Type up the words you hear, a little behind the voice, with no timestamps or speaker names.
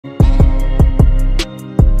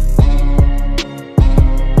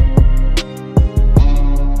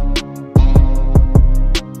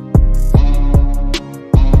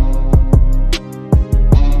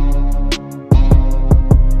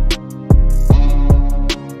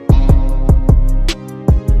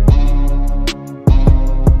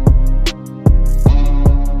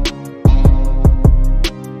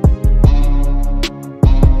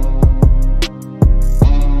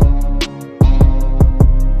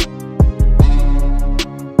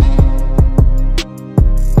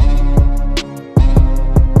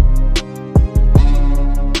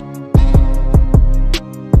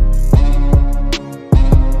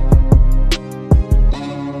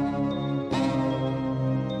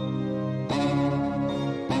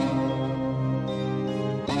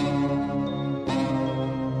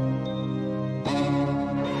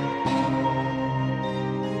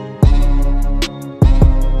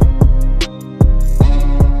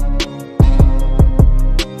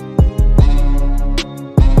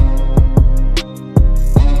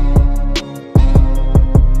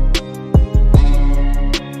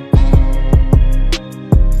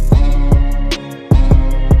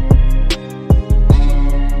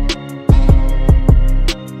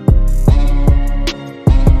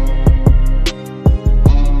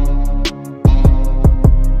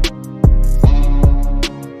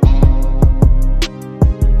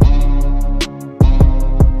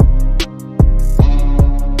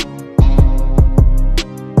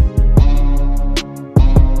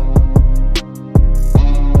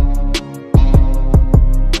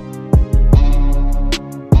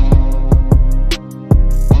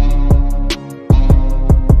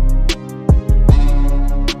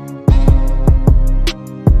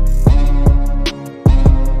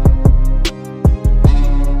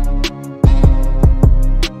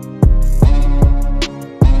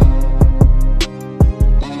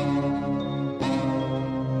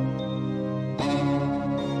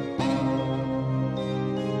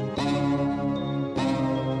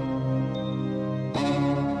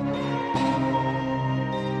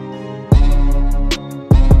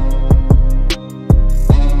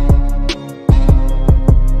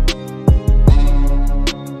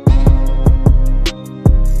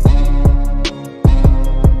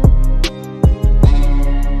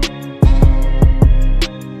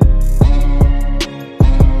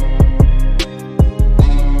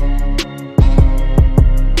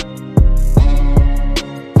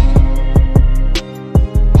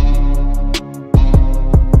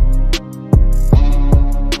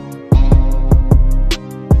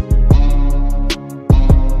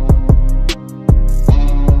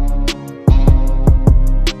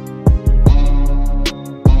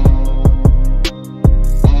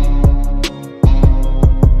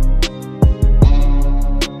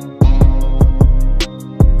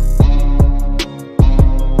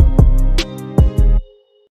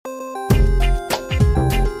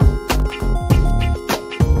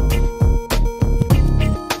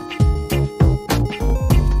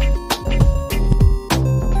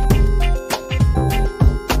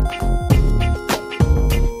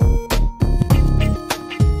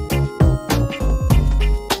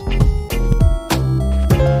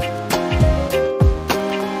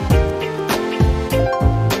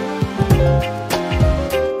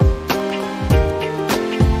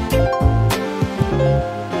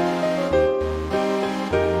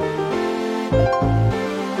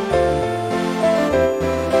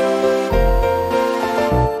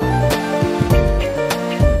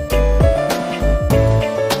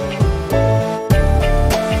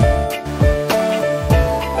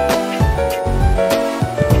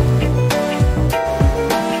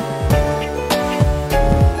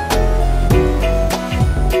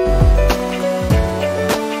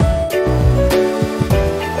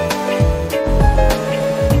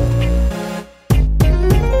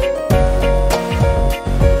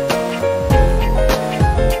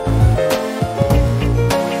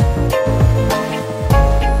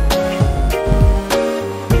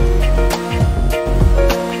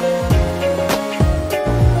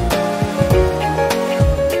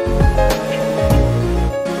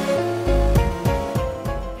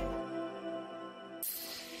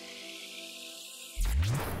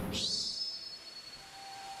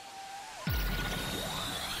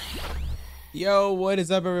Yo, what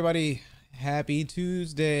is up, everybody? Happy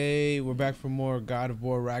Tuesday. We're back for more God of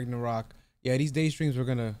War Ragnarok. Yeah, these day streams are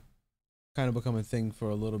gonna kind of become a thing for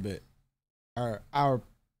a little bit. Our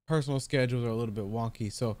personal schedules are a little bit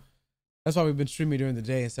wonky, so that's why we've been streaming during the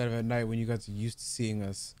day instead of at night when you guys are used to seeing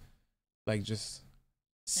us like just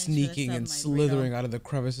sneaking and slithering out of the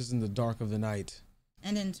crevices in the dark of the night.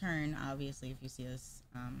 And in turn, obviously, if you see us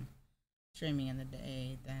streaming in the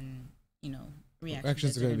day, then you know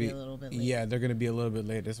reactions are gonna be a little bit late. Yeah, they're gonna be a little bit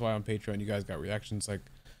late. That's why on Patreon you guys got reactions like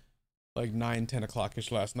 9-10 o'clock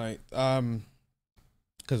ish last night.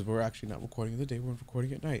 Because we're actually not recording in the day, we're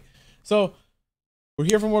recording at night. So we're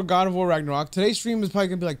here for more God of War Ragnarok. Today's stream is probably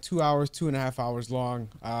gonna be like 2 hours, 2.5 hours long.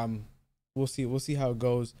 We'll see how it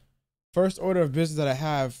goes. First order of business that I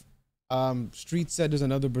have, Street said there's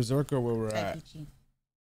another berserker where we're at.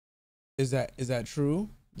 Is that true?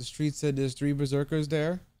 The Street said there's 3 berserkers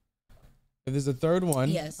there. If there's a third one,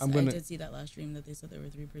 yes, I did see that last stream that they said there were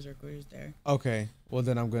 3 berserkers there. Okay, well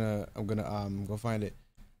then I'm gonna go find it.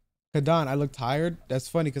 Kadan, I look tired. That's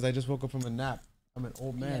funny because I just woke up from a nap. I'm an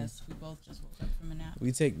old man. Yes, we both just woke up from a nap.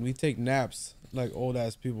 We take naps like old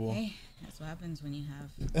ass people. Hey, that's what happens when you have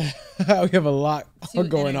we have a lot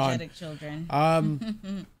going on. Energetic children.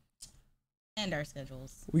 And our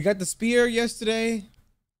schedules. We got the spear yesterday.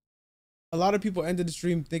 A lot of people ended the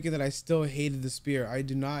stream thinking that I still hated the spear. I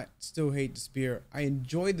do not still hate the spear. I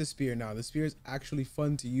enjoy the spear now. The spear is actually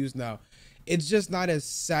fun to use now. It's just not as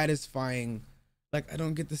satisfying. Like, I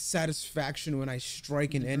don't get the satisfaction when I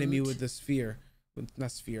strike an enemy with the spear. The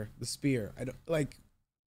spear. I don't like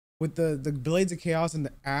with the blades of chaos and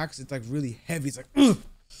the axe. It's like really heavy. It's like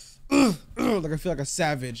like I feel like a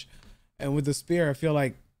savage. And with the spear, I feel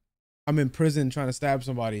like I'm in prison trying to stab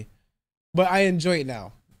somebody. But I enjoy it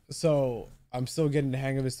now. So I'm still getting the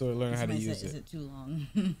hang of it, still learning how to use it. Is it too long?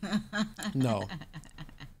 No.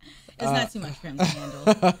 It's not too much for him to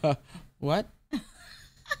handle. What?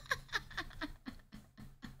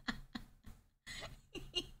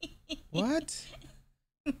 What?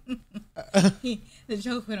 The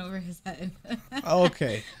joke went over his head.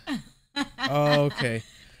 Okay. Okay.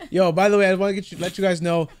 Yo, by the way, I want to let you guys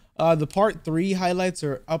know the part 3 highlights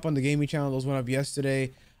are up on the gaming channel. Those went up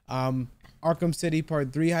yesterday. Arkham City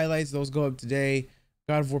part 3 highlights, those go up today.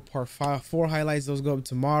 God of War part 4 highlights, those go up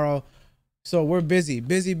tomorrow. So we're busy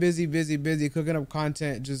cooking up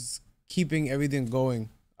content, just keeping everything going.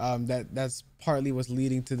 That's partly what's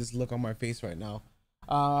leading to this look on my face right now.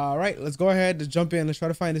 All right, let's go ahead, let's jump in, let's try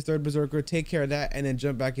to find this third berserker, take care of that, and then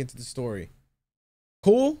jump back into the story.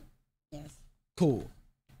 Cool? Yes. Cool.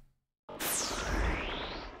 All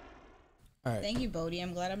right. Thank you, Bodhi.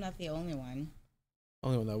 I'm glad I'm not the only one.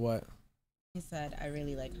 Only one that what? He said, I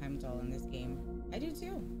really like Heimdall in this game. I do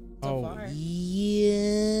too, so far. Yeah,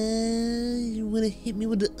 you wanna hit me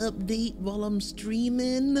with the update while I'm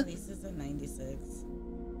streaming? At least it's a 96.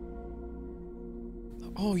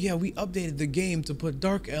 Oh yeah, we updated the game to put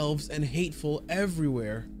dark elves and hateful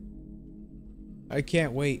everywhere. I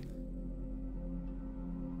can't wait.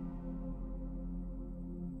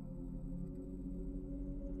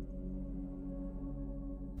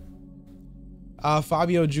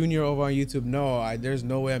 Fabio Jr. over on YouTube. No, there's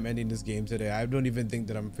no way I'm ending this game today. I don't even think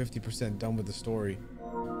that I'm 50% done with the story.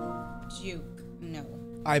 Juke, no.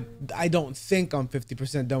 I don't think I'm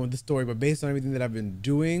 50% done with the story, but based on everything that I've been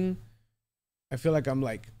doing, I feel like I'm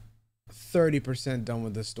like 30% done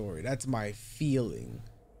with the story. That's my feeling.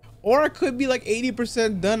 Or I could be like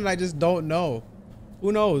 80% done and I just don't know.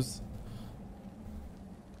 Who knows?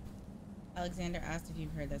 Alexander asked if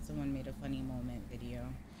you've heard that someone made a funny moment video.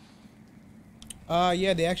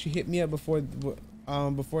 Yeah, they actually hit me up before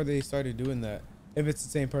they started doing that. If it's the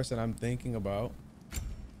same person I'm thinking about.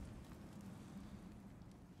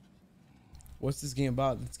 What's this game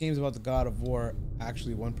about? This game's about the God of War.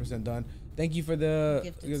 Actually, 1% done. Thank you for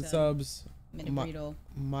the subs.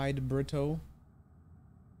 My Brito.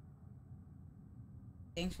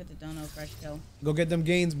 Thanks for the dono, fresh kill. Go get them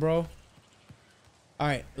gains, bro. All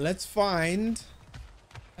right, let's find.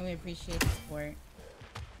 And we appreciate the support.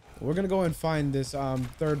 We're gonna go and find this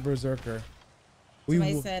third berserker.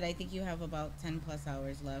 Somebody said I think you have about 10+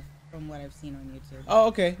 hours left from what I've seen on YouTube. Oh,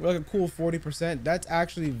 okay. We're like a cool 40%. That's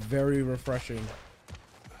actually very refreshing.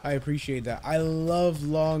 I appreciate that. I love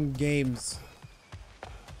long games.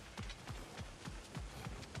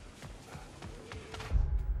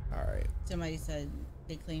 All right. Somebody said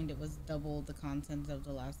they claimed it was double the content of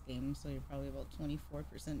the last game, so you're probably about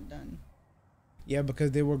 24% done. Yeah, because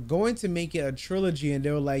they were going to make it a trilogy and they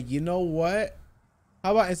were like, you know what?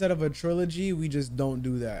 How about instead of a trilogy, we just don't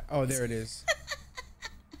do that? Oh, there it is.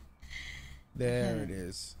 There it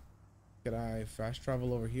is. Can I fast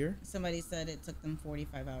travel over here? Somebody said it took them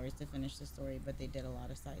 45 hours to finish the story, but they did a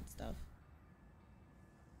lot of side stuff.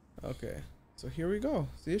 Okay, so here we go.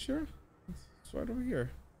 See it, sure? It's right over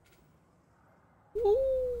here. Woo!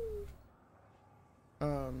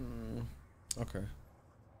 Okay.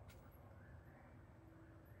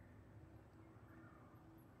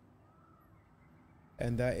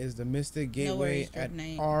 And that is the Mystic Gateway at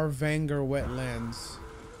Arvanger Wetlands.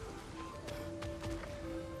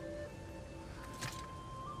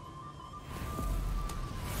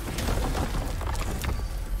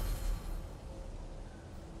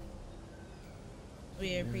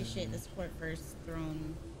 We appreciate the support first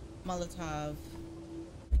thrown Molotov.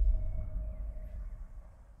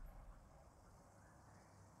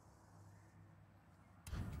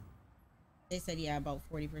 They said, yeah, about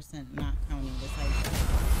 40%, not counting the side.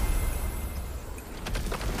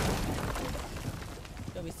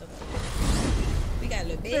 So we still got, we got a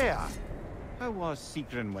little bit. There. How was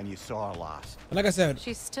Sigrun when you saw her last? And like I said,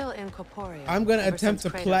 she's still incorporeal. I'm gonna attempt to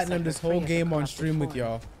platinum this whole game on stream with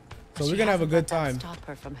y'all. So we're gonna have a good time. Stop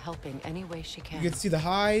her from helping any way she can. You can see the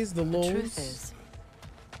highs, the lows. The truth is,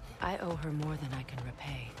 I owe her more than I can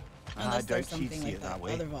repay. Unless there's something like that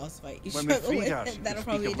other boss fight you when we struggle freed her, with, that'll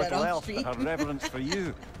probably be done off stream. Her reverence for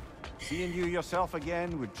you. Seeing you yourself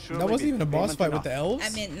again would surely. That wasn't even a boss fight with the elves? I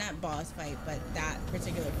mean, not boss fight, but that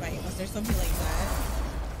particular fight. Unless there's something like that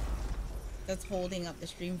that's holding up the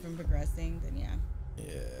stream from progressing, then yeah.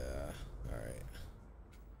 Yeah. All right.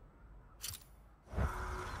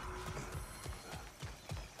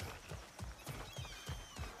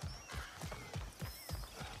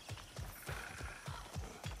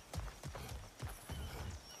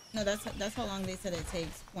 No, that's how long they said it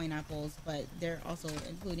takes point apples, but they're also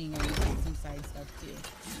including some side stuff too.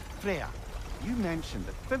 Freya, you mentioned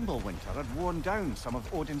that Fimbulwinter had worn down some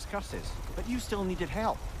of Odin's curses, but you still needed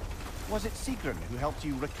help. Was it Sigrun who helped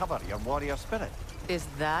you recover your warrior spirit? Is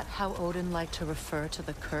that how Odin liked to refer to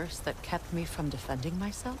the curse that kept me from defending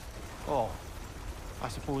myself? Oh, I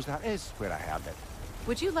suppose that is where I heard it.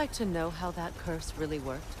 Would you like to know how that curse really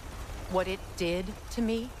worked? What it did to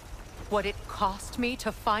me? What it cost me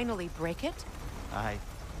to finally break it?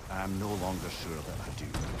 I'm no longer sure that I do.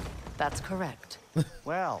 That's correct.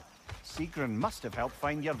 Well, Sigrun must have helped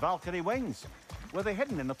find your Valkyrie wings. Were they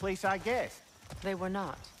hidden in the place I guessed? They were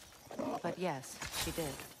not. But yes, she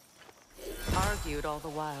did. Argued all the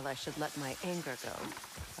while I should let my anger go.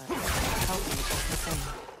 But helped me just the same.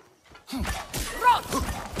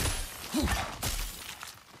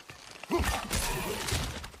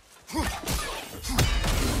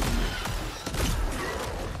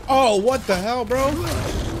 Oh, what the hell, bro?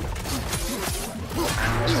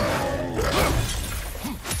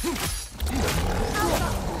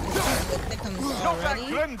 Knock that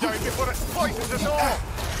grim down before it poisons us all!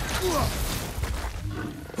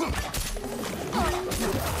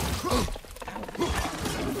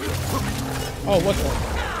 Oh, what the?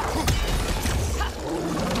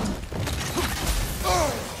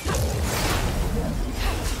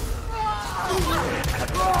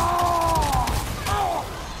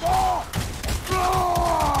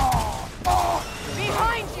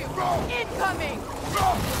 Behind you! Incoming!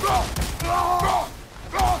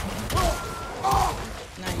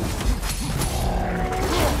 Nice.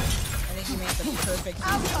 I think you made the perfect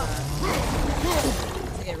use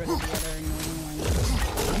to get rid of the other annoying ones.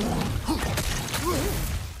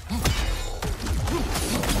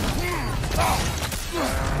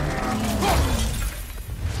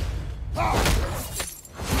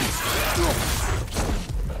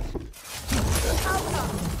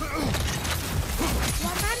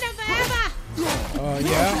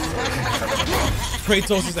 Yeah.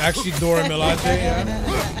 Kratos is actually Dora Milaje, yeah.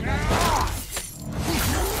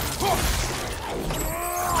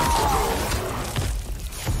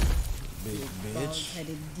 Big bitch.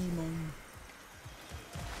 Bald-headed demon.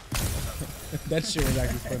 That shit was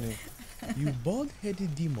actually funny. You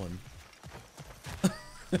bald-headed demon.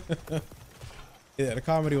 Yeah, the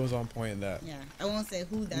comedy was on point in that. Yeah, I won't say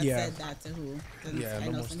who that said that to who. Yeah, I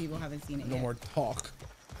know some people haven't seen it yet. No more talk.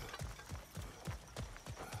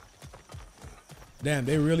 Damn,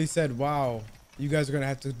 they really said, wow, you guys are going to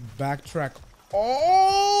have to backtrack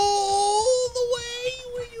all the way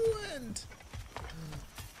where you went.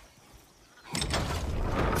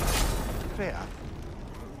 Freya,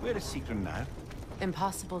 where is Sigrun now?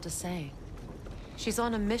 Impossible to say. She's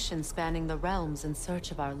on a mission spanning the realms in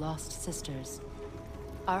search of our lost sisters.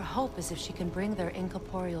 Our hope is if she can bring their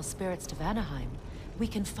incorporeal spirits to Vanaheim, we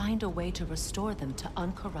can find a way to restore them to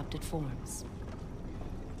uncorrupted forms.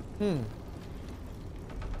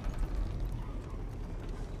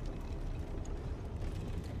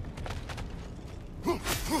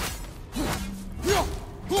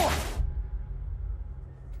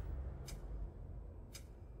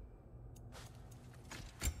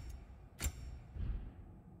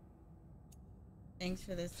 Thanks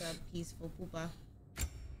for this peaceful poopa.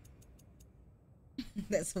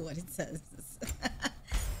 That's what it says.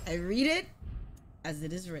 I read it as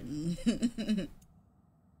it is written.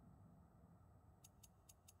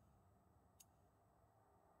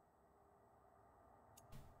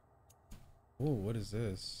 Oh, what is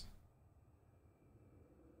this?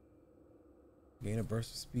 Gain a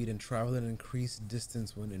burst of speed and travel an increased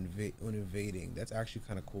distance when invading. That's actually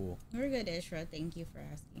kind of cool. We're good, Ishra. Thank you for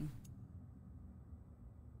asking.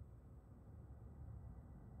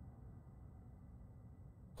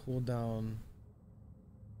 Cooldown.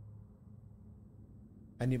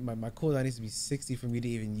 I need my cooldown needs to be 60 for me to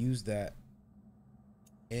even use that.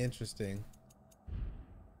 Interesting.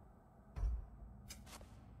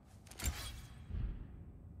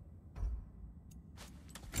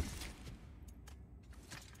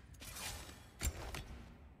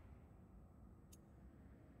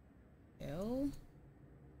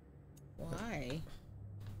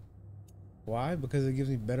 Why? Because it gives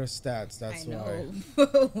me better stats. That's why.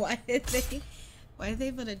 Why did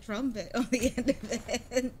they put a trumpet on the end of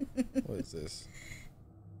it? What is this?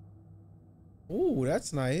 Ooh,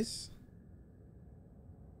 that's nice.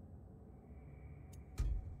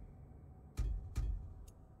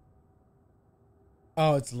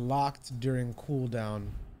 Oh, it's locked during cooldown.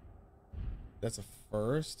 That's a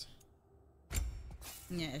first.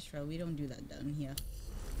 Yeah, Ishra, we don't do that down here.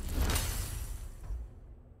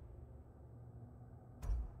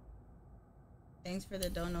 Thanks for the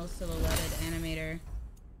dono, silhouetted animator.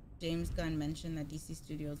 James Gunn mentioned that DC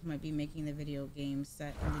Studios might be making the video game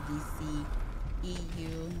set in the DC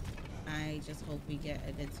EU. I just hope we get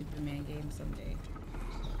a good Superman game someday.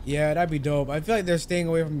 Yeah, that'd be dope. I feel like they're staying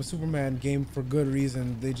away from a Superman game for good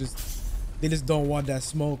reason. They just don't want that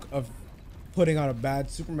smoke of putting out a bad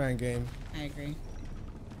Superman game. I agree.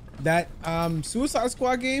 That Suicide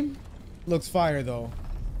Squad game looks fire though.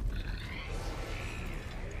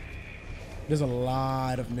 There's a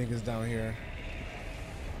lot of niggas down here.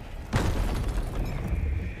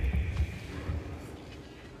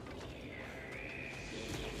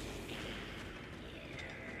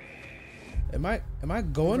 Am I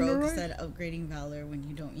going the Rogue right? said upgrading Valor when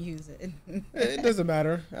you don't use it. It doesn't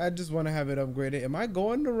matter. I just want to have it upgraded. Am I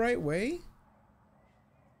going the right way?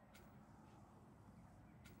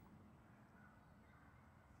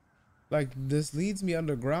 Like this leads me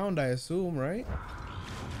underground, I assume, right?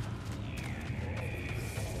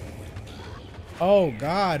 Oh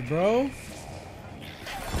God, bro.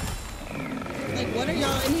 Like, what are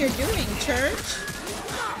y'all in here doing, church?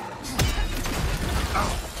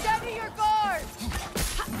 Steady your guard!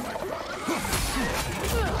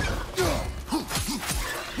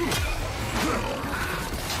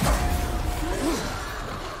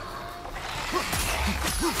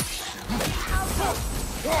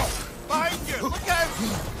 Behind you! Look out!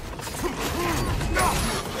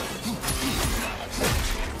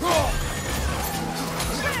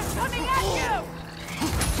 Coming at you!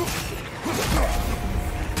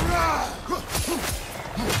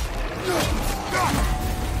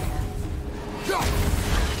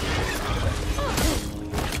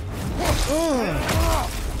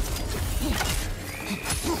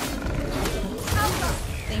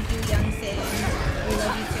 Thank you, young Sam. We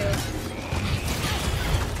love you too.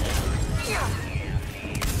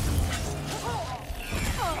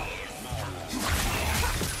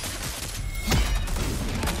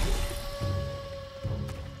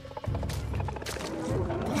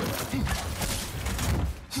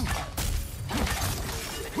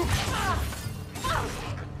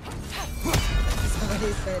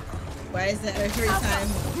 Somebody said, why is that every time I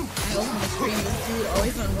open the stream, this dude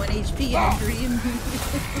always on 1 HP in a dream?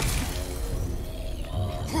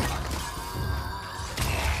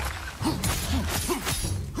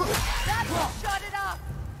 Shut it up!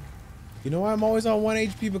 You know why I'm always on 1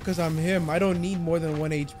 HP? Because I'm him. I don't need more than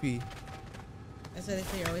 1 HP. That's why they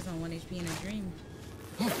say you're always on 1 HP in a dream.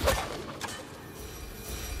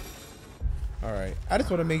 All right. I just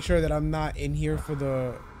want to make sure that I'm not in here for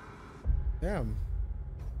the... Damn.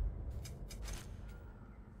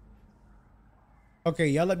 Okay,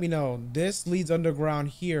 y'all let me know. This leads underground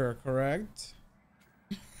here, correct?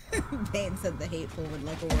 Bane said the hateful would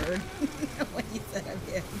like a word when you said of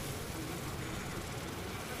him.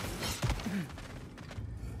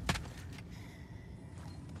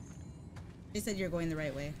 They said you're going the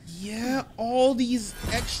right way. Yeah, all these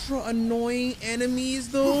extra annoying enemies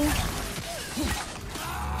though.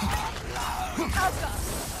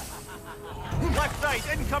 Left side,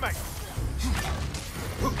 incoming!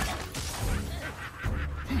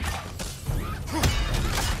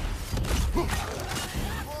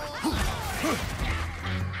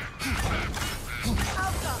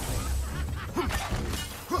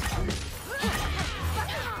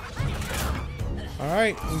 All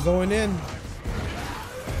right, I'm going in.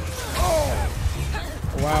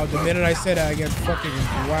 Wow, the minute I said that, I get fucking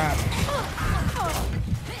whacked.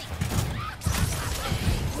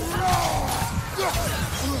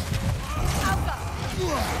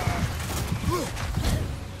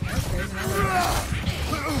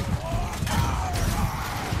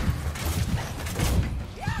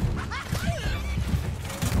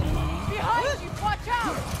 Behind you! Watch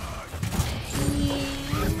out!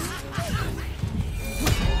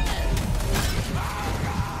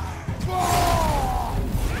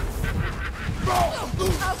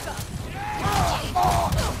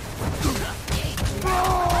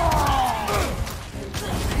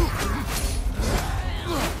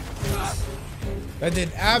 That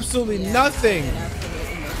did absolutely nothing.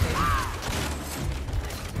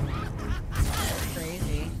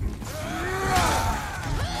 Crazy.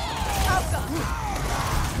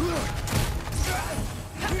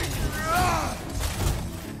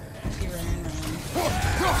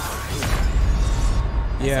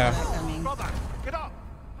 Yeah. Brother, get up!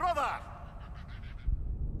 Brother!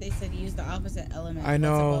 They said use the opposite element. I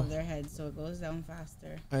know. Above their head so it goes down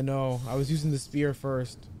faster. I know. I was using the spear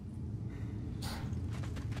first.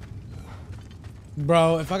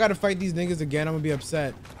 Bro, if I gotta fight these niggas again, I'm gonna be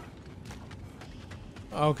upset.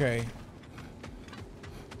 Okay.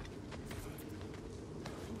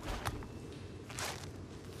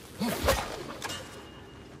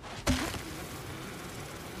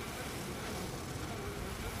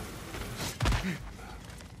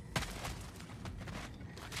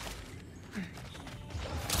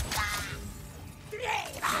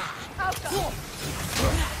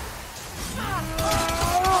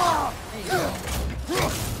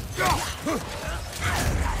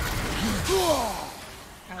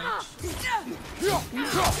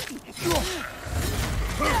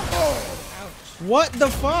 What the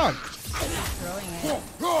fuck? Throwing it.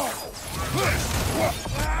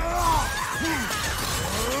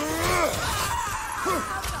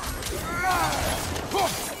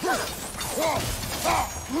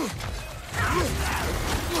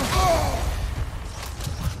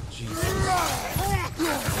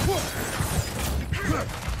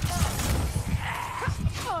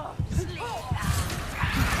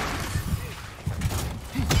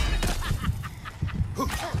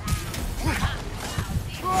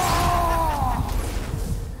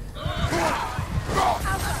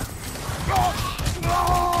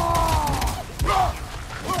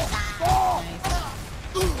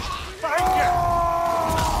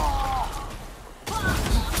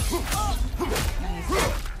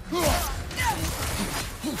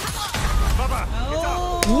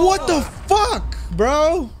 What the fuck,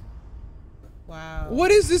 bro? Wow.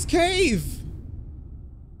 What is this cave?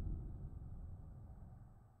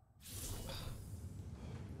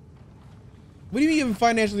 What do you even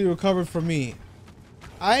financially recovered from me?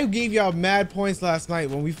 I gave y'all mad points last night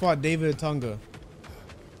when we fought David Atunga.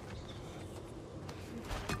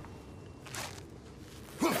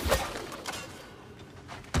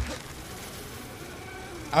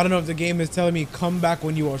 I don't know if the game is telling me come back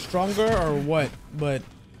when you are stronger or what, but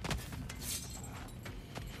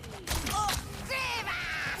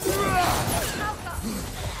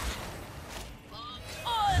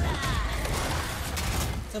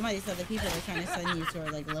somebody said the people are trying to send you to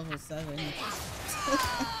are like level 7.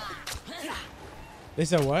 they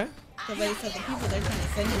said what? Somebody said the people they're trying to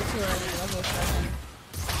send you to are like level 7.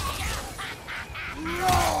 They're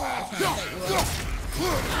trying to set you up.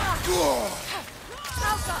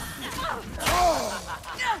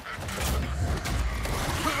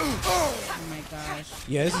 Oh my gosh.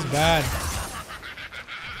 Yeah, this is bad.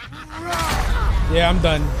 Yeah, I'm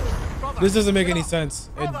done. This doesn't make any sense.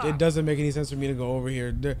 It doesn't make any sense for me to go over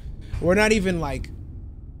here. We're not even like...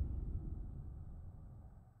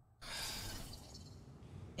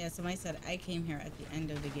 Yeah, somebody said I came here at the end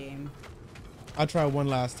of the game. I'll try one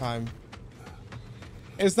last time.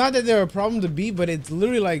 It's not that they're a problem to beat, but it's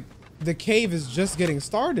literally like the cave is just getting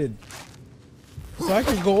started. So I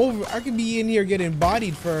could go over, I could be in here getting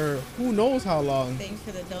bodied for who knows how long. Thanks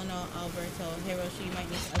for the dono, Alberto. Hey, Roshi, you might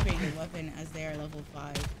need to upgrade your weapon as they are level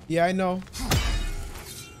 5. Yeah, I know.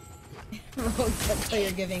 So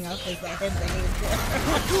you're giving up is that him behavior.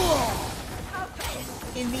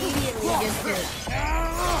 Immediately gets hit.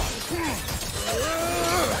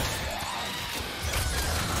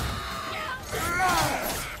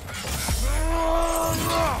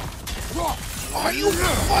 Are you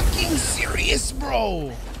fucking serious, bro?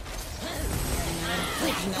 None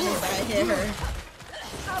of that hit her.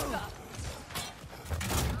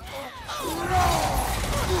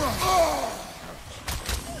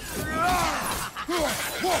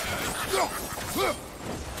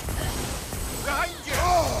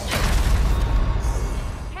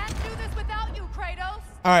 Can't do this without you, Kratos.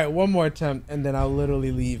 All right, one more attempt and then I'll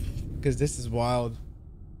literally leave because this is wild.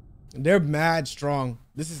 They're mad strong.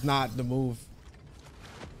 This is not the move.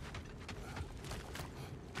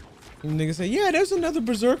 And niggas say, yeah, there's another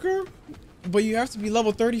berserker, but you have to be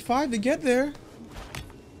level 35 to get there.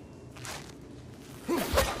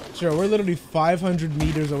 Sure, we're literally 500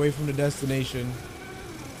 meters away from the destination.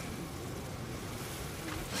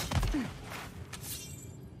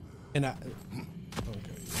 And okay,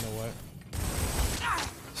 you know what?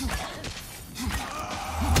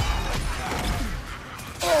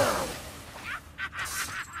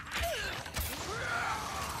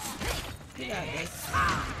 You got this.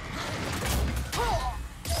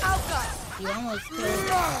 Alka. You almost killed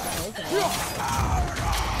both of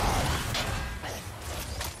them.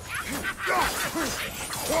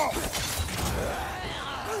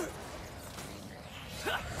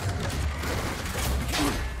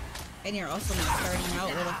 And you're also not starting out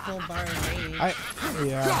with a full bar of rage.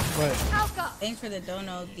 Yeah, but Thanks for the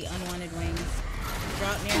dono, the unwanted wings.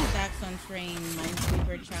 Drop near stacks on train,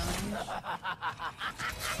 Minesweeper challenge.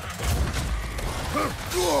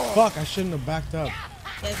 fuck, I shouldn't have backed up.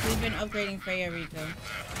 Yes, we've been upgrading Freya, Rico.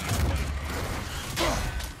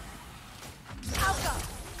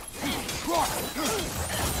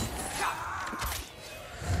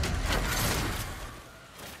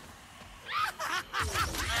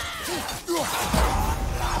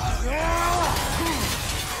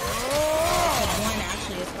 One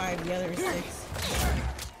actually is 5, the other is 6.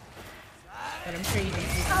 But I'm sure you can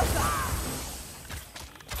see that.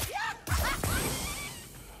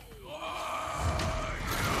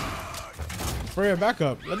 Freya, back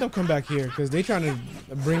up. Let them come back here because they trying to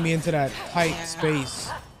bring me into that tight space.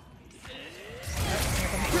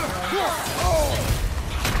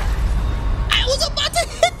 I was about to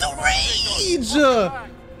hit the rage!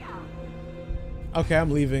 Okay,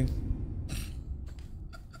 I'm leaving.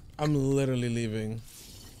 I'm literally leaving.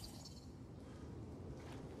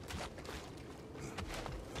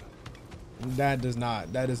 That is not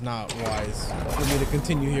wise for me to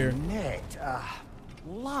continue here. Ned,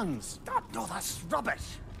 lungs. No, that's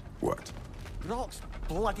rubbish. What? Rock's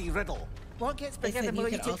bloody riddle. What gets They bigger said than you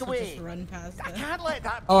what you could take also away? just run past I them. can't let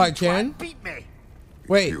that Oh, I twat can? beat me.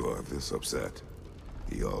 Wait, You are this upset.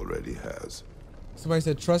 He already has. somebody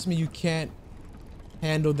said, trust me, you can't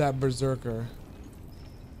handle that berserker.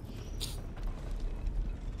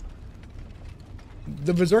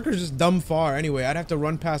 The berserker's just dumb far anyway. I'd have to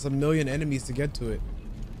run past 1,000,000 enemies to get to it.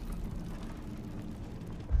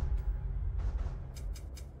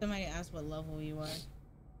 Somebody asked what level you are.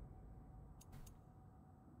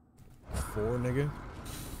 4, nigga.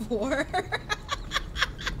 4?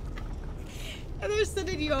 And they're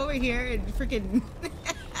sending you over here and freaking.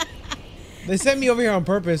 They sent me over here on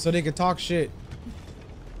purpose so they could talk shit.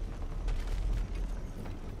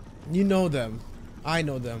 You know them. I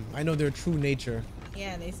know them. I know their true nature.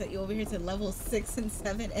 Yeah, they sent you over here to level 6 and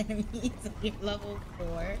 7 enemies and you're level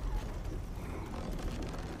 4.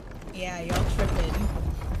 Yeah, y'all tripping.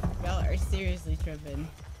 Y'all are seriously tripping.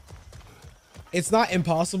 It's not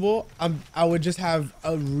impossible. I would just have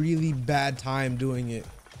a really bad time doing it.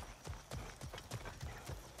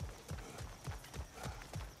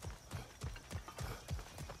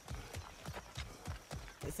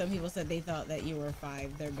 Some people said they thought that you were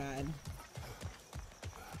 5. They're bad.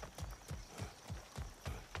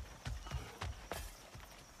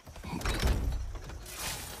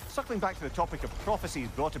 Circling back to the topic of prophecies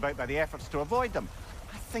brought about by the efforts to avoid them,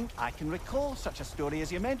 I think I can recall such a story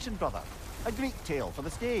as you mentioned, brother. A Greek tale for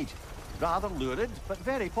the stage. Rather lurid, but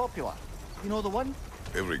very popular. You know the one?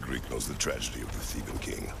 Every Greek knows the tragedy of the Theban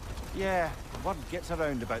king. Yeah, word gets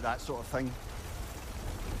around about that sort of thing.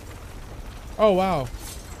 Oh, wow.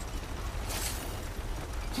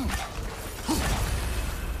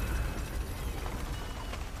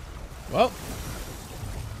 Well,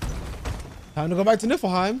 time to go back to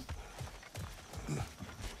Niflheim.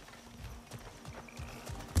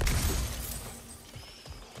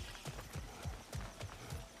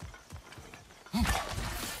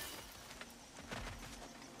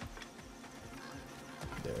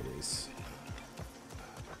 There it is.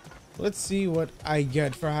 Let's see what I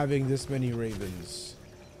get for having this many ravens.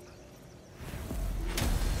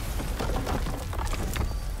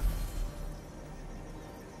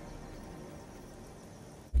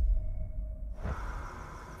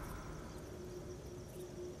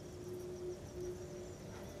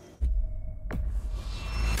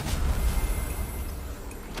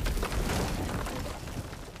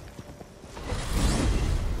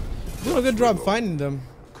 doing a good job finding them.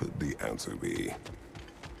 Could the answer be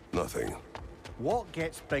nothing? What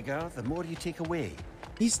gets bigger the more you take away?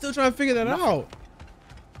 He's still trying to figure that out.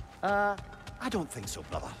 I don't think so,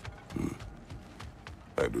 brother.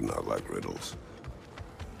 I do not like riddles.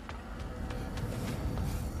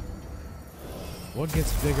 What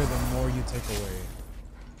gets bigger the more you take away?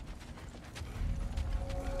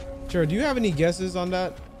 Sure, do you have any guesses on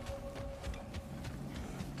that?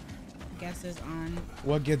 Guesses on.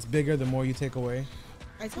 What gets bigger the more you take away?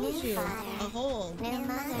 I told you, a hole. New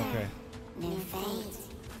mother. Okay. New fate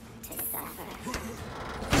to suffer.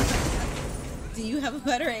 Do you have a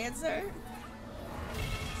better answer?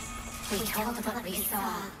 We told what we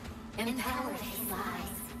saw, empowered his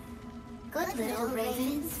lies. Good little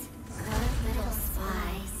ravens, good little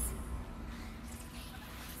spies.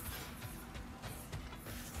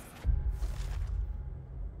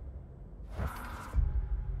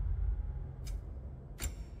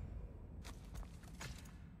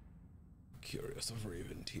 Curious of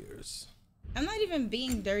Raven Tears. I'm not even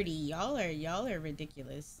being dirty. Y'all are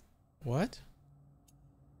ridiculous. What?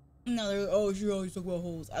 No, they're, oh, she always talk about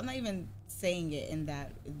holes. I'm not even saying it in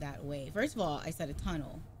that way. First of all, I said a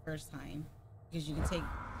tunnel first time because you can take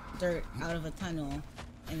dirt out of a tunnel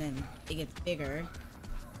and then it gets bigger.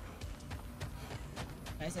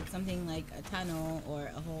 I said something like a tunnel or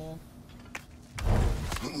a hole.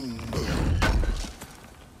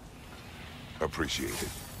 Appreciate it.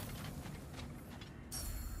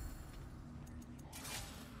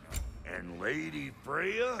 And Lady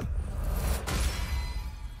Freya?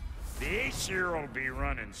 The Aesir will be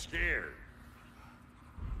running scared.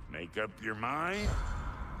 Make up your mind?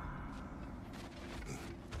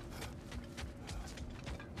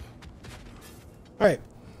 All right,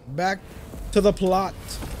 back to the plot.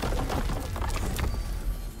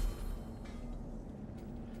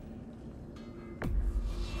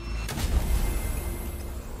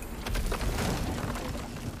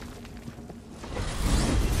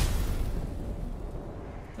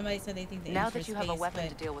 Somebody said they think they Now that you have a weapon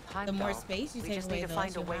to deal with the Heimdall, more space you we take just away, need to the find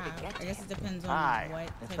less a you way to have. get to I guess him. it depends on Aye, what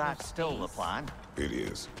if type that's of still the space. plan. It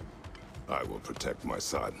is. I will protect my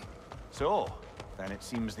son. So, then it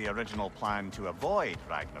seems the original plan to avoid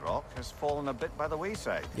Ragnarok has fallen a bit by the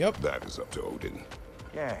wayside. Yep. That is up to Odin.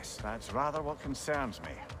 Yes, that's rather what concerns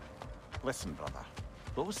me. Listen, brother,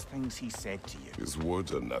 those things he said to you. His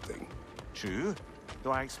words are nothing. True,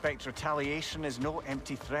 though I expect retaliation is no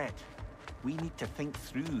empty threat. We need to think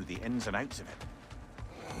through the ins and outs of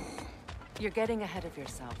it. You're getting ahead of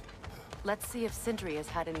yourself. Let's see if Sindri has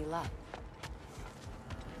had any luck.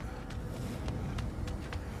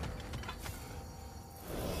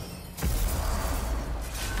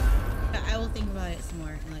 I will think about it some more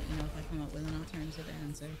and let you know if I come up with an alternative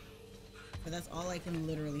answer. But that's all I can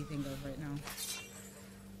literally think of right now.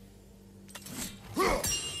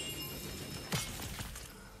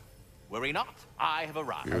 Worry not, I have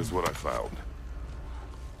arrived. Here's what I found.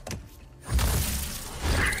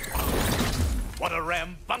 What a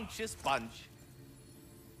rambunctious bunch.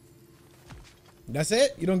 That's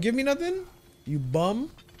it? You don't give me nothing? You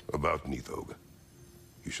bum? About Nithog.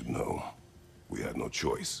 You should know. We had no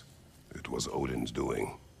choice. It was Odin's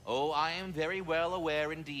doing. Oh, I am very well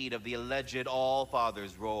aware indeed of the alleged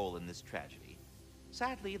All-Father's role in this tragedy.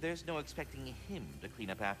 Sadly, there's no expecting him to clean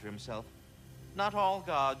up after himself. Not all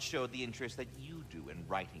gods showed the interest that you do in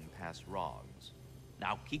righting past wrongs.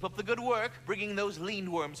 Now keep up the good work, bringing those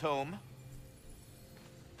lean worms home.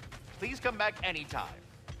 Please come back anytime.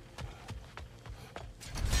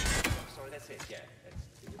 Sorry, that's it, yeah.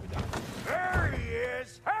 We're done. There he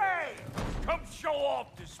is! Hey! Come show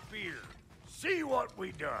off the spear. See what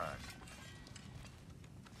we done.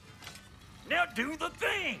 Now do the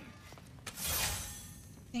thing!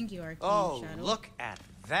 Thank you, Arcane Oh, Shadow. look at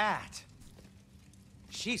that.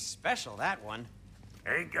 She's special, that one.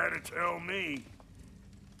 Ain't gotta tell me.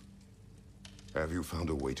 Have you found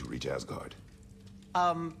a way to reach Asgard?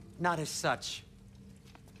 Not as such.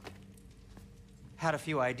 Had a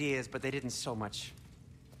few ideas, but they didn't so much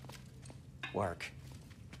work.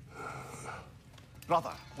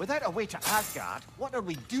 Brother, without a way to Asgard, what are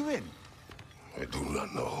we doing? I do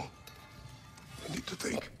not know. I need to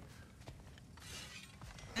think.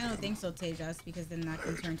 I don't think so, Tejas, because then that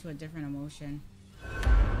can turn to a different emotion.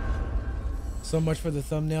 So much for the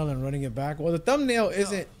thumbnail and running it back. Well, the thumbnail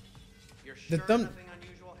isn't. You're The sure thumb- nothing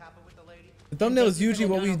unusual happened with the lady? The thumbnail is usually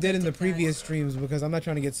what we Donald did in the TikTok. previous streams because I'm not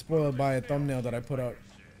trying to get spoiled by a thumbnail that I put out.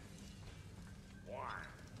 Why?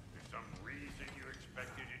 For some reason you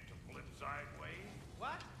expected it to flip sideways?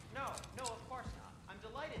 What? No, of course not. I'm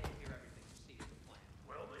delighted to hear everything proceeded to plan.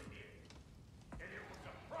 Well, they did. And it was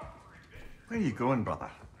a proper adventure. Where are you going, brother?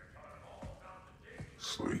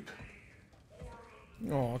 Sleep.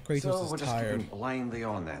 Oh, Kratos So is we're just tired. keeping blindly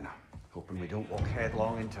on then, hoping we don't walk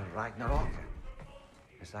headlong into Ragnarok.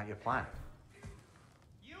 Is that your plan?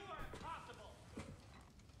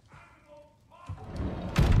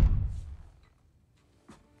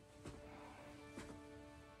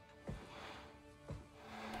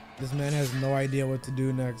 This man has no idea what to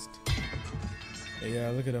do next. Yeah,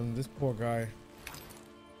 look at him. This poor guy.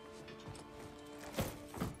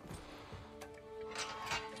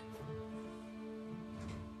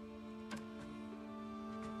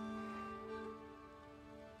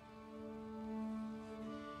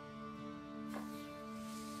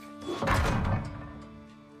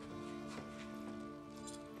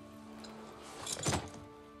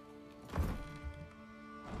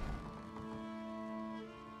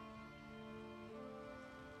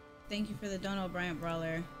 Thank you for the Dono Bryant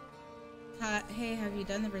Brawler. Hey, have you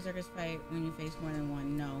done the Berserkers fight when you face more than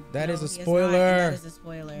one? No. That no, is a he has spoiler. not, and that is a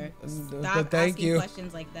spoiler. Stop Thank asking you.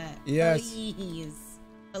 questions like that. Yes. Please.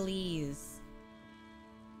 Please.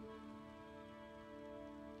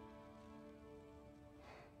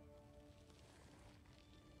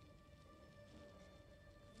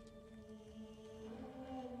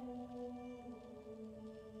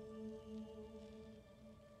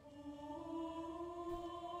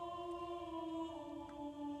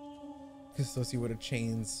 You can still see where the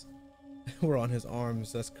chains were on his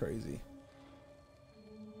arms. That's crazy.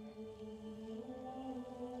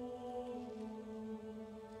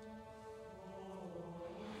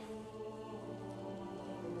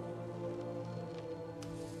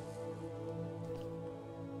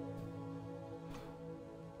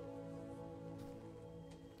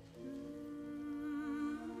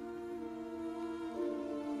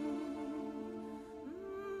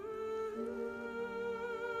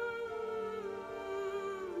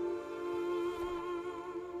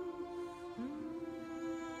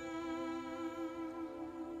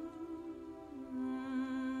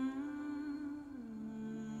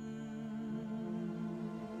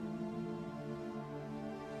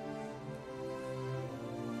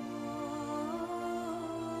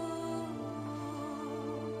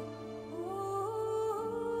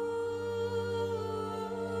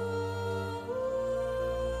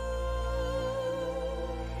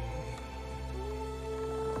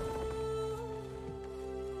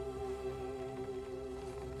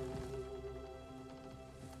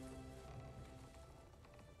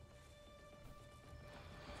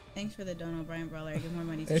 Thanks for the Dono Bryant Brawler. I give more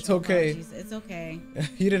money to It's Show okay. Apologies. It's okay.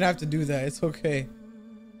 You didn't have to do that. It's okay.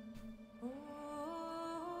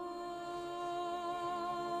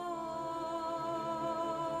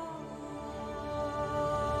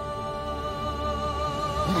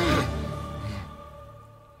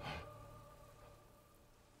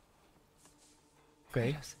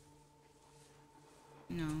 Faye?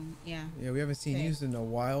 No, yeah. Yeah, we haven't seen Faye. you in a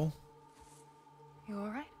while. You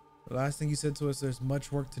alright? The last thing you said to us, there's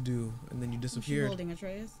much work to do, and then you Is she disappeared. holding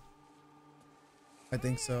Atreus? I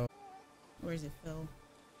think so. Or is it Phil?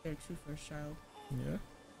 Their true first child. Yeah.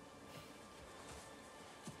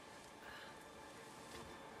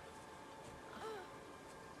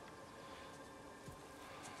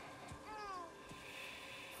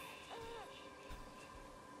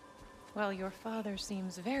 Well, your father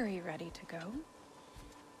seems very ready to go.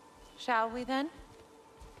 Shall we then?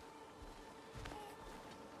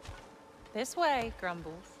 This way,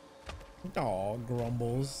 Grumbles. Aw,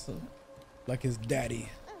 Grumbles. Like his daddy.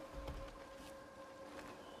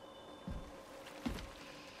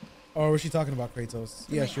 Or was she talking about Kratos?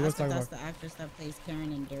 Yeah, she was talking That's about. the actress that plays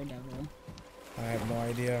Karen in Daredevil. I have no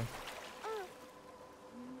idea.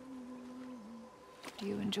 Do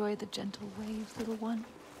you enjoy the gentle waves, little one?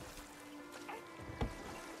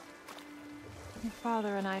 Your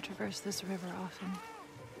father and I traverse this river often.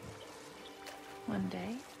 One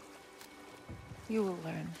day, you will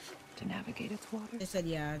learn to navigate its waters. They said,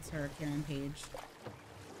 yeah, it's her, Karen Page.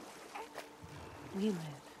 We live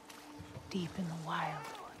deep in the wild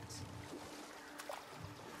woods.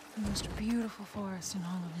 The most beautiful forest in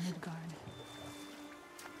all of Midgard.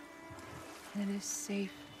 And it is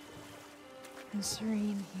safe and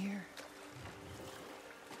serene here.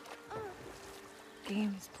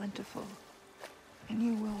 Game is plentiful, and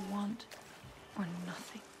you will want for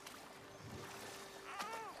nothing.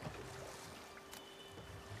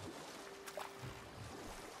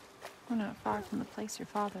 We're not far from the place your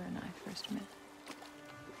father and I first met.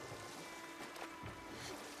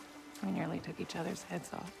 We nearly took each other's heads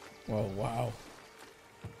off. Oh, wow.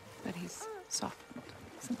 But he's softened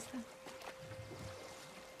since then.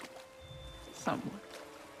 Somewhat.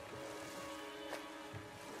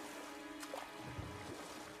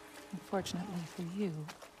 Unfortunately for you,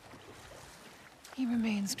 he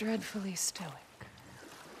remains dreadfully stoic.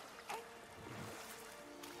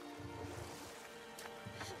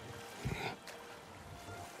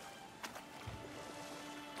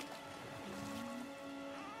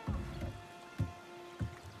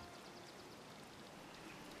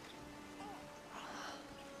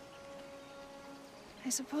 I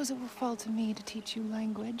suppose it will fall to me to teach you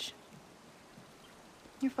language.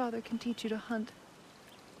 Your father can teach you to hunt.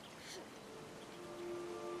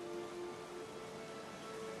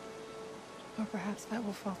 Or perhaps that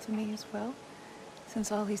will fall to me as well,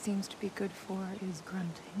 since all he seems to be good for is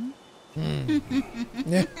grunting. Have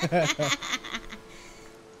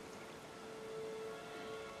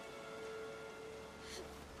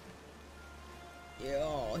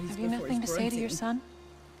you nothing to say to your son?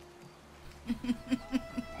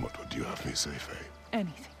 What would you have me say, Faye?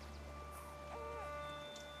 Anything.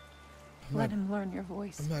 Let him learn your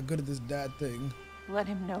voice. I'm not good at this dad thing. Let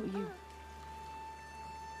him know you.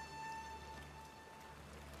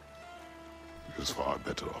 He is far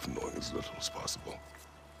better off knowing as little as possible.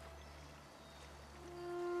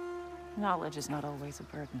 Knowledge is not always a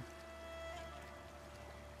burden.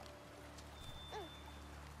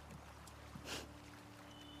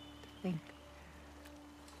 Think.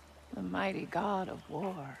 The mighty god of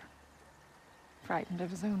war, frightened of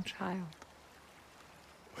his own child.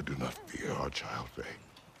 I do not fear our child, Faye.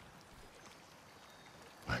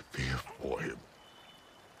 I fear for him.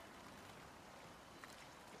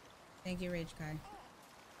 Thank you, Rage Kai.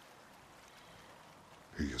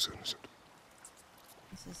 He is innocent.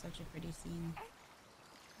 This is such a pretty scene.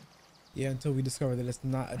 Yeah, until we discover that it's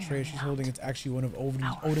not a tray she's holding, it's actually one of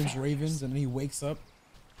Odin's ravens, and then he wakes up.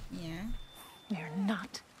 Yeah. We are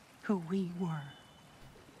not who we were.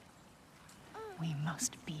 We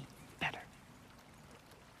must be better.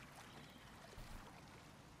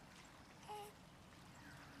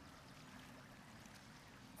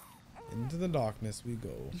 Into the darkness we go.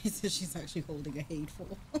 He says she's actually holding a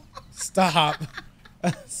hateful. Stop.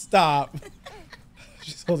 Stop.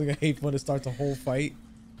 She's holding a hateful to start the whole fight.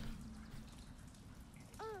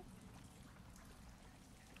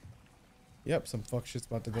 Yep, some fuck shit's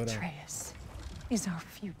about to go down. Atreus is our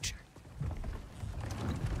future.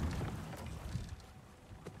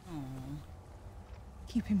 Aww.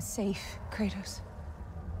 Keep him safe, Kratos.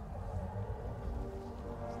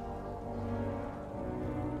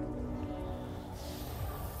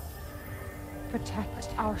 Protect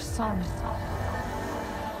our son.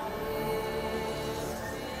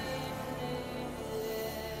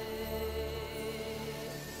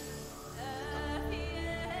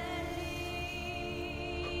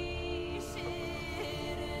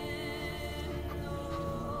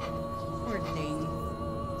 Poor thing.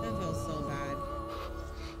 That feels so bad.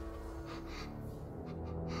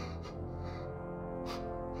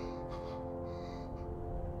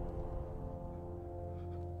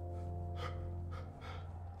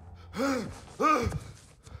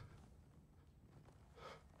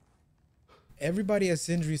 Everybody at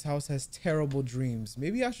Sindri's house has terrible dreams.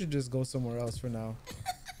 Maybe I should just go somewhere else for now.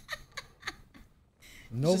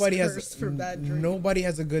 Nobody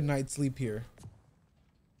has a good night's sleep here.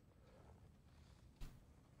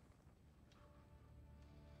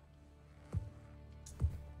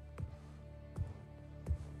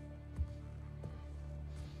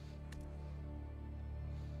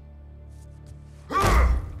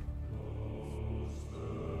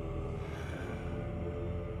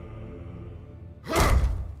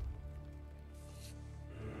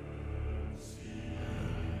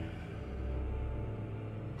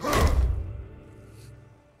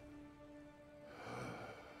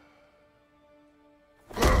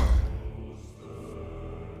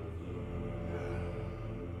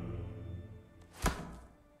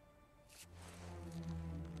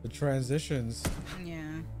 The transitions. Yeah.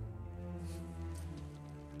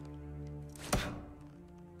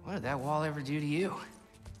 What did that wall ever do to you?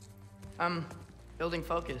 Building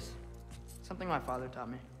focus. Something my father taught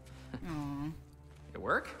me. Aww. Did it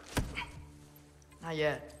work? Not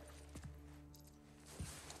yet.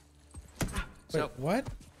 Wait, what?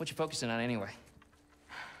 What you focusing on anyway?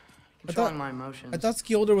 I Controlling thought- my emotions. I thought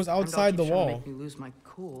Skilder was outside the Heimdall keeps trying to wall. make me lose my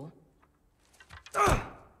cool.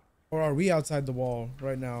 Or are we outside the wall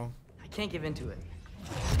right now? I can't give into it.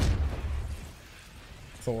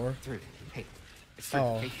 Thor. Through. Hey, it's through.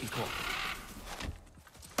 Oh. Hey, be cool.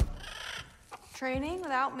 Training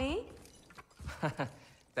without me?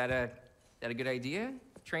 That a good idea?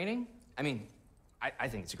 Training? I mean, I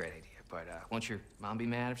think it's a great idea, but won't your mom be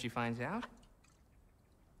mad if she finds out?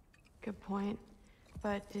 Good point.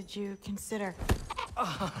 But did you consider...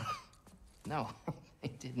 No.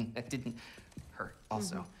 It didn't hurt,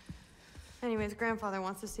 also. Anyways, grandfather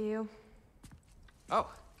wants to see you. Oh,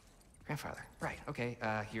 grandfather. Right, okay.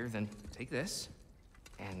 Here, then take this.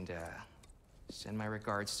 And, send my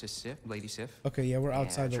regards to Sif, Lady Sif. Okay, yeah, we're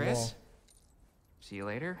outside the Triss. wall. See you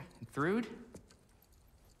later. Thrud.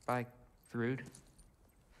 Bye, Thrud.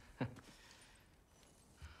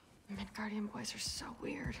 Midgardian boys are so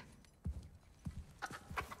weird.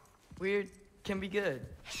 Weird can be good.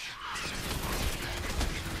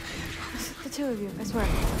 The two of you, I swear.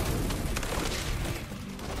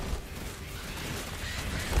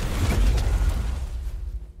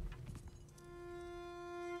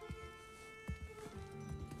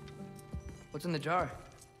 What's in the jar?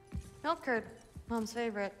 Milk curd, Mom's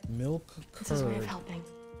favorite. Milk It's his way of curd. helping.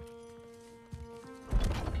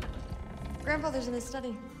 Grandfather's in his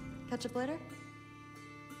study. Catch up later?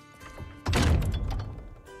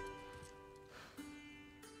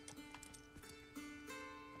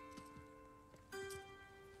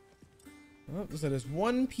 Oh, so there's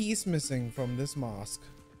one piece missing from this mosque.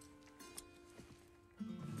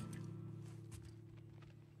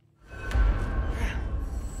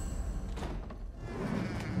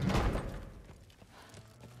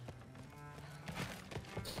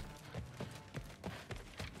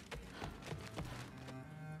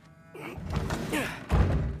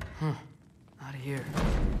 Out of here.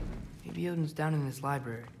 Maybe Odin's down in his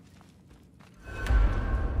library.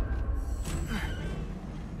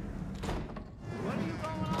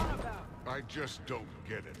 I just don't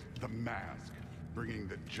get it. The mask. Bringing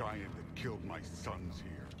the giant that killed my sons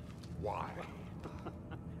here. Why?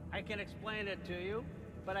 I can explain it to you,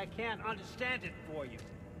 but I can't understand it for you.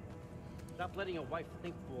 Stop letting your wife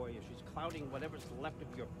think for you. She's clouding whatever's left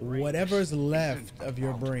of your brain. Whatever's left of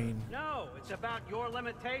your brain. No, it's about your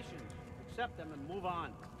limitations. Accept them and move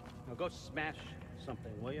on. Now go smash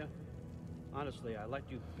something, will you? Honestly, I liked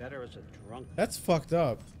you better as a drunk. That's fucked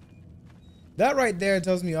up. That right there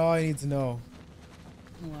tells me all I need to know.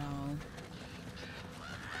 Wow.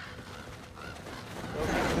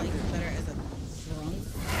 I like you better as a drunk.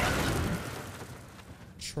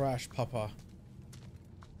 Trash papa.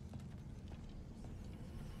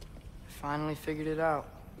 Finally figured it out.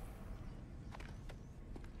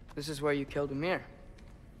 This is where you killed Amir,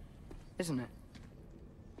 isn't it?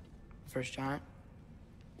 First giant.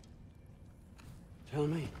 Tell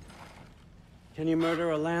me, can you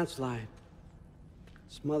murder a landslide?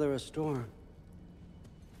 Smother a storm?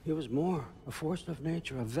 He was more, a force of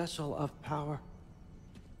nature, a vessel of power.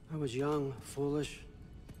 I was young, foolish,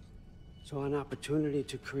 saw an opportunity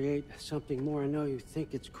to create something more. I know you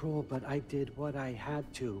think it's cruel, but I did what I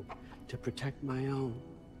had to protect my own.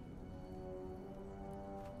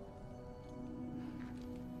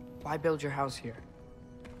 Why build your house here?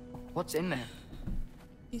 What's in there?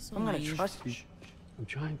 I'm gonna trust you. I'm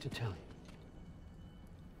trying to tell you.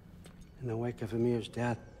 In the wake of Amir's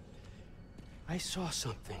death, I saw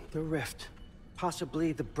something. The rift.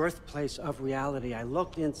 Possibly the birthplace of reality. I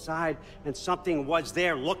looked inside, and something was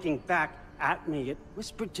there looking back at me. It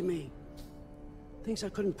whispered to me things I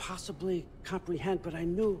couldn't possibly comprehend, but I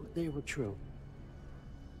knew they were true.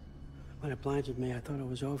 When it blinded me, I thought it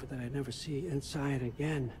was over, that I'd never see inside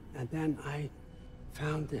again. And then I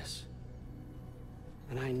found this.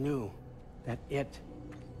 And I knew that it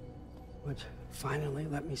would finally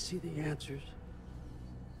let me see the answers.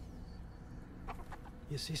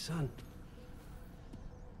 You see, son,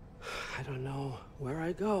 I don't know where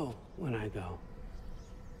I go when I go.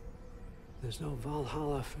 There's no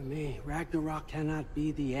Valhalla for me. Ragnarok cannot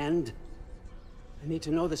be the end. I need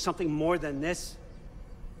to know there's something more than this.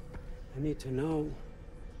 I need to know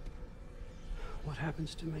what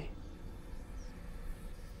happens to me.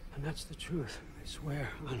 And that's the truth, I swear,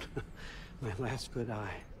 on my last good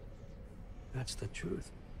eye. That's the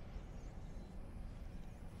truth.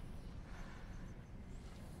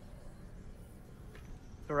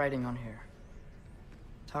 The writing on here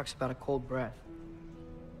talks about a cold breath.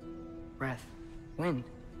 Breath. Wind.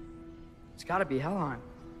 It's gotta be Helheim.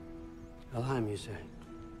 Helheim, you say?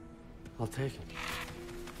 I'll take it.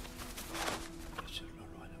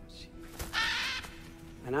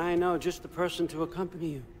 And I know just the person to accompany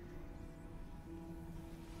you.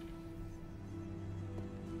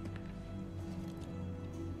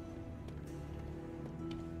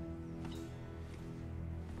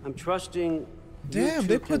 I'm trusting. Damn,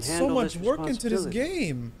 they put so much work into this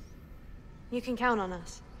game. You can count on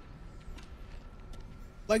us.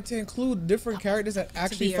 Like, to include different characters that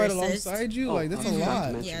actually fight alongside you, like, that's a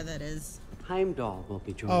lot. Yeah, that is. Heimdall will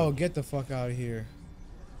be joining. Oh, get the fuck out of here.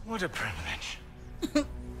 What a privilege.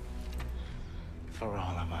 For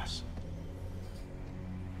all of us.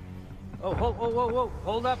 Oh, whoa, whoa, whoa, whoa.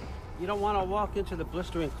 Hold up. You don't want to walk into the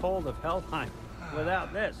blistering cold of Helheim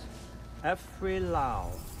without this. Every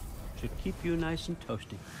Lao should keep you nice and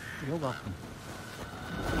toasty. You're welcome.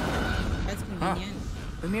 That's convenient.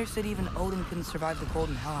 Mimir said even Odin couldn't survive the cold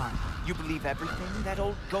in Helheim. You believe everything that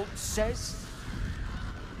old goat says?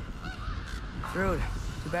 Rude.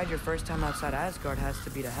 Too bad your first time outside Asgard has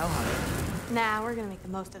to be to Helheim. Nah, we're gonna make the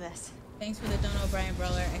most of this. Thanks for the dono, Brian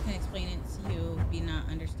Brawler. I can explain it to you. Be not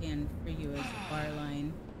understand for you as bar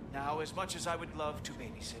line. Now, as much as I would love to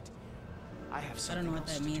babysit, I have I something don't know what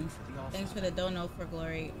else that to do means. for the altar. Thanks for the dono for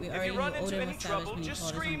glory. We If already you knew run into Odin any was savage trouble, when he just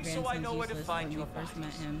called his own scream so I grandsons know where to useless find when we your first met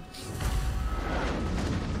bodies. him.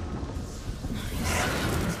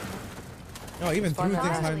 Oh, even Thrud thinks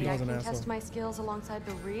Honestly, I Heimdall's an can asshole. test my skills alongside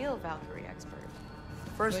the real Valkyrie expert.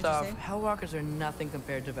 First off, Hellwalkers are nothing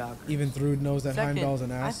compared to Valkyries. Even Thrud knows that Second, Heimdall's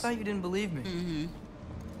an I ass. thought you didn't believe me. Mm-hmm.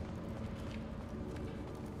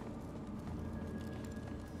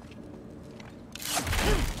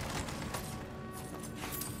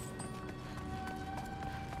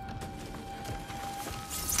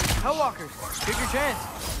 Hellwalkers, take your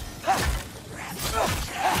chance.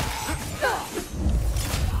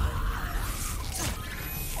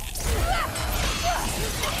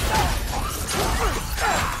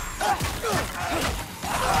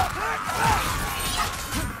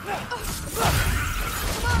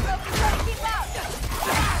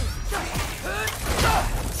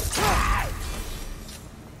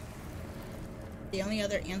 The only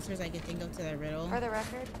other answers I could think of to that riddle For the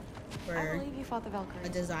record, I were believe you fought the Valkyries. a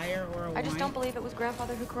desire or a I just want. don't believe it was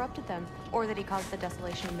Grandfather who corrupted them, or that he caused the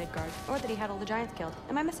desolation of Midgard, or that he had all the giants killed.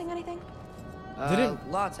 Am I missing anything?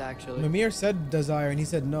 Didn't lots actually. Mimir said desire and he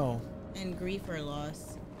said no. And grief or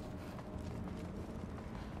loss.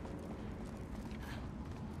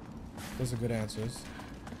 Those are good answers.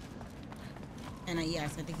 And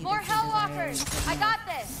yes, I think he More did say desire, and he Hellwalkers! said I no. got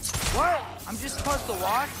this! What? I'm just supposed to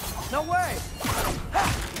watch? No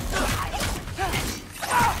way!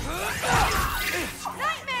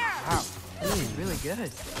 Nightmare! Wow, this is really good.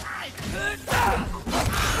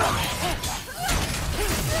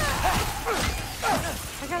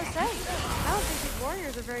 I gotta say, I don't think these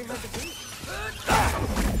warriors are very hard to beat.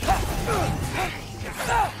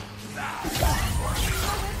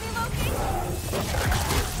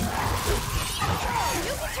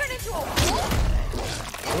 You can turn into a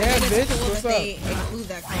wolf? Yeah, It's bitch, cool what's that they up? include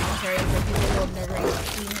that commentary for people who have never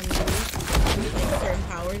seen him use like certain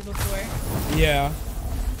powers before. Yeah.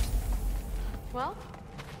 Well,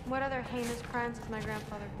 what other heinous crimes has my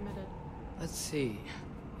grandfather committed? Let's see.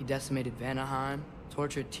 He decimated Vanaheim,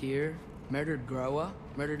 tortured Tyr, murdered Groa,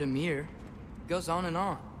 murdered Ymir. Goes on and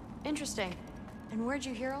on. Interesting. And where'd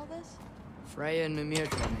you hear all this? Freya and Mimir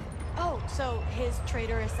told me. Oh, so his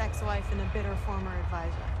traitorous ex-wife and a bitter former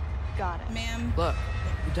advisor. Got it. Ma'am. Look,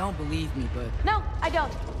 you don't believe me, but No, I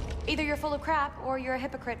don't. Either you're full of crap or you're a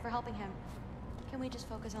hypocrite for helping him. Can we just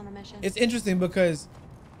focus on the mission? It's interesting because,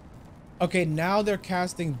 okay, now they're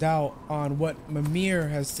casting doubt on what Mimir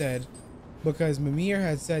has said, because Mimir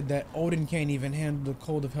had said that Odin can't even handle the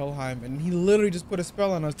cold of Helheim, and he literally just put a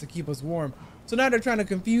spell on us to keep us warm. So now they're trying to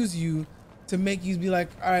confuse you to make you be like,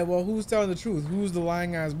 all right, well, who's telling the truth? Who's the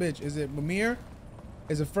lying ass bitch? Is it Mimir?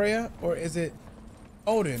 Is it Freya? Or is it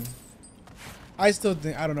Odin? I still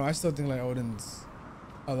think, I don't know, I still think like Odin's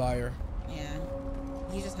a liar. Yeah.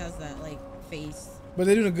 He just has that like face. But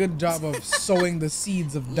they do a good job of sowing the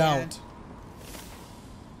seeds of doubt.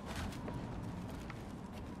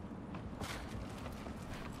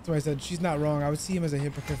 That's why I said she's not wrong. I would see him as a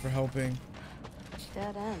hypocrite for helping.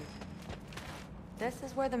 Dead end. This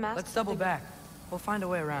is where the master. let's double back. We'll find a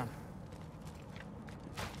way around.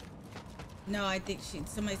 No, I think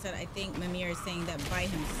somebody said I think Mimir is saying that by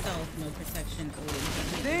himself, no protection Odin can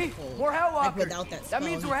handle See? the cold. More Hellwalkers. Like without that spell, That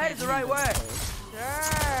means he we're can't headed the right handle way.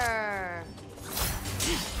 Sure.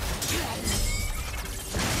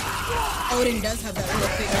 Odin does have that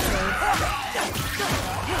little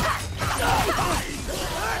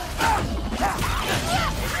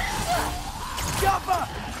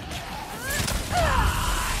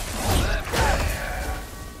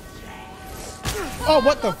Oh,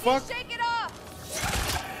 what the fuck? Shake it off.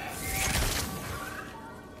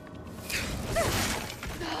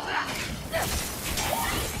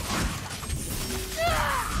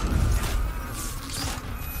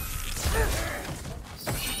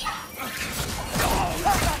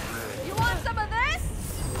 You want some of this?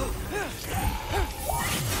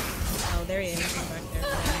 Oh, there he is. He's back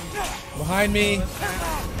there. Behind me.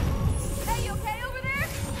 Hey, you okay over there?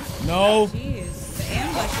 No. Jeez, the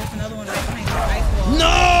ambush with another one right behind the ice wall.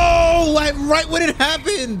 No! Like right when it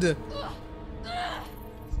happened.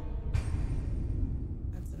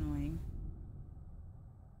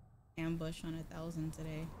 push on 1,000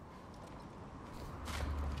 today.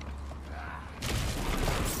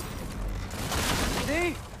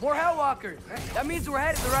 See? More Hellwalkers. That means we're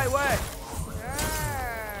headed the right way.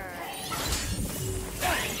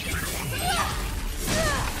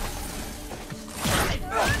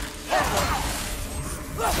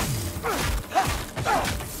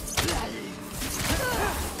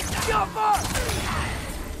 Jump up!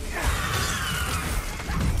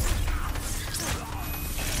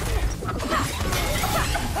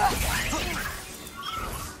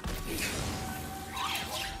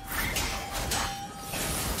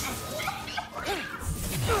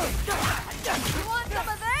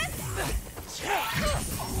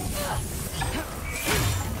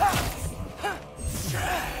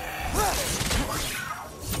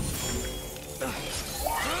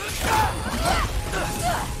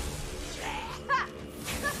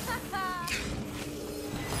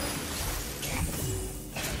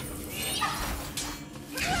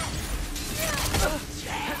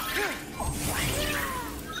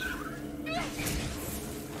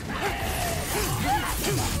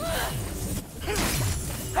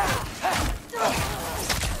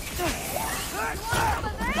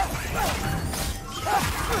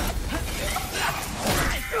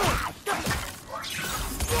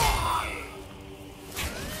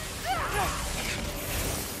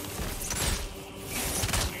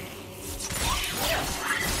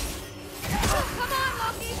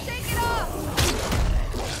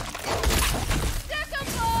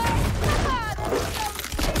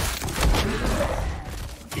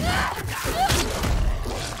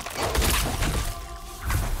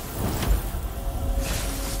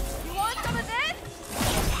 You want some of this?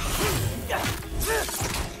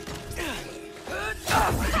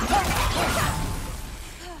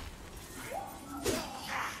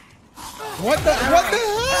 What the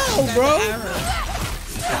hell, bro?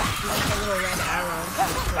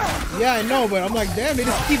 Yeah, I know, but I'm like, damn, they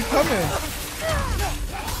just keep coming.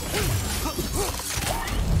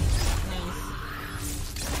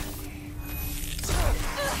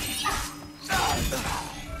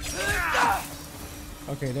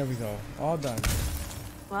 Okay, there we go. All done.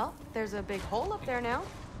 Well, there's a big hole up there now.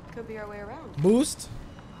 Could be our way around. Boost.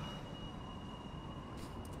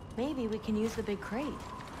 Maybe we can use the big crate.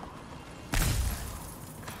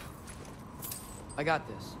 I got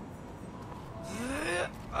this.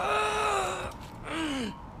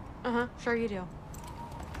 Uh-huh, sure you do.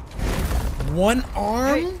 One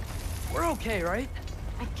arm? Hey, we're okay, right?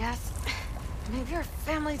 I guess. Maybe our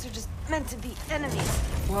families are just meant to be enemies.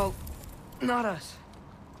 Well, not us.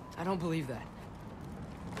 I don't believe that.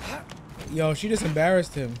 Yo, she just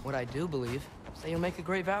embarrassed him. What I do believe is that you'll make a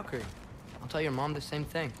great Valkyrie. I'll tell your mom the same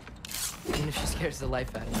thing. Even if she scares the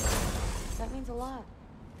life out of you. That means a lot.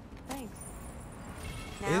 Thanks.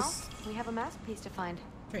 Now, we have a masterpiece to find.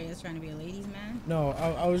 Freya's trying to be a ladies' man? No,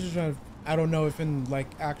 I was just trying to... I don't know if in, like,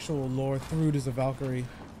 actual lore, Thrud is a Valkyrie.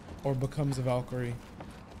 Or becomes a Valkyrie.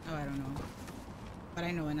 Oh, I don't know. But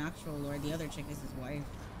I know in actual lore, the other chick is his wife.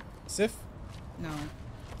 Sif? No.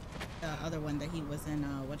 The other one that he was in,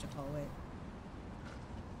 whatchamacallit.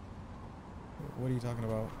 What are you talking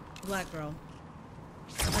about? Black girl.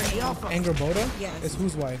 Angerboda? Yes. Is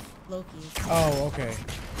whose wife? Loki's. Oh, okay.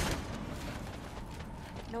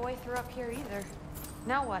 No way through up here either.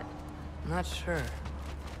 Now what? I'm not sure.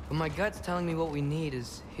 But my gut's telling me what we need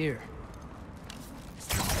is here.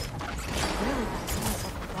 Really, that sounds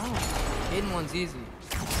like a bow. Hidden one's easy.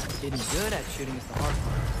 Getting good at shooting is the hard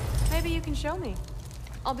part. Maybe you can show me.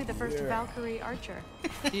 I'll be the first Valkyrie archer.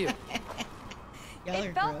 You.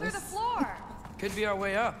 It fell through the floor. Could be our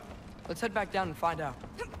way up. Let's head back down and find out.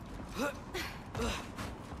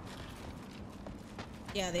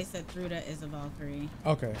 Yeah, they said Thruda is a Valkyrie.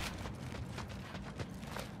 Okay.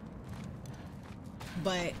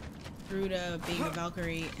 But Thruda being a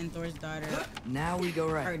Valkyrie and Thor's daughter now we go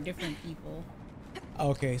right. are different people.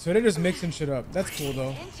 Okay, so they're just mixing shit up. That's cool, though.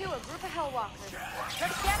 Into a group of Hellwalkers.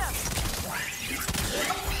 Let's get them.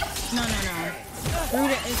 No.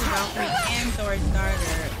 Thruda is a Valkyrie and Thor's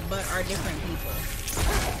daughter, but are different people.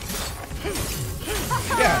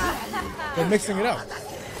 Yeah, they're mixing it up.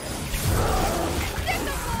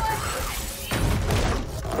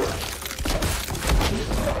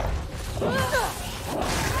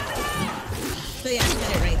 So yeah, I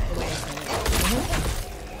said it right the way I said it.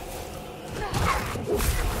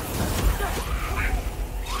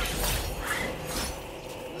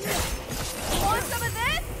 Want some of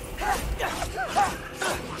this?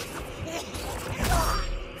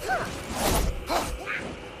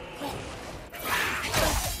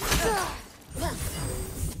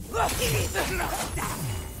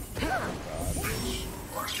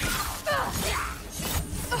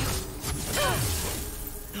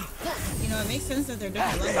 it makes sense that they're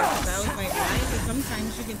different levels. Because I was like, why is it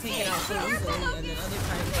sometimes you can take it out so easily, and then other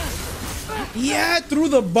times. Yeah, through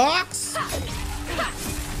the box.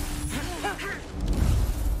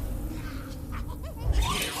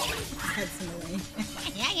 That's annoying.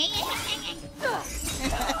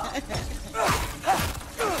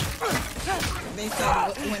 They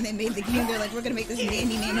said when they made the game, they're like, we're gonna make this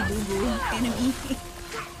nanny boo boo enemy.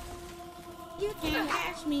 You can't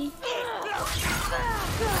catch me.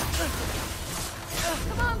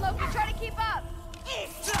 Come on, Loki, try to keep up.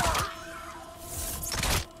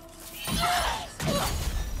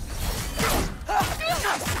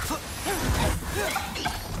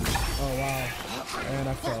 Oh wow. And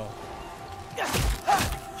I fell.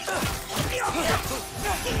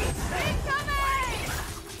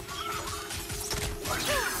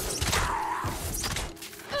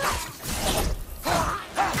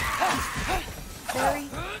 Very,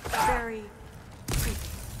 very creepy.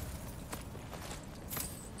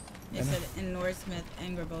 They said in Norse myth,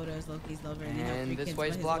 Angrboda is Loki's lover, and he had 3 this kids,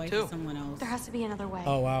 way's but his blocked wife too. is someone else. There has to be another way.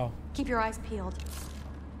 Oh wow. Keep your eyes peeled.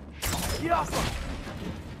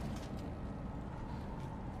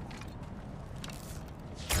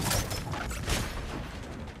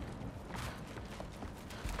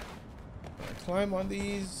 Climb on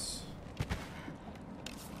these.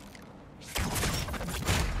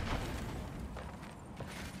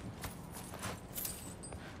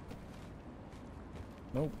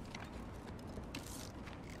 Nope.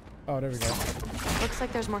 Oh, there we go. Looks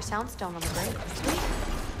like there's more soundstone on the grave. Sweet.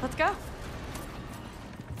 Let's go.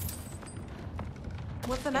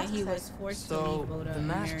 What's the message? He was forced to So leave Boda the and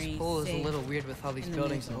mask's marry pull is a Sif little weird with all these in the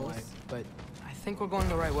buildings in the mythos. way, but I think we're going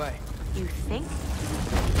the right way. You think?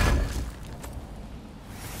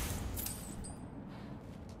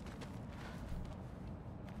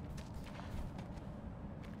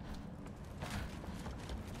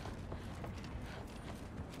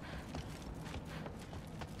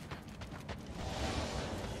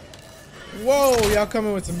 Whoa, y'all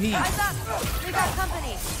coming with some heat. Eyes up! We got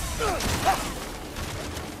company.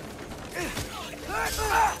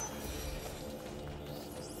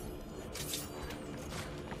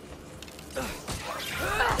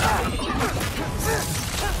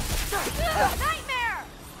 Nightmare!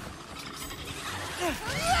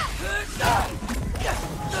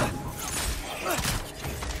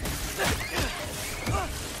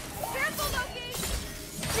 Careful, Loki!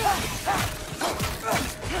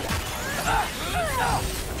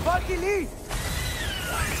 Bucky Lee!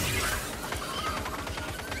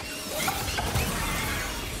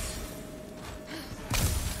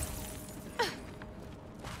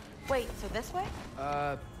 Wait, so this way?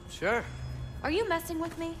 Sure. Are you messing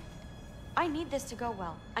with me? I need this to go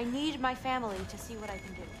well. I need my family to see what I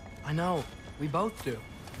can do. I know. We both do.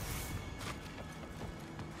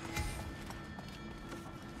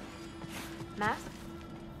 Mask?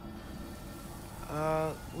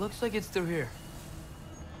 Looks like it's through here.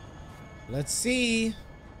 Let's see.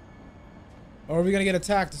 Or are we gonna get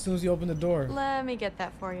attacked as soon as you open the door? Let me get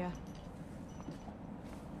that for you.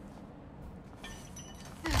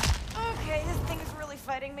 Okay, this thing is really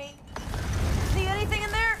fighting me. See anything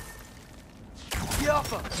in there?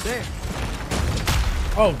 There.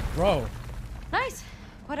 Oh, bro. Nice.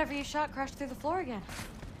 Whatever you shot crashed through the floor again.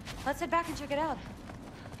 Let's head back and check it out.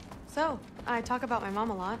 So, I talk about my mom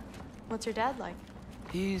a lot. What's your dad like?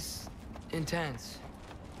 He's intense.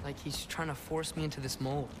 Like he's trying to force me into this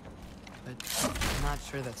mold. But I'm not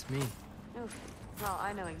sure that's me. Oof. Well,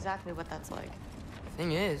 I know exactly what that's like.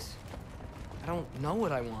 Thing is, I don't know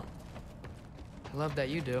what I want. I love that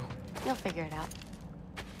you do. You'll figure it out.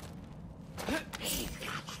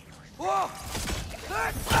 Whoa!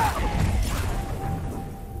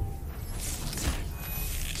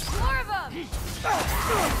 More of them!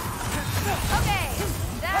 Okay,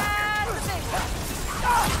 that's the big one.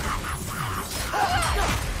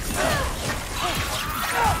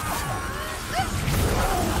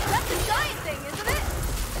 That's a giant thing, isn't it?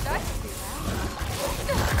 That should be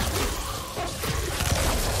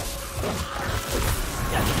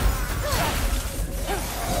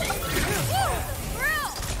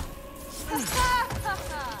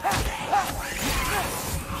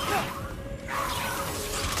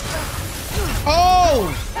Oh!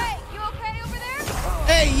 Hey, you okay over there?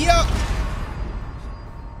 Hey, yo!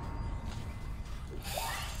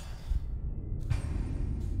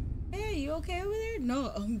 Hey, you okay over there?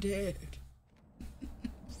 No, I'm dead.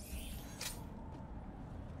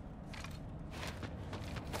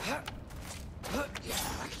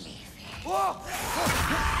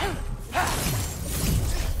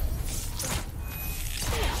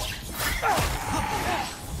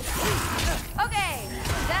 Okay,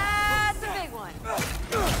 that's a big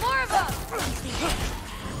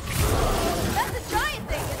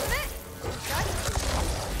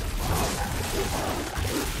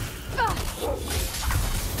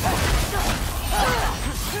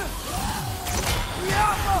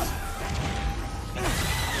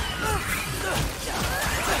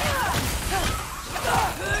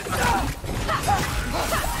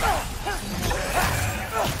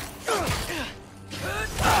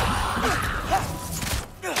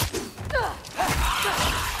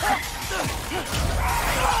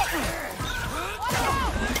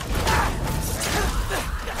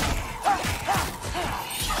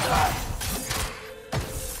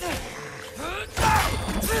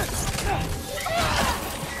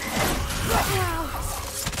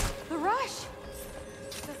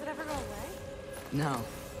No,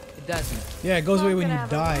 it doesn't. Yeah, it goes away when you I'm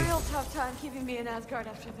gonna die. have a real tough time keeping me in Asgard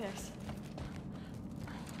after this.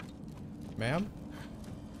 Ma'am?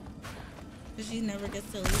 Because she never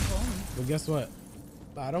gets to leave home. But guess what?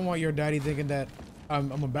 I don't want your daddy thinking that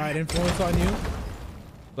I'm a bad influence on you.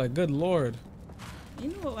 Like, good lord. You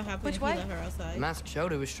know what would happen Which if way? you let her outside? The mask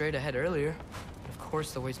showed it was straight ahead earlier. Of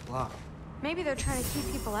course, the way's blocked. Maybe they're trying to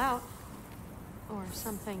keep people out. Or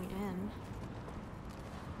something in.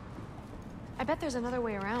 I bet there's another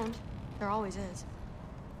way around. There always is.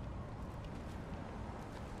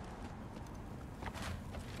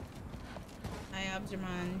 Hi,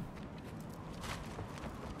 Abdurman.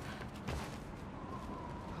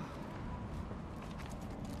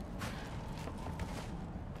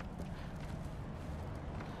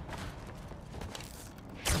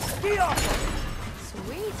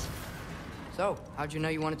 Sweet. So, how'd you know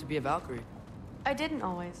you wanted to be a Valkyrie? I didn't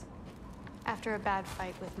always. After a bad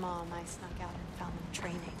fight with Mom, I snuck out and found them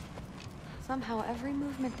training. Somehow, every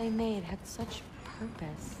movement they made had such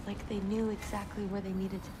purpose, like they knew exactly where they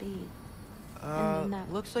needed to be. And then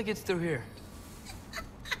that Looks like it's through here.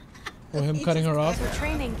 Or him cutting her off. so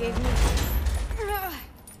training gave me.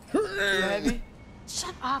 Too heavy?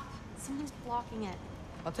 Shut up! Someone's blocking it.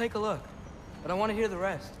 I'll take a look, but I want to hear the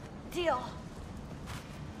rest. Deal.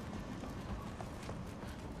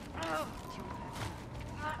 Oh.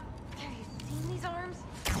 Have you seen these arms?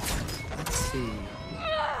 Let's see.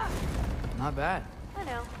 Not bad. I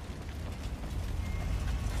know.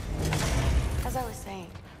 As I was saying,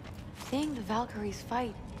 seeing the Valkyries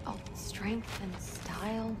fight, oh, strength and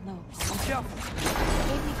style, no apology,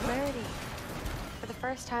 gave me clarity. For the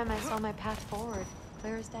first time, I saw my path forward,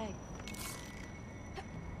 clear as day.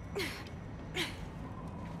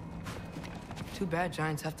 Too bad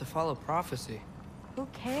giants have to follow prophecy. Who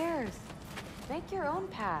cares? Make your own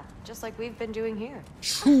path, just like we've been doing here.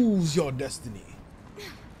 Choose your destiny.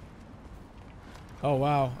 Oh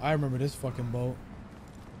wow, I remember this fucking boat.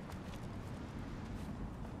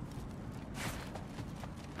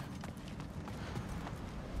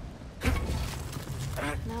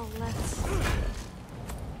 Now let's.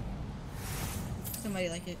 Somebody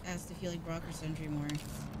asked if you like Brock or Sentry more.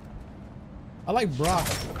 I like Brock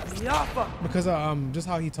because just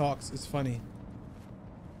how he talks is funny.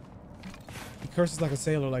 He curses like a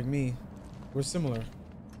sailor like me. We're similar.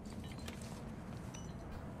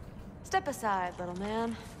 Step aside, little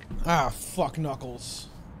man. Ah, fuck Knuckles.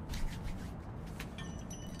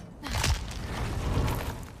 This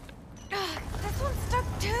one's stuck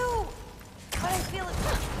too. But I feel it.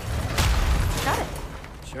 Got it.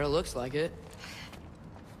 Sure looks like it.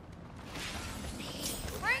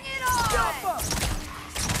 Bring it on!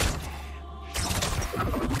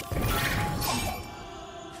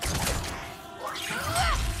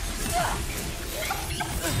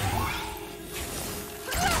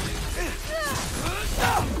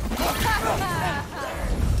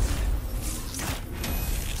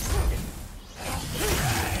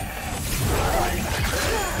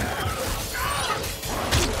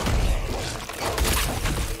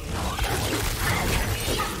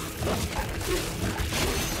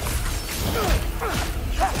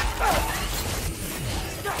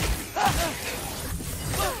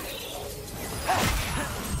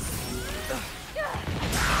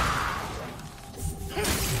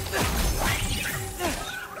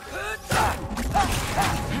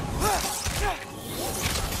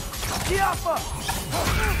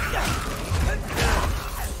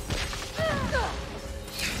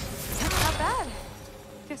 Not bad.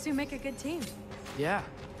 Guess we make a good team. Yeah.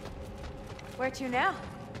 Where to now?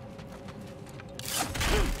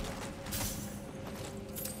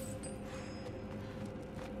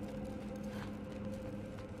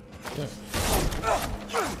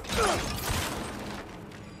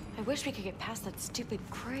 I wish we could get past that stupid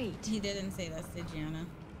crate. He didn't say that, did Gianna?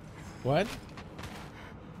 What?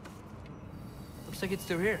 Looks like it's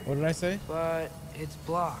through here. What did I say? But it's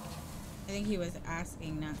blocked. I think he was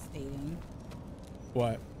asking, not stating.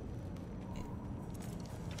 What?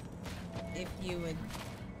 If you would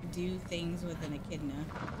do things with an echidna.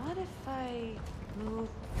 What if I move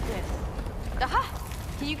this? Aha!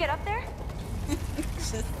 Can you get up there?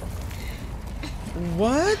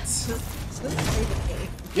 What?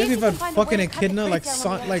 You have a fucking echidna like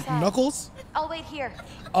Knuckles? I'll wait here.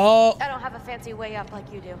 Oh. I don't have a fancy way up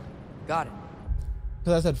like you do. Got it.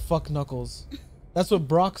 Because I said fuck Knuckles. That's what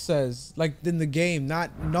Brock says, like in the game,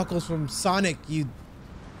 not Knuckles from Sonic. You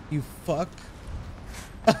fuck.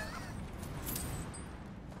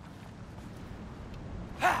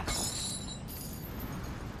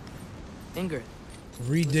 Ingrid.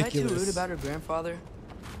 Ridiculous. Was I too rude about her grandfather?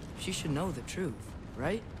 She should know the truth,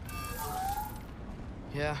 right?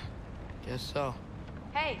 Yeah, guess so.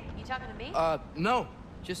 Hey, you talking to me? No.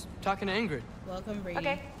 Just talking to Ingrid. Welcome, Brady.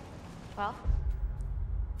 Okay. Well.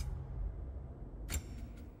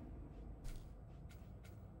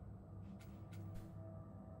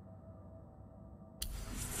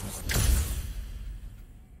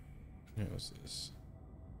 What's this?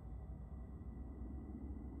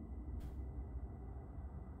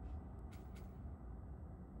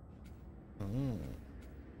 Oh.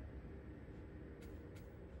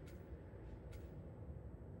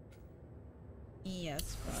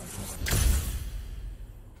 Yes, bro.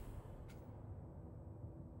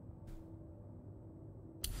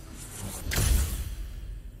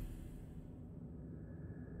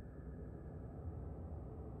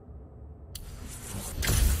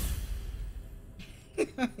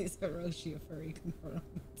 He's a Roshi, a furry confirmed.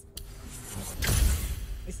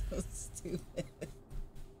 He's so stupid.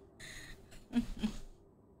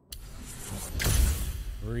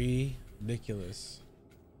 Ridiculous.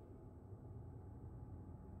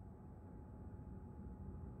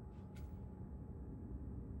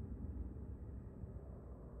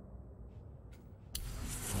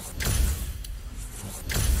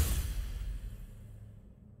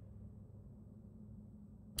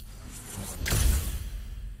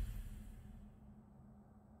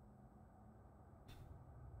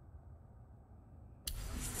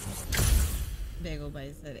 Bagel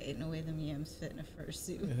Bite said, ain't no way them yams fit in a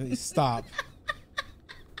fursuit. Stop.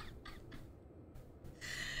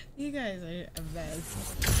 You guys are a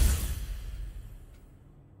mess.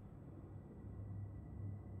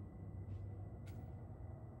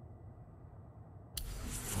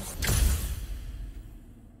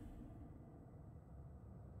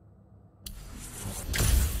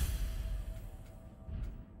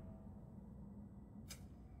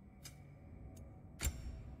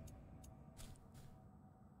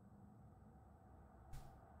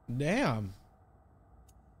 Damn.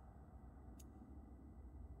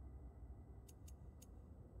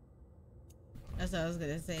 That's what I was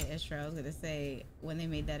gonna say, Ishra. I was gonna say when they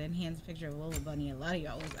made that enhanced picture of Lola Bunny, a lot of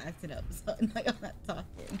y'all was acting up, so now y'all not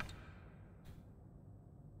talking.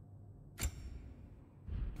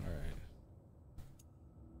 All right.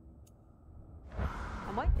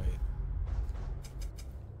 I'm what? Wait.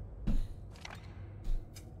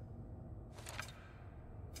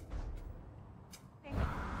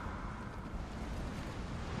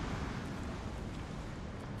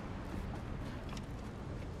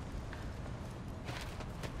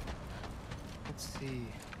 Let's see.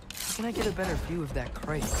 How can I get a better view of that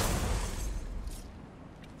crate?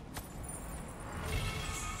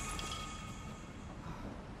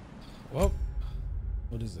 Well,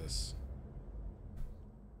 what is this?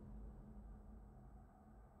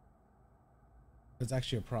 That's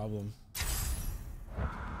actually a problem.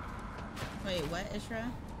 Wait, what, Ishra?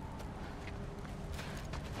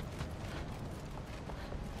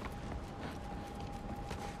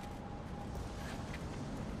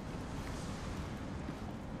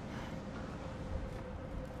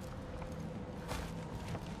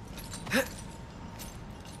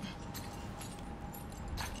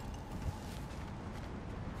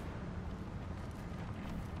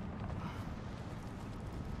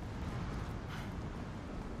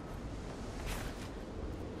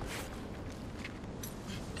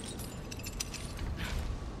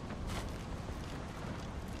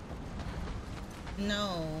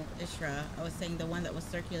 No, Ishra. I was saying the one that was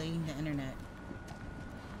circulating the internet.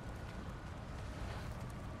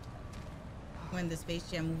 When the Space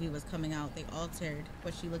Jam movie was coming out, they altered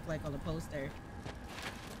what she looked like on the poster.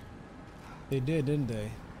 They did, didn't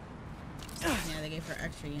they? Yeah, they gave her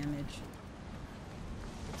extra image.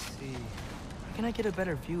 Let's see. How can I get a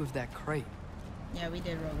better view of that crate? Yeah, we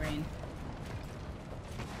did Rograine.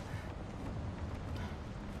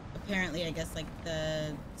 Apparently, I guess like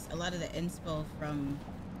a lot of the inspo from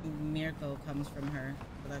Mirko comes from her,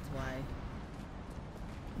 so that's why.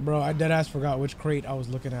 Bro, I deadass forgot which crate I was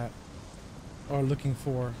looking at or looking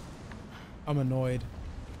for. I'm annoyed.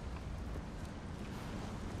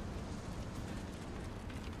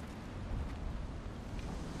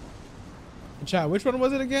 Chat, which one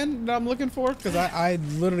was it again that I'm looking for? Because I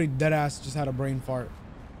literally deadass just had a brain fart.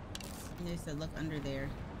 They said look under there.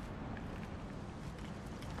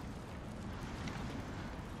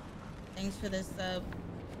 Thanks for this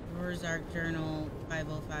Verzark Journal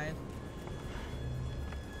 505.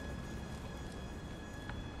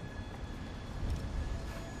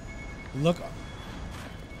 Look,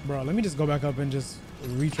 bro, let me just go back up and just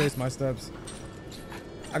retrace my steps.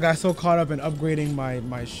 I got so caught up in upgrading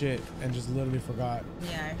my shit and just literally forgot.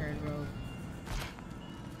 Yeah, I heard Rogue.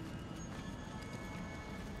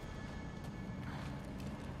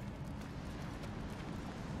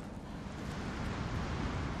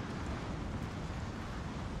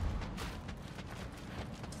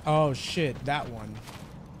 Oh shit, that one.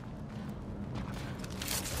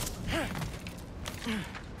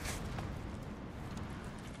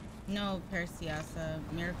 No, Perseasa.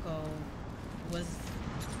 Miracle was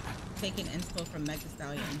taking inspo from Mega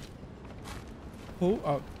Stallion. Who?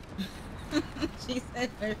 Oh. She said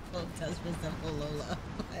Miracle does resemble Lola,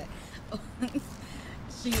 but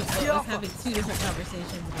she was having two different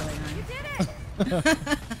conversations going on. You did it!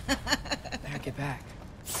 Back it back.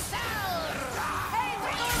 Hey,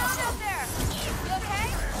 what's going on out there? You okay?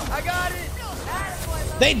 I got it!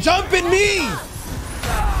 They jumping me!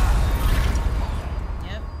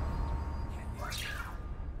 Yep.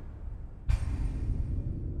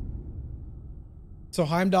 So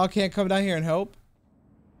Heimdall can't come down here and help?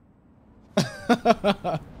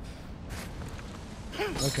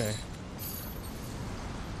 Okay.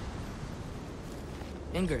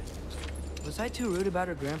 Ingrid, was I too rude about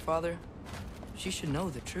her grandfather? She should know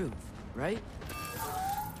the truth, right?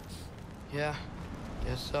 Yeah,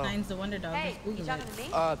 guess so. Mine's the Wonder Dog. Hey, Just you Google talking it. to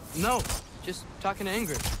me? No, just talking to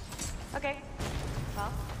Ingrid. Okay.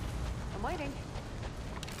 Well, I'm waiting.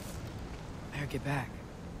 Better get back.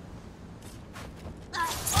 Hey,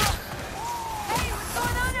 what's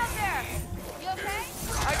going on out there? You okay?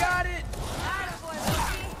 I got it! Attaboy,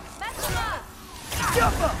 Loki. Mess him up!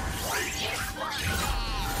 Jump up!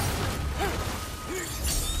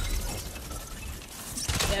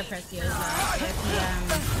 Yeah, Preciosa. Yes,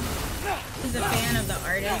 he's a fan of the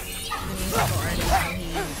artist, the musical artist, so he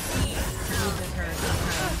uses her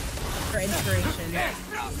sometimes for inspiration.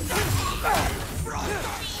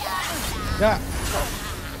 Yeah.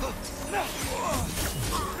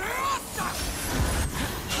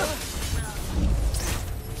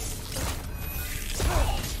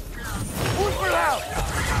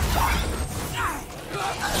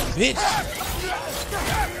 Bitch.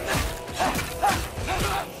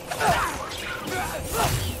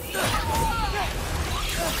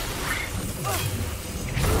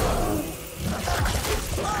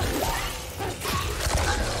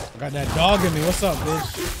 Got that dog in me. What's up,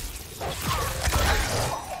 bitch?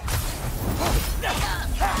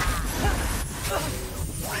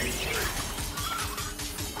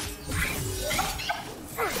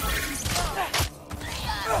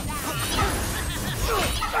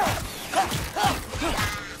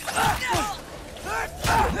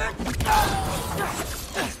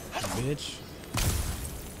 Bitch.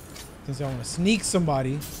 Since I want to sneak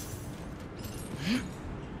somebody.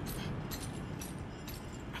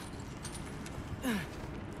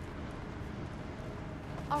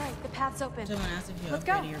 All right, the path's open. Someone asked if you Let's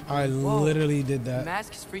go. upgraded your bow. I literally did The that.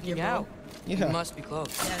 mask is freaking Your out. bow? Yeah. It must be close.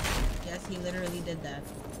 Yes, he literally did that.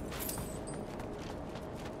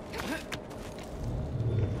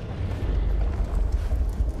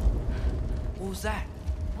 What was that?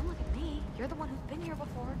 Don't look at me. You're the one who's been here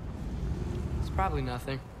before. It's probably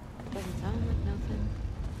nothing. Doesn't sound like nothing.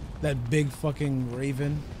 That big fucking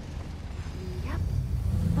raven. Yep.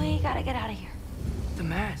 We gotta get out of here. The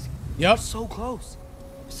mask. Yep. So close.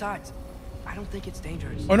 Besides, I don't think it's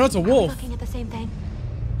dangerous. Oh no, it's a Are we wolf. looking at the same thing?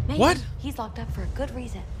 Maybe. What? He's locked up for a good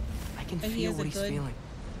reason. I can But he feel is what a he's good- feeling.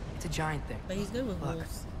 It's a giant thing. But he's good with Look,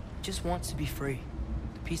 wolves. he just wants to be free.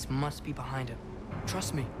 The peace must be behind him.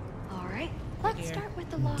 Trust me. All right. Let's Here. start with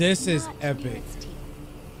the lock. This is not epic. spirits team.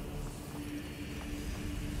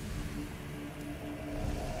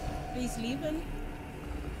 Are you sleeping?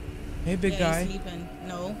 Hey, big Yeah, guy. he's sleeping.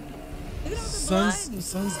 No. Look at all the blood.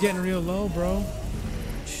 Sun's getting real low, bro. Are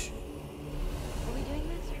we doing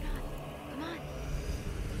this or not? Come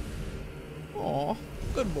on. Aw,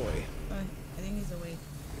 good boy. I think he's awake.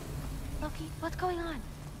 Loki, what's going on?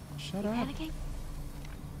 Shut You up. panicking?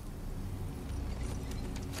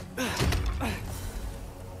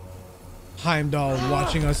 Heimdall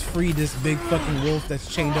watching us free this big fucking wolf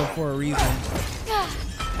that's chained up for a reason.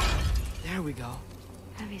 There we go.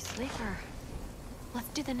 Heavy sleeper. Let's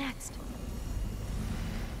do the next.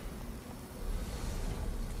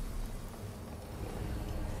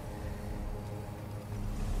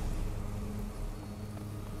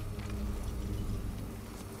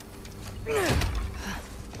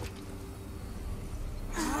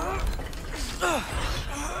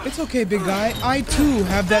 It's okay, big guy. I too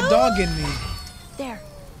have that dog in me. There.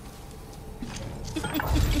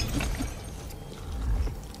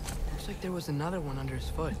 Looks like there was another one under his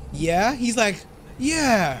foot. Yeah, he's like,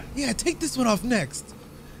 yeah, take this one off next.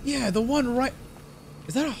 Yeah, the one right.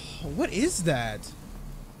 Is that a? What is that?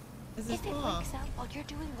 It's his If it paw. wakes up while you're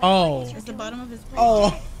doing Oh. what It's the bottom of his paw. Oh.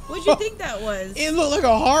 What'd you think that was? It looked like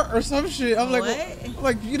a heart or some shit. I'm like, What? I'm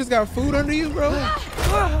like, you just got food under you, bro? Look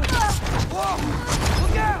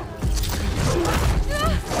out!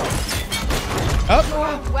 You're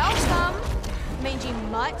welcome, mangy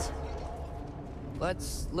mutt.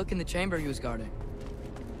 Let's look in the chamber he was guarding.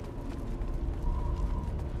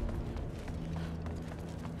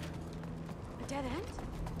 A dead end?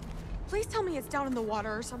 Please tell me it's down in the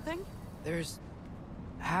water or something. There's...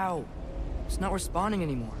 How? It's not responding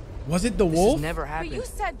anymore. Was it the This wolf? has never happened. But you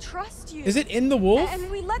said trust you. Is it in the wolf?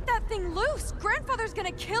 And we let that thing loose. Grandfather's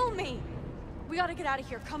gonna kill me. We gotta get out of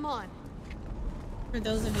here. Come on. For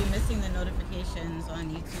those of you missing the notifications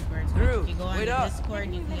on YouTube or Twitch, Through. if you go on Wait the up.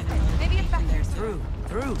 Discord, you can get a notification there too.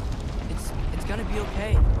 Through. It's gonna be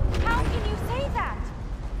okay. How can you say that?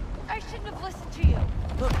 I shouldn't have listened to you.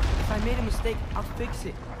 Look, if I made a mistake, I'll fix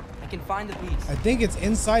it. I can find the piece. I think it's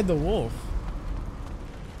inside the wolf.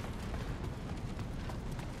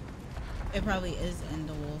 It probably is in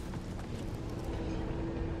the wolf.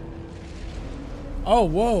 Oh,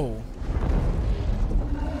 whoa.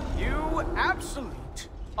 You absolute,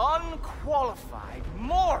 unqualified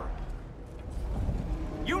moron.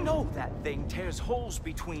 You know that thing tears holes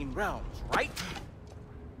between realms, right?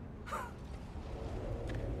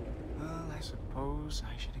 Well, I suppose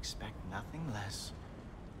I should expect nothing less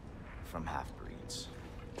from half-breeds.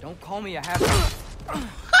 Don't call me a half-breed.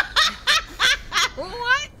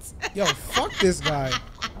 What? Yo, fuck this guy.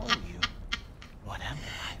 What am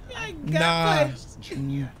I? Nah.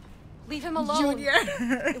 Junior. Leave him alone. Junior.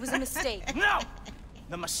 It was a mistake. No!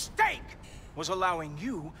 The mistake was allowing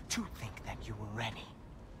you to think that you were ready.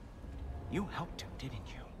 You helped him, didn't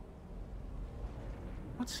you?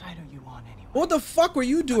 What side are you on anyway? What the fuck were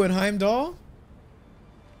you doing, Heimdall?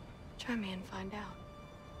 Try me and find out.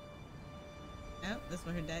 Oh, that's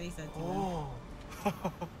what her daddy said to Oh. him.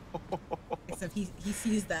 Except he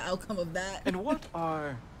sees the outcome of that. And what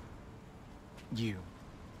are you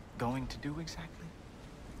going to do exactly?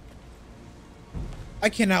 I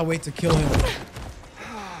cannot wait to kill him.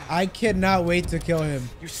 I cannot wait to kill him.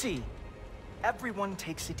 You see, everyone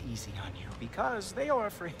takes it easy on you because they are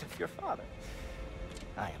afraid of your father.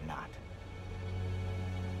 I am not.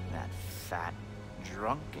 That fat,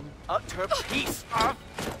 drunken, utter piece of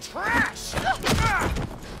trash!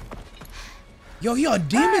 Yo, he on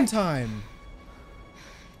demon time.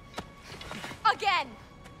 Again.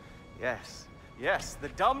 Yes, yes, the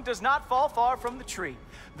dumb does not fall far from the tree.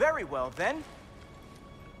 Very well, then.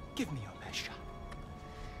 Give me your best shot.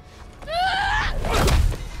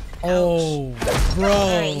 Oh, bro.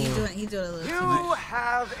 Alright, he's doing a little too much. You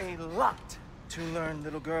have a lot to learn,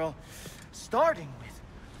 little girl. Starting with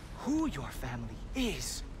who your family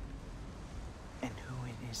is and who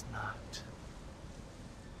it is not.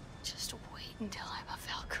 Just wait until I'm a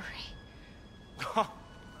Valkyrie.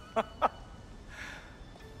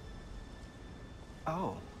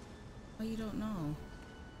 Oh. Well, you don't know.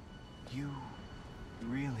 You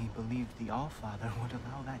really believed the Allfather would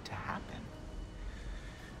allow that to happen?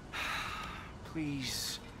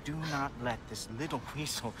 Please do not let this little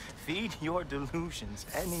weasel feed your delusions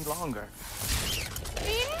any longer.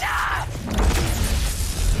 Enough!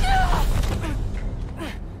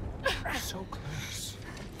 So close.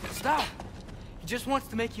 Stop! He just wants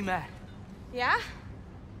to make you mad. Yeah?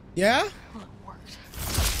 Yeah? Well, it worked.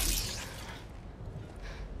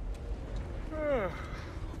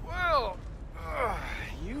 Well,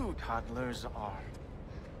 you toddlers are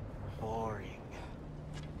boring.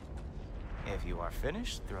 If you are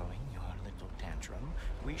finished throwing your little tantrum,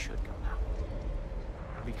 we should go now.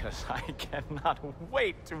 Because I cannot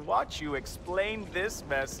wait to watch you explain this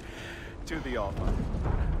mess to the Allfather.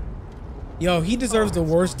 Yo, he deserves the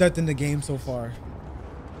worst death in the game so far.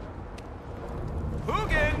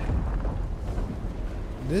 Hugin!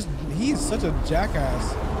 He's such a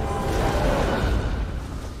jackass.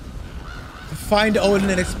 Find Odin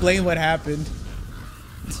and explain what happened.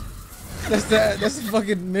 That's the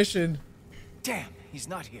fucking mission. Damn, he's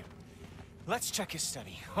not here. Let's check his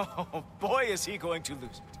study. Oh boy, is he going to lose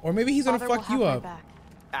it. Or maybe he's gonna Father will fuck have you my up. back.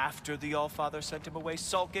 After the Allfather sent him away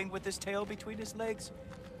sulking with his tail between his legs?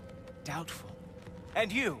 Doubtful.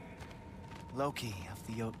 And you, Loki of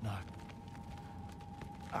the Jotnar.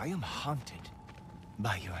 I am haunted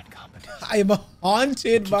by your incompetence. I am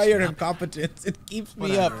haunted by your incompetence. It keeps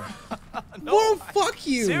me up. No, fuck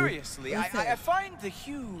you. Seriously, I find the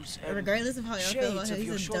hues and Regardless of how y'all feel about shades him, of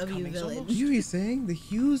your he's a W shortcomings villain. almost- What are you saying? The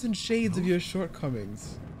hues and shades of your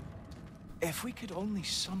shortcomings. If we could only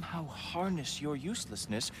somehow harness your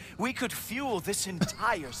uselessness, we could fuel this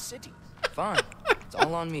entire city. Fine. It's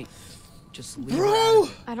all on me. Just leave her out Bro! of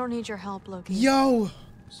it. I don't need your help, Loki. Yo!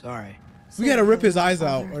 Sorry. We gotta rip his eyes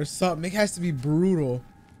out or something. It has to be brutal.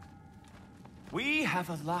 We have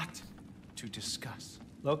a lot to discuss.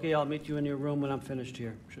 Loki, I'll meet you in your room when I'm finished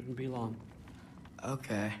here. Shouldn't be long.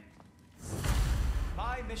 Okay.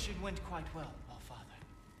 My mission went quite well, Allfather.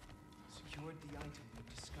 Secured the item we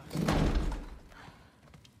discussed.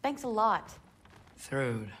 Thanks a lot.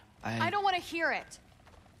 Throde, I don't want to hear it.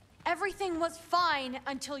 Everything was fine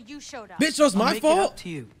until you showed up. Bitch, that was my I'll make fault. it up to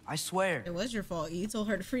you. I swear. It was your fault. You told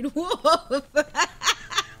her to free the wolf.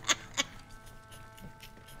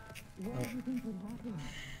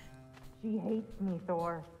 She hates me,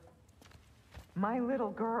 Thor. My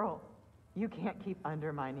little girl. You can't keep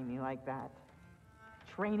undermining me like that.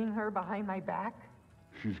 Training her behind my back?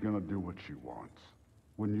 She's gonna do what she wants.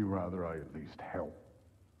 Wouldn't you rather I at least help?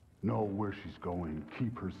 Know where she's going,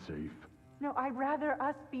 keep her safe? No, I'd rather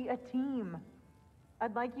us be a team.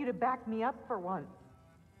 I'd like you to back me up for once.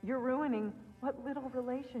 You're ruining what little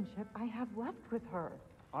relationship I have left with her.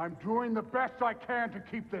 I'm doing the best I can to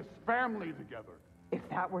keep this family together. If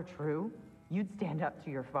that were true, you'd stand up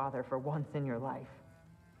to your father for once in your life.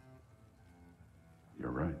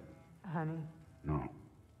 You're right. Honey. No.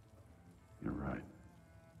 You're right.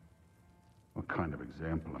 What kind of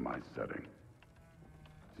example am I setting?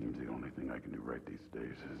 Seems the only thing I can do right these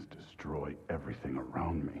days is destroy everything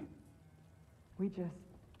around me. We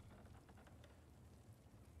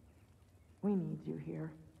need you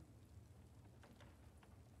here.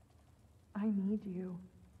 I need you.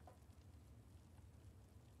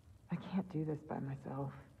 I can't do this by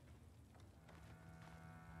myself.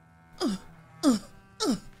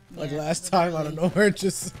 Like last time out of nowhere,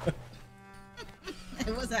 just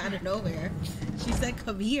It wasn't out of nowhere. She said,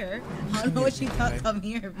 "Come here." I don't know what she thought. Come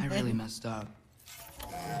here. I really messed up.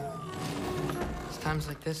 It's times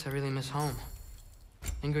like this I really miss home.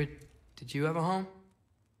 Ingrid, did you have a home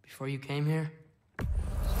before you came here?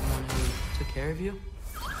 Someone who took care of you?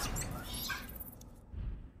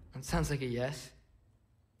 That sounds like a yes.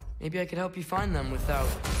 Maybe I could help you find them without,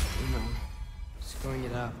 screwing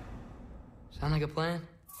it up. Sound like a plan?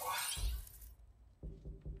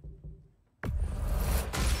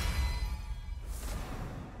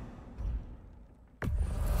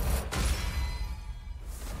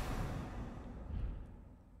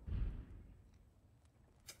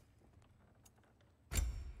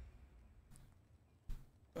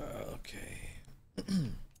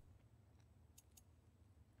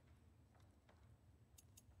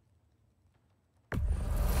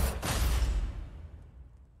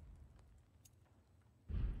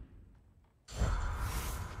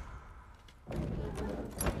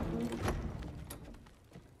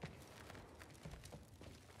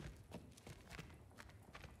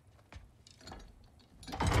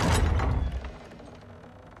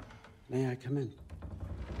 May I come in?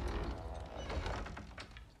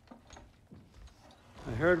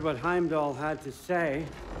 I heard what Heimdall had to say.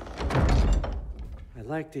 I'd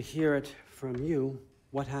like to hear it from you.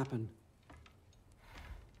 What happened?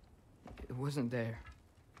 It wasn't there.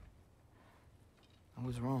 I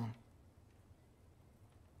was wrong.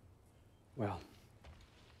 Well,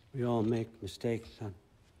 we all make mistakes, son.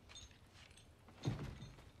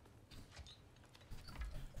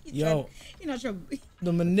 Yo, sure.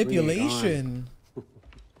 The manipulation.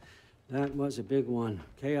 That was a big one.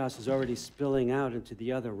 Chaos is already spilling out into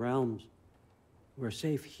the other realms. We're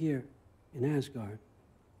safe here in Asgard,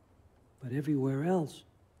 but everywhere else.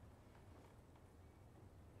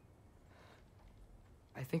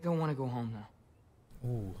 I think I want to go home now.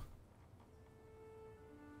 Ooh.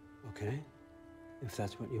 Okay, if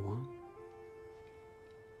that's what you want.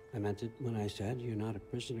 I meant it when I said you're not a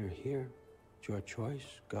prisoner here. It's your choice.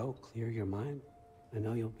 Go, clear your mind. I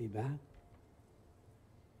know you'll be back.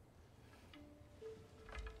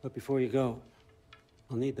 But before you go,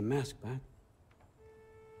 I'll need the mask back.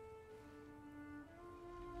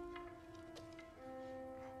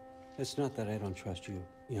 It's not that I don't trust you,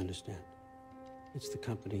 you understand? It's the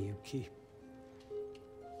company you keep.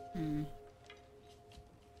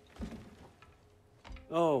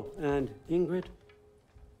 Oh, and Ingrid?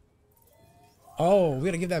 Oh, we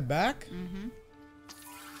gotta give that back? Mm-hmm.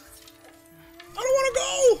 I don't wanna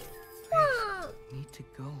go! I need to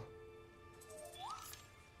go.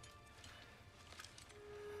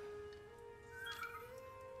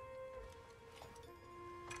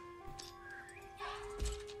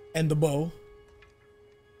 And the bow.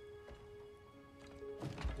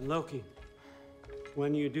 And Loki,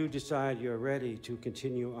 when you do decide you're ready to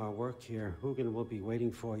continue our work here, Hugin will be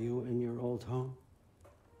waiting for you in your old home.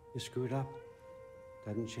 You screwed up.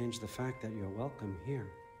 Doesn't change the fact that you're welcome here.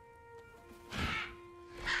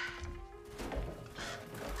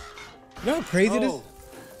 You know how crazy this?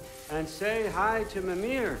 And say hi to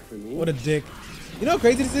Mimir for me. What a dick. You know how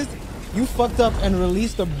crazy this is? You fucked up and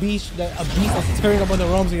released a beast that's tearing up on the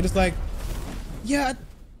realms, and you're just like, yeah.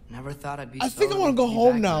 Never thought I'd be. I think I want to go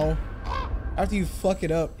home now. After you fuck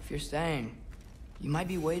it up. If you're staying, you might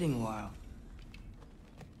be waiting a while.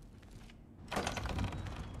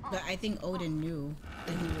 But I think Odin knew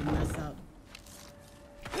that he would mess up.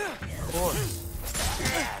 Of course.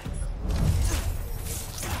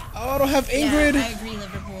 Oh, I don't have Ingrid. Yeah, I agree,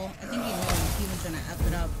 Liverpool. I think he knew he was gonna F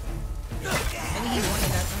it up. I think he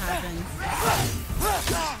wanted that to happen.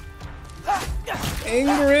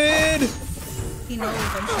 Ingrid! He knows,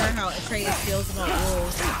 I'm sure, how Atreus feels about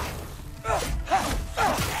wolves.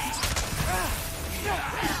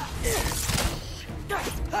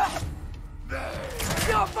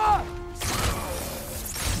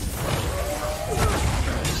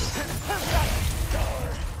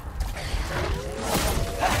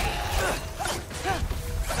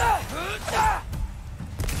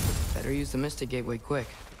 Better use the Mystic Gateway quick.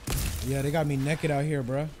 Yeah, they got me naked out here,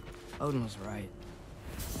 bruh. Odin was right.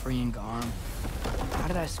 Freeing Garm. How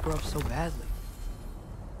did I screw up so badly?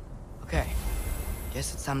 Okay.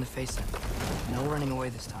 Guess it's time to face him. No running away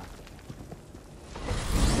this time.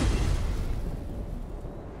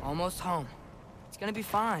 Almost home. It's gonna be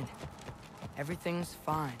fine. Everything's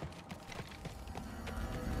fine.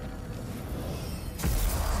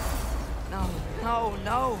 No, no,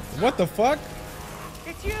 no! What the fuck?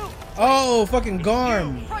 It's you! Oh, fucking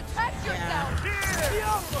Garm. Protect yourself!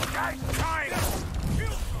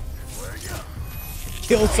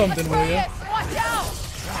 Kill something, will ya? Watch out!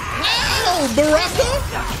 No, Baraka!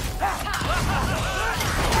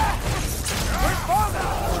 Where's Father?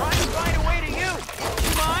 Trying to find a way to you.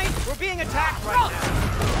 You mind? We're being attacked right now.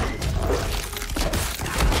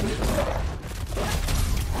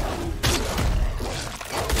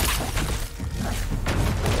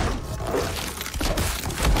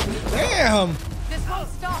 Damn! This won't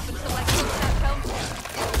stop until I close that fountain.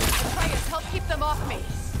 Atreus, help keep them off me.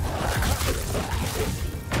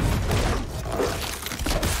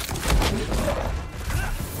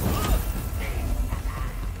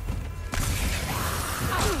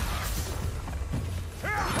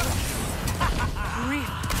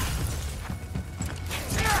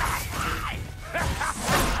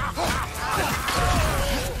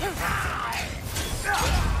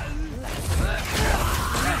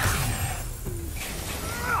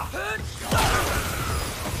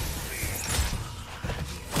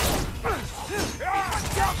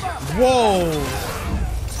 Whoa!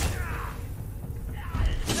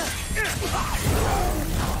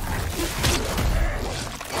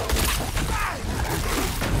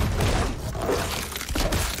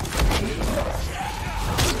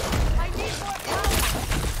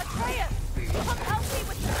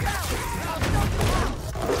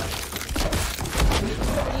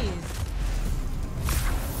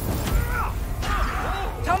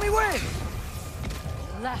 Tell me when!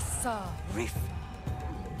 Lassa. Reef.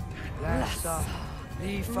 Lassa.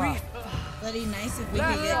 Bloody nice if we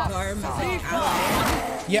could get Garm as an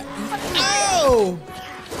ally. Yeah. Oh!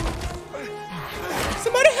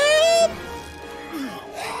 Somebody help!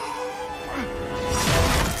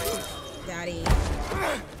 Daddy.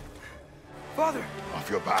 Father! Off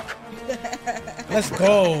your back. Let's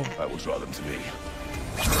go. I will draw them to me.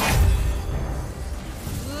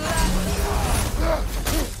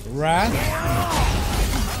 Wrath.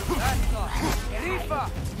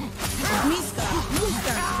 Miska.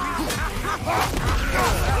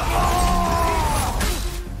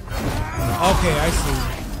 Okay, I see.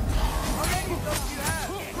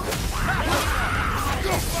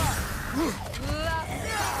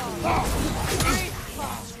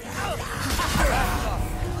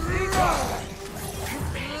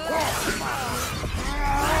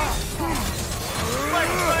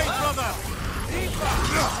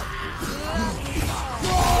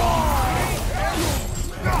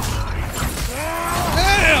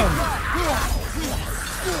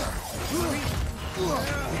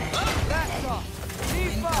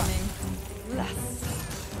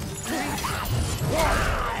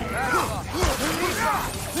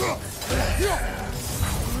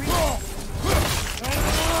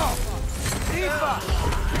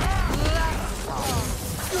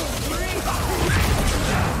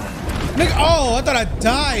 Nigga, oh, I thought I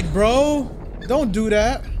died, bro. Don't do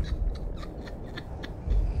that.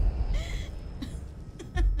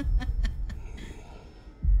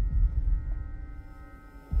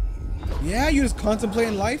 Yeah, you just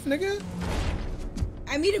contemplating life, nigga?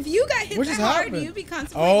 I mean, if you got hit What that just hard, happened? you'd be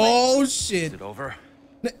contemplating. Oh, shit. Is it over?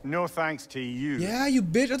 No thanks to you. Yeah, you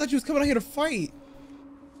bitch. I thought you was coming out here to fight.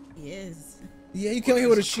 He is. Yeah, you came out here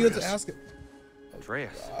with a shield to ask it.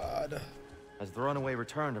 Atreus. God. Has the runaway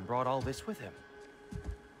returned and brought all this with him?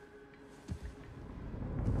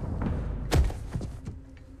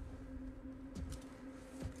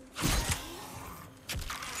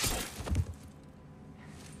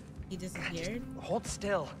 disappeared? Hold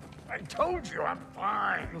still. I told you I'm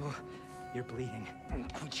fine. Ooh, you're bleeding.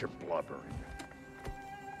 Quit your blubbering.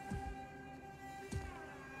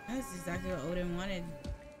 That's exactly what Odin wanted.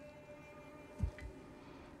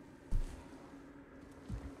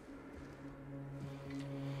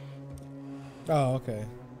 Oh, okay.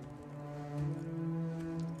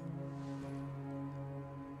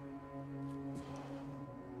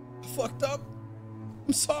 I fucked up.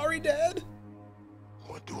 I'm sorry, Dad.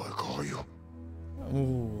 What do I call you?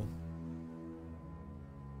 Ooh.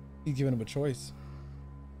 He's giving him a choice.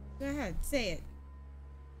 Go ahead, say it.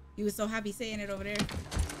 He was so happy saying it over there.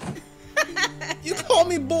 You call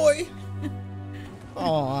me boy.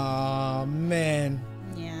 Oh man.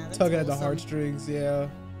 Yeah. That's Tugging at the wholesome. heartstrings, yeah.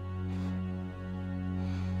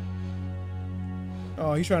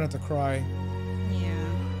 Oh, he's trying not to cry. Yeah.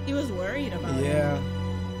 He was worried about it. Yeah.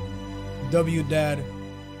 W Dad.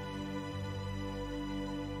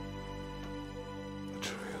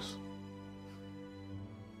 Atreus.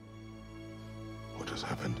 What has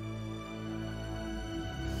happened?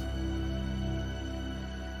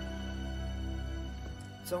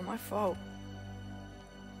 It's all my fault.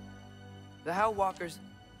 The Hellwalkers...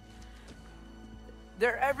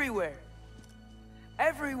 They're everywhere.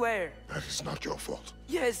 Everywhere. That is not your fault.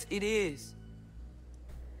 Yes, it is.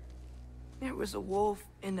 There was a wolf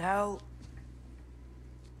in hell.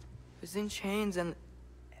 He was in chains and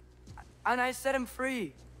I set him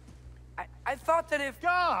free. I thought that if...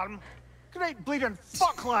 Garm? Great bleeding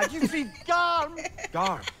fuck, lad. You freed Garm.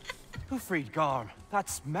 Garm? Who freed Garm?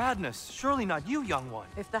 That's madness. Surely not you, young one.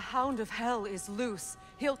 If the Hound of Hell is loose,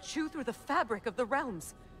 he'll chew through the fabric of the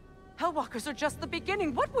realms. Hellwalkers are just the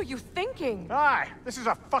beginning. What were you thinking? Aye, this is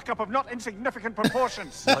a fuck-up of not insignificant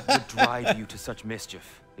proportions. What would drive you to such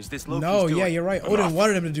mischief? Is this Loki's No, doing? yeah, you're right. Odin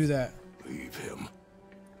wanted him to do that. Leave him.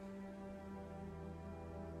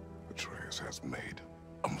 Atreus has made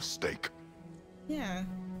a mistake. Yeah.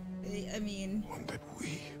 I mean... One that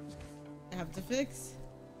we have to fix.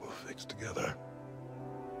 will fix together.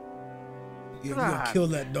 Yeah, you gotta kill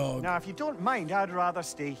that dog. Now, if you don't mind, I'd rather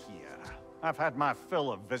stay here. I've had my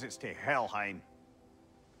fill of visits to Helheim.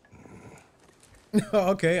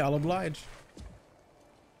 Okay, I'll oblige.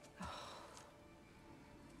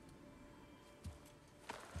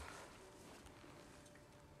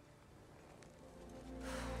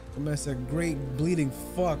 That's a great bleeding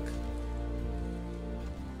fuck.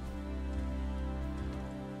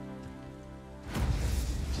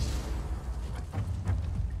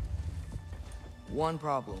 One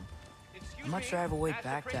problem. I'm not sure I have a way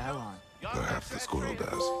back to Helheim. Perhaps the squirrel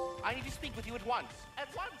does. I need to speak with you at once.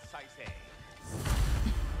 At once, I say.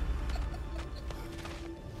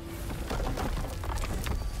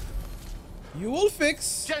 You will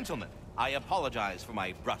fix. Gentlemen, I apologize for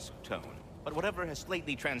my brusque tone, but whatever has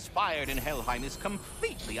lately transpired in Helheim is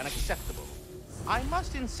completely unacceptable. I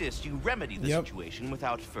must insist you remedy the situation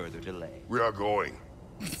without further delay. We are going.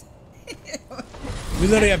 We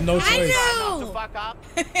literally have no choice. I know! To fuck up.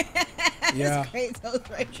 Yeah. Great, so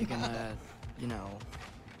right. You gonna, you know,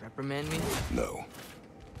 reprimand me? No.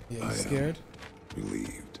 Yeah, I you scared? am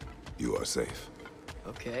relieved. You are safe.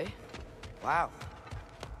 Okay. Wow.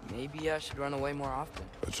 Maybe I should run away more often.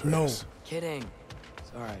 Atreus. No. Kidding.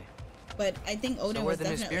 Sorry. But I think Odin So was where'd the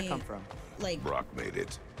new spear definitely come from? like Brock made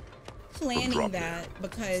it. planning From that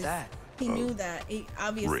because that? he knew that he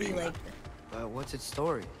obviously Ring. like But what's its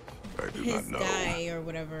story? I do his not know. guy or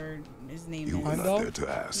whatever his name You is. were not there to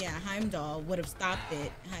ask. Yeah, Heimdall would have stopped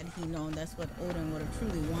it had he known that's what Odin would have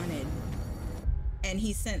truly wanted. And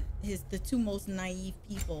he sent the two most naive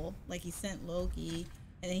people, like he sent Loki,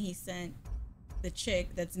 and then he sent the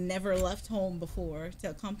chick that's never left home before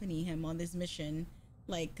to accompany him on this mission,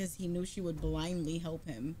 like because he knew she would blindly help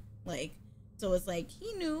him. Like, so it's like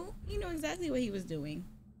he knew exactly what he was doing.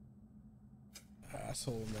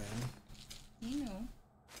 Asshole, man. He knew.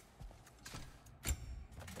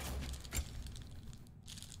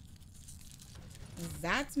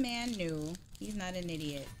 That man knew. He's not an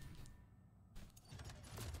idiot.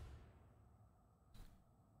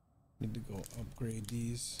 Need to go upgrade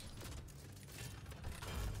these.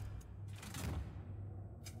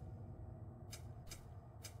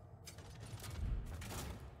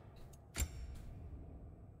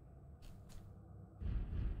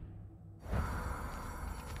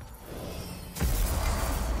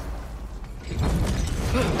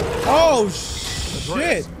 Oh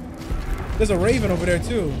shit! There's a raven over there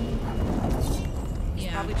too. He's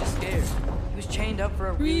probably just scared. He was chained up for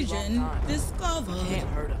a really long time. Discovered. You can't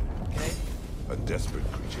hurt him, okay? A desperate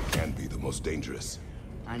creature can be the most dangerous.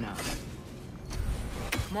 I know.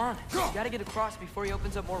 Come on, you gotta get across before he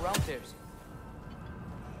opens up more realm tears.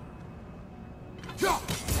 I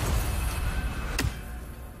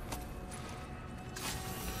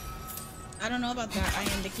don't know about that. I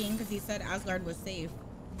am the king because he said Asgard was safe.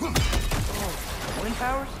 Oh, wind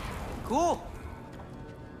powers? Cool.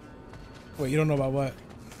 Wait, you don't know about what?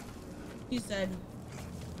 He said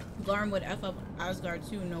Garm would F up Asgard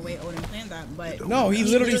too. No way Odin planned that, but No, he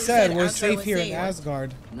literally said we're Asgard safe was here in safe.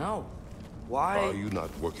 Asgard. No. Why? Are you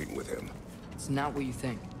not working with him? It's not what you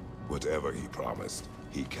think. Whatever he promised,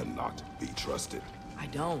 he cannot be trusted. I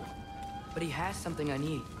don't. But he has something I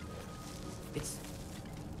need. It's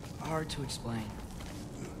hard to explain.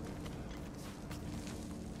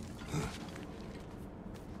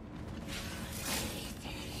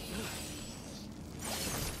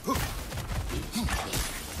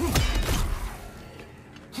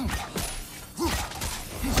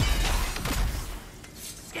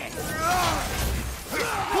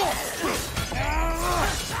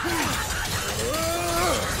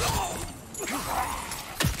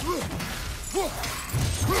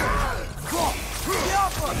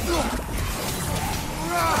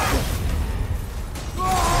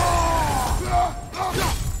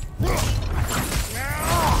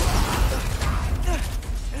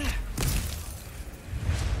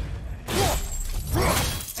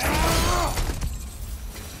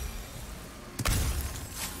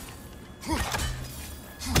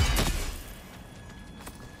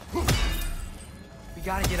 We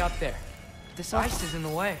gotta get up there. This ice is in the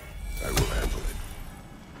way. I will handle it.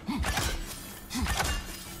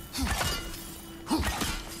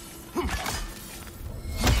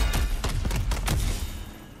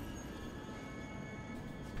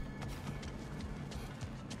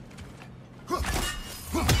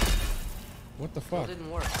 What the Still fuck?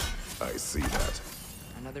 didn't work. I see that.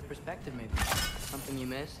 Another perspective, maybe. Something you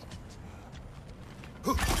missed.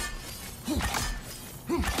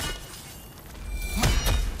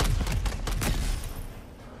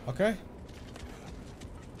 Okay.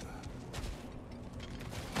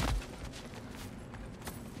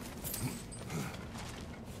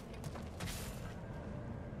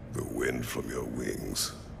 The wind from your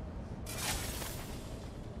wings.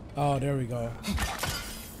 Oh, there we go.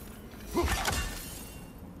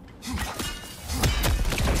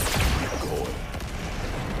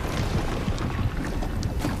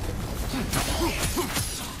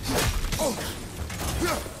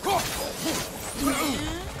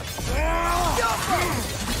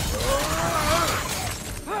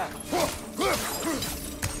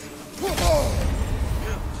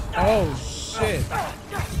 Oh shit.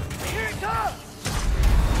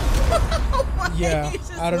 Yeah,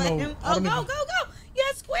 I don't know. Oh, go, go, go!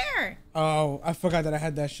 Yeah, square. Oh, I forgot that I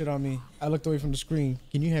had that shit on me. I looked away from the screen.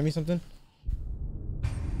 Can you hand me something?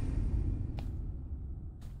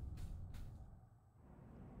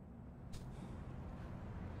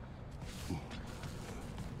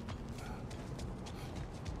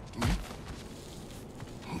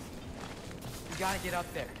 We gotta get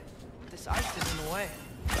up there. This ice is in the way.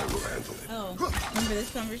 I will handle it. Oh, remember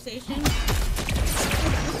this conversation?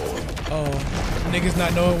 Oh, niggas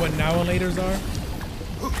not knowing what now and laters are?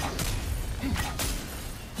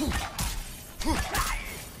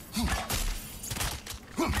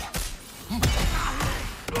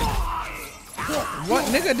 What,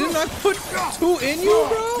 nigga? Didn't I put 2 in you,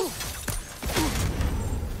 bro?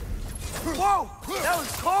 Whoa! That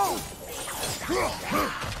was cold!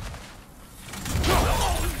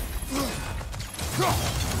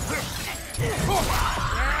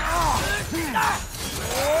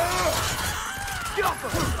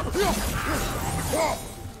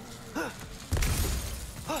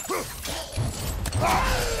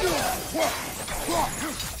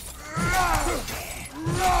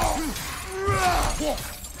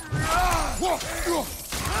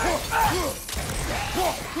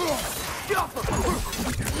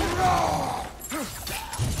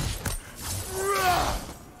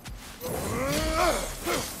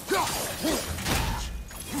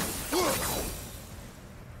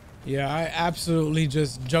 Yeah, I absolutely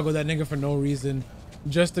just juggled that nigga for no reason,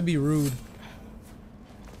 just to be rude.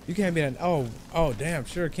 You can't be that. Oh, damn.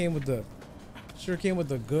 Sure came with the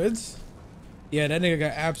goods. Yeah, that nigga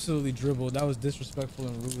got absolutely dribbled. That was disrespectful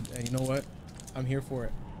and rude. And you know what? I'm here for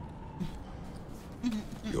it.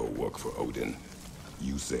 Your work for Odin.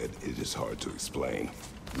 You said it is hard to explain.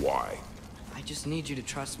 Why? I just need you to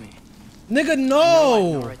trust me. Nigga, I know I have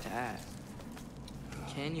no no! right to ask.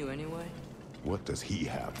 Can you anyway? What does he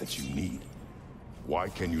have that you need? Why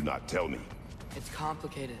can you not tell me? It's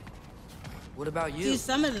complicated. What about you? See,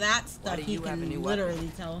 some of that Why stuff do he you have a new can weapon?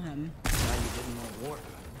 literally tell him. Why you didn't want war?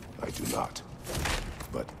 I do not.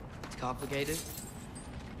 But It's complicated.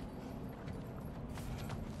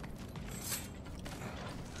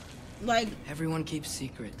 like everyone keeps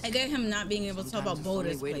secrets. I get him not being able to talk about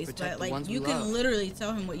Boda's place, but like you can literally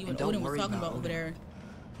tell him what you and Odin was talking about over there.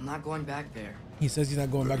 I'm not going back there. He says he's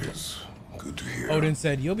not going back. Good to hear. Odin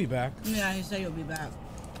said you'll be back. Yeah, he said you'll be back.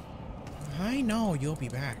 I know you'll be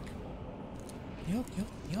back.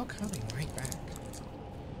 You're coming right back.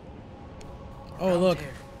 Oh look.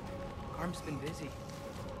 Garm's been busy.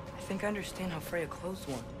 I think I understand how Freya closed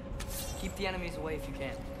one. Keep the enemies away if you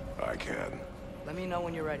can. I can. Let me know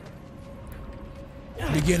when you're ready.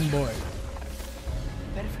 Begin, boy.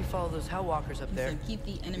 Bet if we follow those Hellwalkers up there. Keep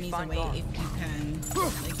the enemies away if you can.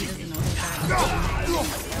 Like he doesn't know who's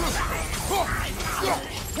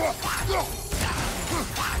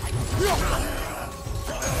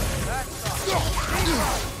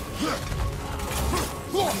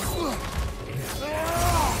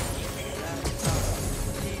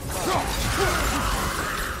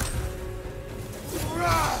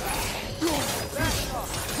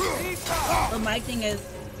But my thing is,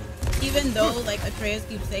 even though like Atreus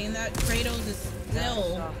keeps saying that, Kratos is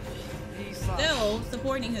still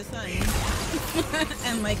supporting his son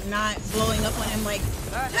and like not blowing up on him like,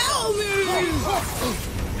 help me!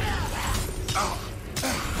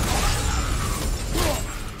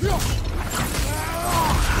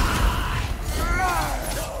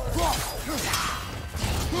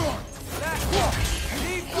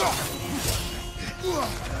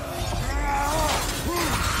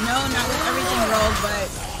 No, not with everything, Rogue, but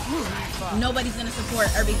nobody's gonna support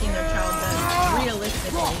everything their child does,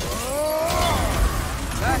 realistically.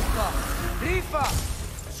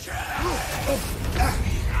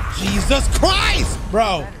 Jesus Christ,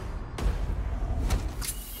 bro!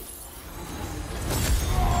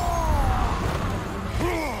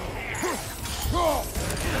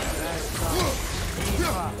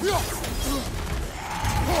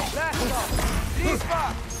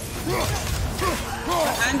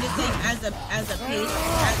 I'm just saying, as a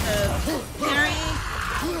parent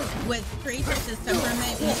with Kratos'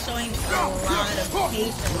 temperament, he's showing a lot of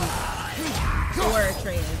patience for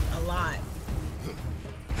Atreus, a lot.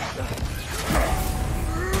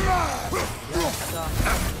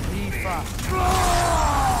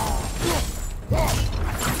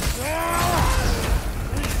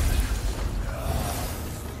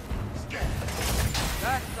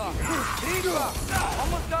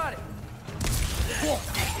 Almost got it.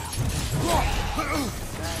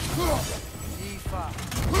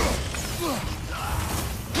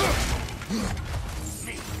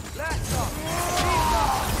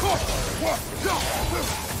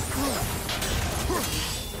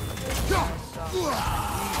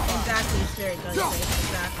 Exactly, Spirit does it.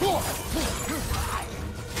 Exactly.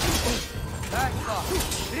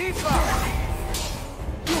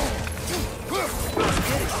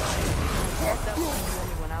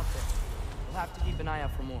 We'll have to keep an eye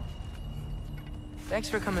out for more. Thanks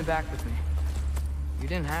for coming back with me. You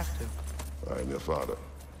didn't have to. I am your father.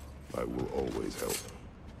 I will always help,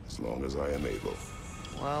 as long as I am able.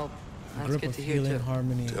 Well, that's good to hear too.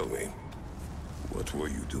 Harmony. Tell me, what were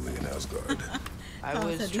you doing in Asgard? I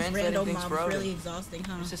was translating things for Odin. Really exhausting,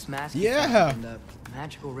 huh? There's this mask and the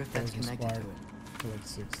magical rift that's connected to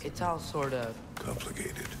it. It's all sort of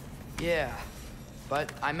complicated. Yeah,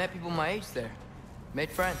 but I met people my age there. Made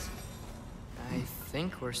friends. I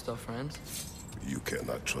think we're still friends. You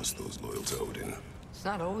cannot trust those loyal to Odin. It's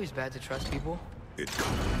not always bad to trust people. It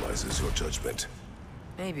compromises your judgment.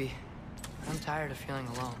 Maybe. I'm tired of feeling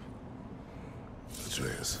alone.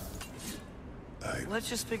 Atreus, Let's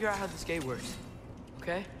just figure out how this gate works.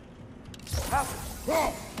 Okay?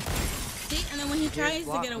 See, and then when he tries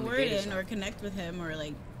to get a word in or connect with him or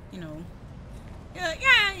like, you know, you're like,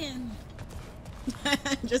 yeah.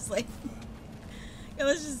 Just like, yeah,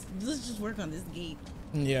 let's just work on this gate.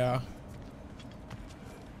 Yeah.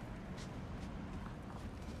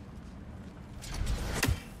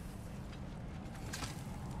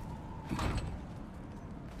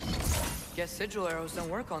 Guess sigil arrows don't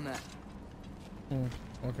work on that.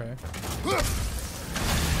 Okay.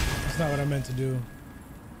 That's not what I meant to do.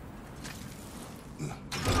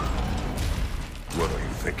 what are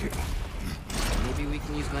you thinking? Maybe we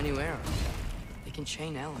can use many arrows. They can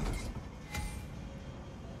chain elements.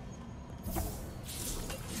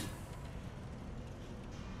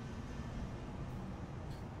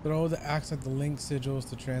 Throw the axe at the link sigils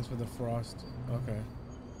to transfer the frost. Okay.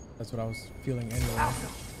 That's what I was feeling anyway.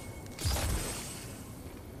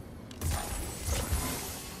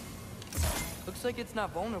 Looks like it's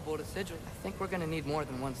not vulnerable to sigil. I think we're gonna need more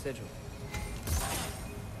than one sigil.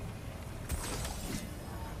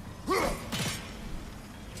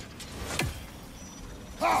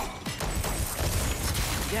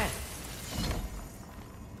 Yeah.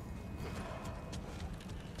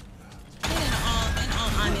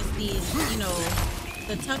 you know,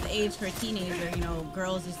 the tough age for a teenager, you know,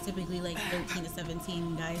 girls is typically like 13 to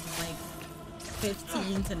 17, guys is like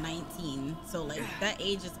 15 to 19. So like that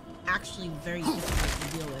age is actually very difficult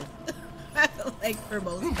to deal with. Like for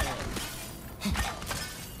most parents.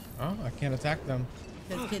 Oh, I can't attack them.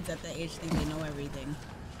 Because kids at that age think they know everything.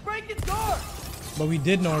 Break its door! But we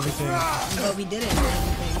did know everything. But we didn't know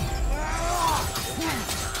everything.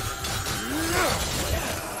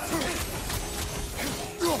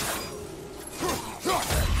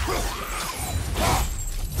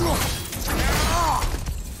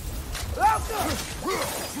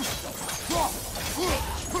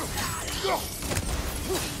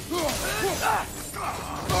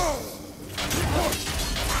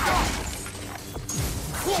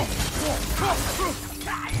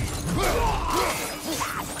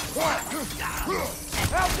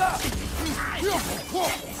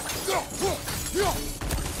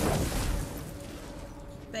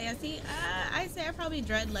 But yeah, see, I say I probably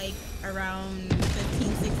dread like around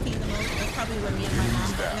 15, 16 the most. That's probably where me and my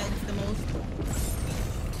mom butt heads the most.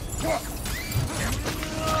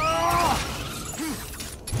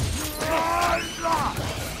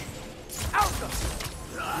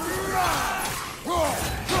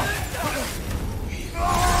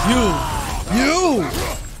 You!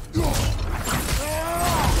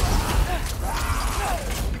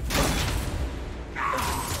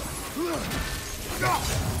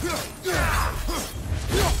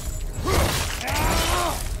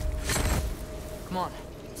 Come on.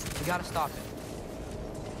 We gotta stop it.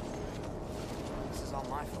 This is all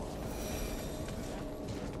my fault.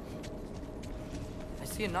 I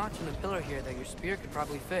see a notch in the pillar here that your spear could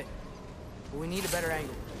probably fit. But we need a better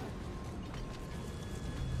angle.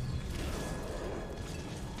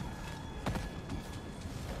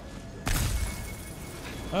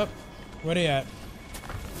 Up. Where they at?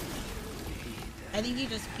 I think you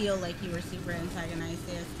just feel like you were super antagonized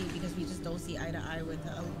AST because we just don't see eye to eye with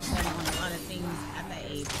them on a lot of things at that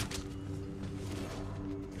age.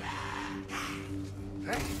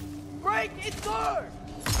 Break its door!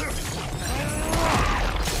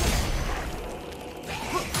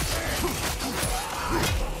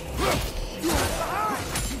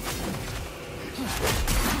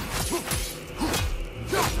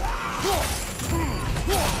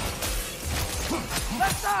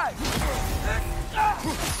 Left side!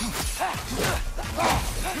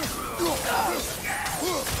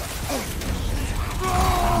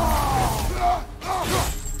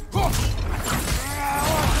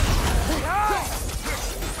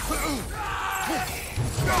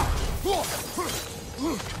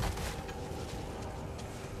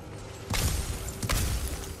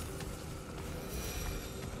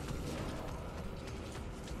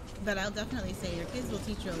 But I'll definitely say your kids will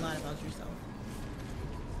teach you a lot about yourself.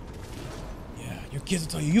 Yeah, your kids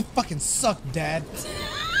will tell you, you fucking suck, Dad.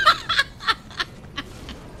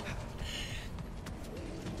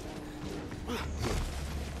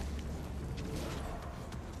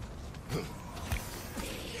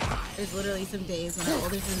 There's literally some days when our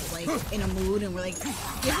oldest is like in a mood and we're like,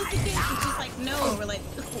 give us the kiss. And she's like, no. And we're like,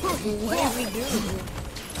 what do we do?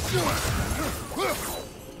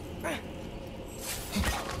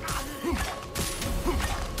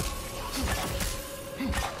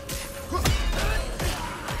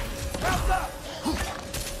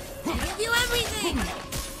 I give you everything,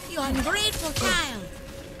 you ungrateful child.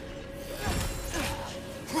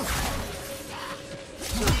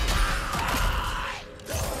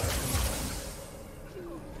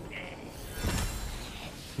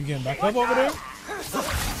 You getting back up over there?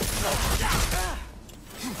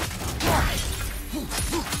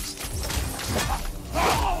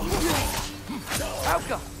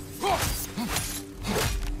 Outcome.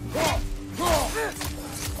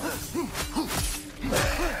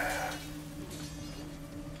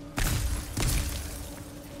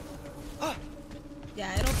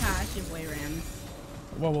 Yeah, it'll pass your boy Rams.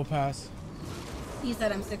 What will pass? He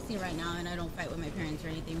said I'm 16 right now and I don't fight with my parents or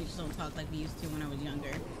anything. We just don't talk like we used to when I was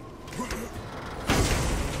younger.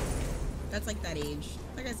 That's like that age.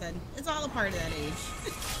 Like I said, it's all a part of that age.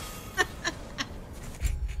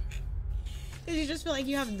 Because you just feel like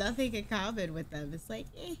you have nothing in common with them. It's like,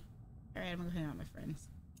 eh. All right, I'm going to hang out with my friends.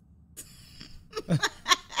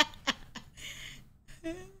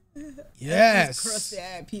 Yes.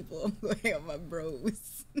 Crusty-eyed people. I'm going to hang out with my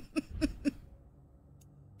bros.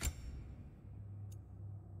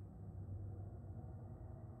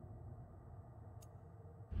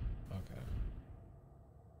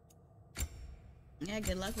 Yeah,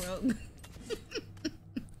 good luck, Rogue.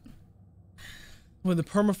 When the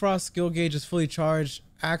permafrost skill gauge is fully charged,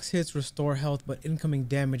 Axe hits restore health, but incoming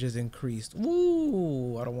damage is increased.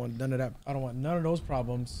 Woo! I don't want none of that. I don't want none of those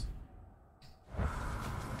problems.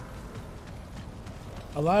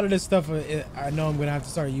 A lot of this stuff I know I'm gonna have to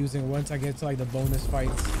start using once I get to like the bonus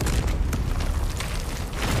fights.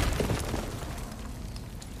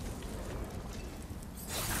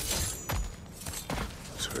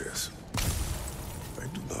 I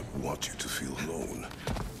do not want you to feel alone,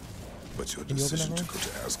 but your decision to go to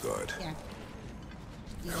Asgard. Yeah.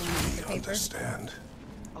 Help me understand.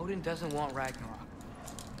 Odin doesn't want Ragnarok.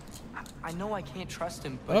 I know I can't trust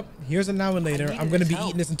him, but... Oh, here's an hour later. I'm gonna be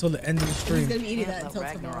eating this until the end of the stream. He's gonna be eating that until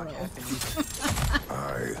tomorrow.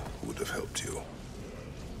 I would have helped you.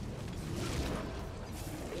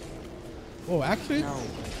 Oh, actually,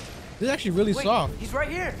 this is actually really soft. He's right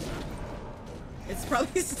here. It's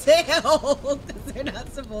probably stale because they're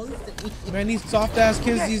not supposed to be. Man, these soft ass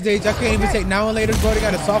kids these days, I can't even take now and later, bro. They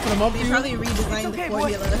gotta soften them up. They probably redesigned the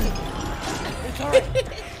formula. It's alright.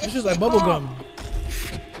 It's just like bubble gum.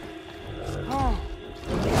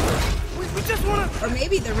 We just wanna... Or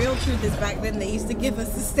maybe the real truth is back then they used to give us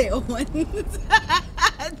the stale ones.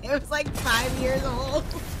 It was like 5 years old.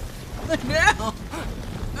 No.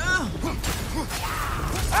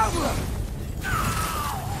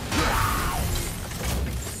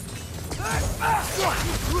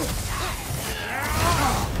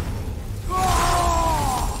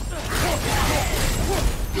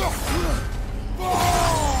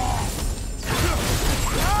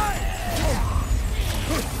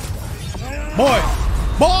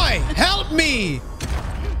 Boy, help me!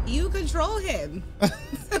 You control him.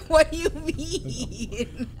 What do you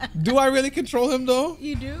mean? Do I really control him though?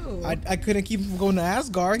 You do. I couldn't keep him from going to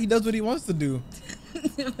Asgard. He does what he wants to do.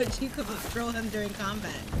 But you could control him during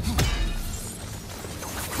combat.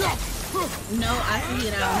 No, I see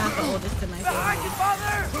it. I'm not the oldest in my family.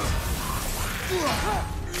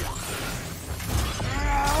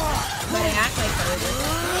 But I act like the oldest.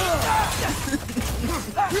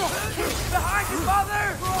 Behind you, father!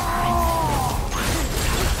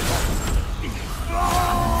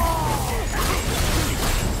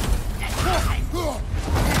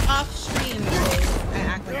 Off stream, I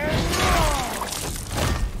act like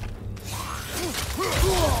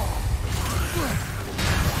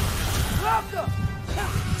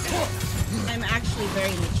I'm actually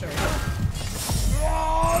very mature.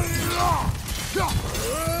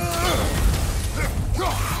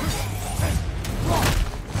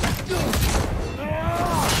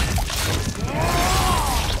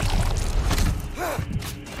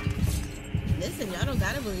 Listen, y'all don't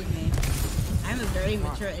gotta believe me. I'm a very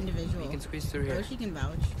mature individual. You can squeeze through here. Roshi can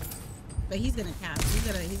vouch. But he's gonna cap.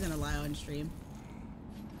 He's gonna lie on stream.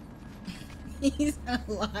 He's gonna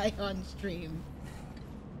lie on stream.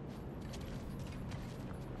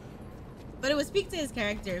 But it would speak to his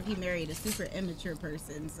character if he married a super immature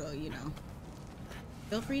person, so you know.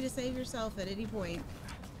 Feel free to save yourself at any point.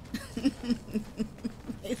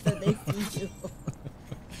 They said they see you.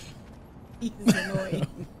 He's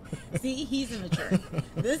annoying. See, he's immature.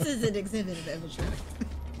 This is an exhibit of immature.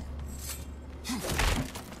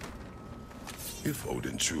 If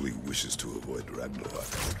Odin truly wishes to avoid Ragnarok,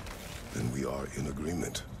 then we are in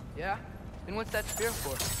agreement. Yeah? Then what's that spear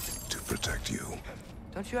for? To protect you.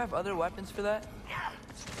 Don't you have other weapons for that?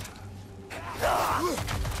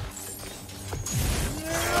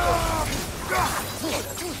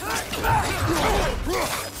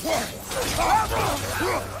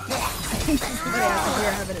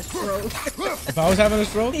 If I was having a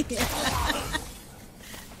stroke? Yeah.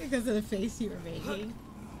 Because of the face you were making.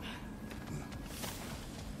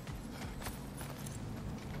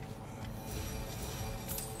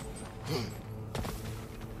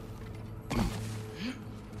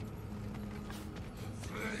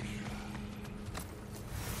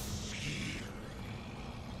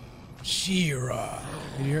 Shira.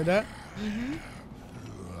 Did you hear that? Mm-hmm.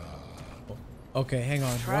 Okay, hang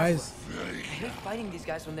on. Why is... Who's fighting these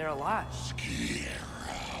guys when they're alive?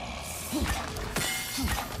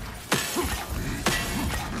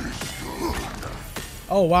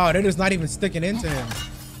 Oh wow, they're just not even sticking into him.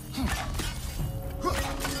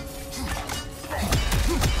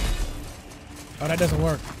 Oh, that doesn't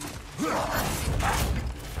work.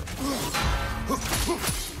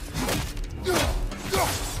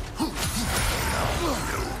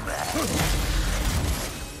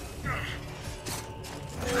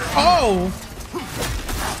 Oh!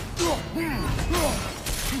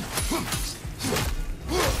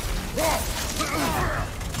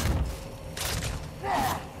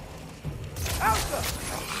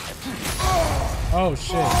 Oh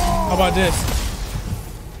shit. How about this?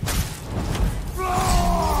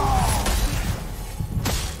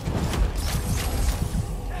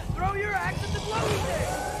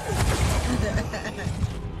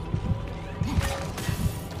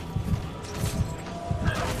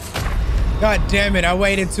 God damn it, I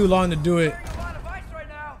waited too long to do it.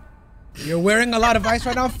 You're wearing a lot of ice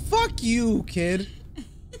right now? Fuck you, kid.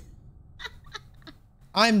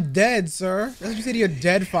 I'm dead, sir. That's what you say to your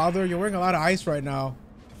dead father. You're wearing a lot of ice right now.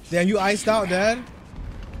 Damn, you iced out, Dad?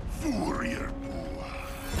 Someone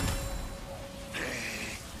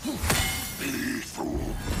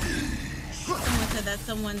said that's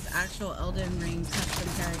someone's actual Elden Ring custom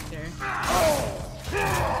character.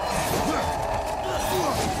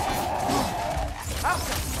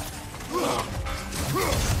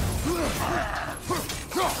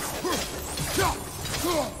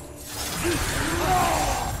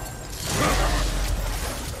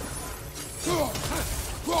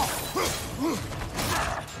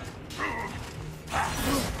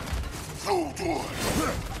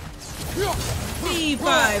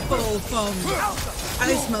 B5 full foam.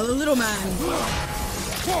 I smell a little man.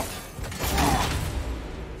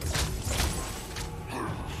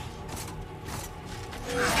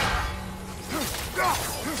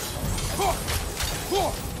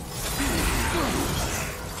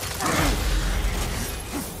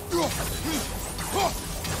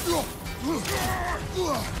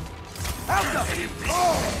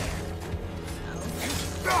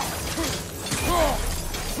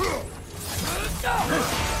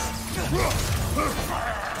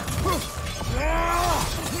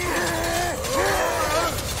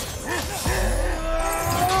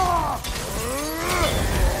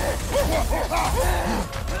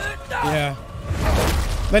 Yeah.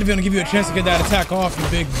 Not even gonna give you a chance to get that attack off, you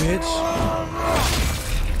big bitch.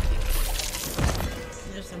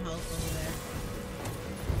 There's some health over there.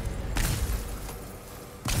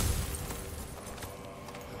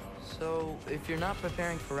 So, if you're not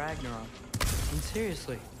preparing for Ragnarok, then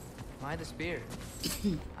seriously, why the spear?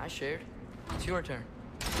 I shared. It's your turn.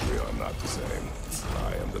 We are not the same.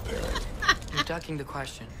 I am the parent. You're ducking the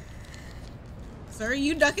question. Sir,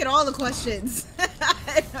 you ducking all the questions.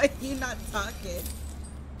 You're not talking.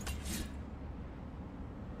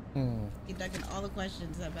 You're ducking all the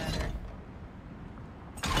questions that matter.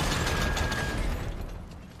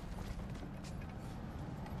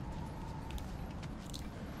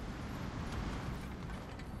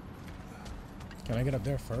 Can I get up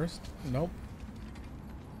there first? Nope.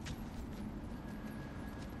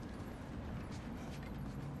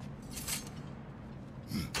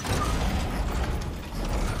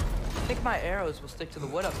 I think my arrows will stick to the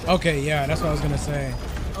wood up there. Okay, yeah, that's what I was gonna say.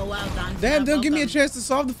 Oh wow, Don. Damn, don't give me a chance to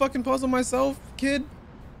solve the fucking puzzle myself, kid.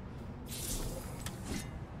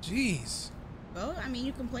 Jeez. Well, I mean,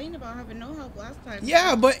 you complained about having no help last time.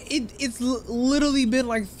 Yeah, but it's literally been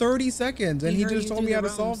like 30 seconds, and he just told me how to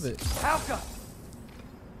solve it. Alka!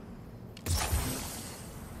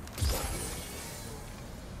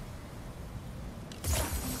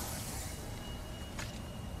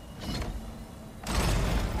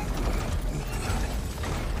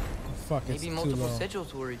 Fuck, it's Maybe too multiple low.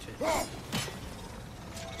 sigils will reach it.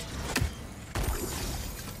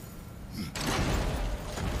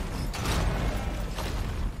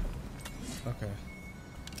 Okay.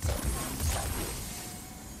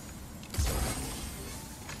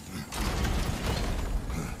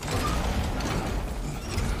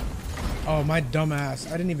 Oh, my dumb ass.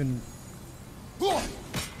 I didn't even...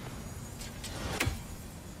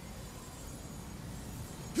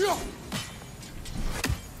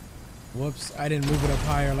 Whoops, I didn't move it up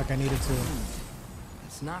higher like I needed to.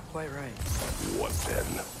 It's not quite right. What then?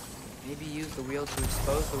 Maybe use the wheel to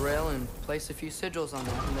expose the rail and place a few sigils on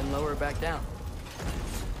that and then lower it back down.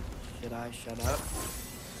 Should I shut up?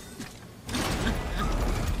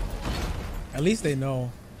 At least they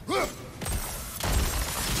know. Yeah.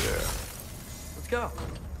 Let's go.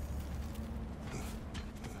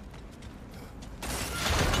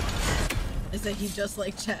 Is that he just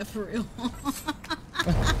like chat for real?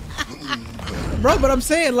 Bro, but I'm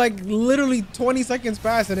saying like literally 20 seconds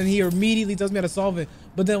passed and then he immediately tells me how to solve it.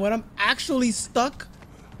 But then when I'm actually stuck,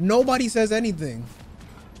 nobody says anything.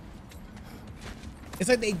 It's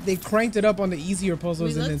like they cranked it up on the easier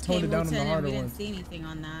puzzles and then toned it down on the harder We ones. didn't see anything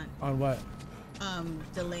on that. On what?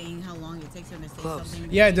 Delaying how long it takes him to say something.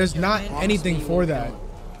 Yeah, there's not anything for that.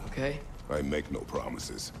 Okay. I make no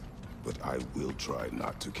promises, but I will try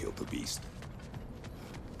not to kill the beast.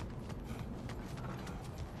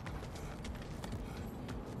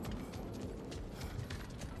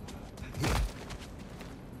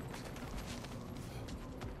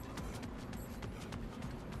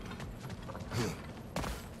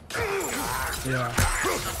 Yeah.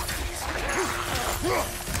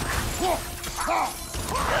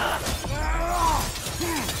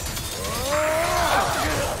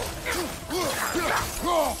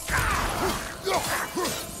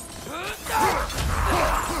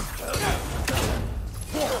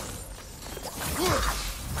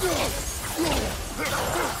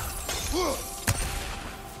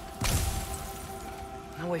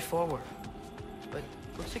 way forward. But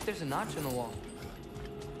looks like there's a notch in the wall.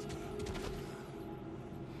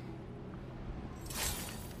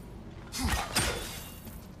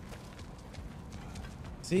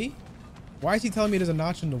 See? Why is he telling me there's a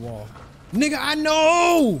notch in the wall? Nigga, I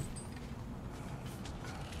know!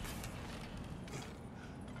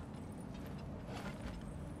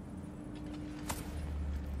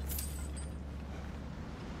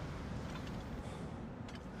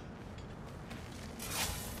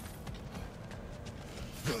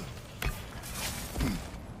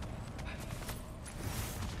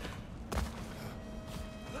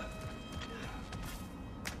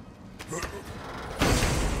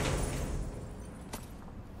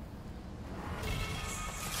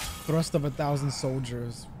 Thrust of 1,000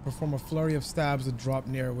 soldiers. Perform a flurry of stabs that drop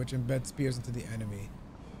near, which embed spears into the enemy.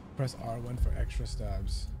 Press R1 for extra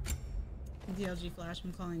stabs. DLG Flash,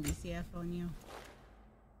 I'm calling DCF on you.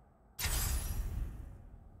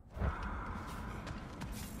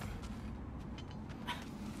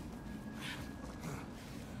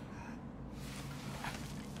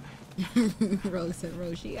 Rose said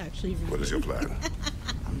Roshi actually. What is your plan?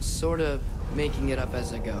 I'm sort of making it up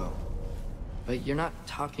as I go. But you're not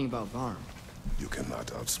talking about Garm. You cannot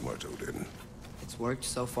outsmart Odin. It's worked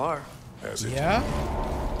so far. Has it? Yeah?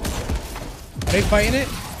 Are they fighting it?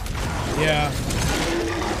 Yeah.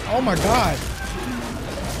 Oh my god.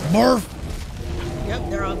 Murph! Yep,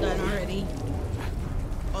 they're all done already.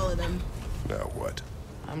 All of them. Now what?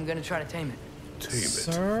 I'm gonna try to tame it. Tame it?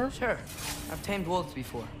 Sir? Sure. I've tamed wolves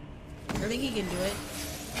before. I think he can do it.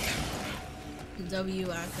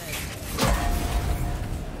 W asset.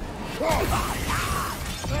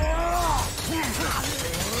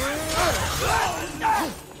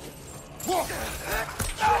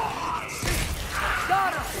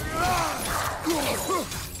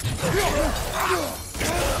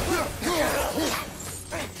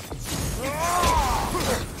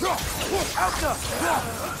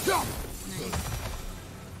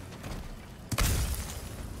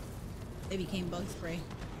 They became bug spray.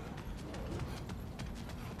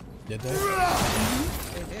 Did they?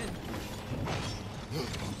 They did.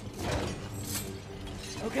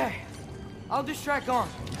 Okay. I'll distract Garm.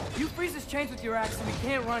 You freeze his chains with your axe so we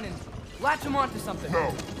can't run and latch him onto something.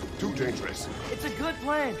 No. Too dangerous. It's a good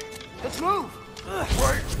plan. Let's move.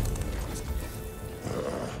 Wait.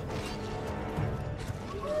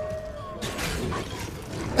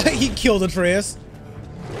 He killed Atreus.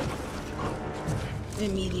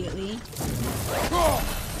 Immediately.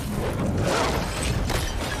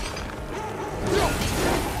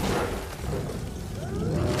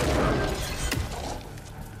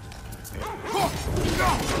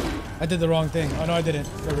 I did the wrong thing. Oh no, I didn't.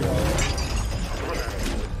 There we go.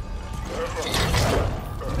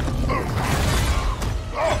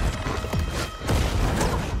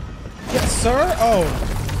 Yes, sir. Oh.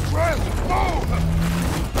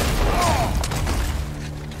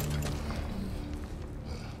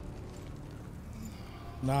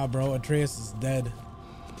 Nah, bro. Atreus is dead.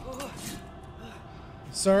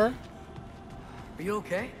 Sir? Are you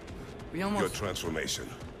okay? We almost... Your transformation.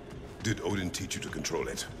 Did Odin teach you to control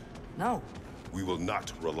it? No. We will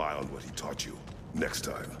not rely on what he taught you. Next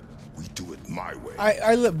time, we do it my way.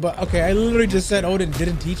 I literally just said Odin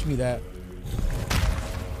didn't teach me that.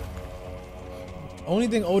 Only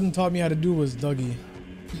thing Odin taught me how to do was Dougie.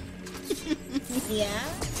 Yeah.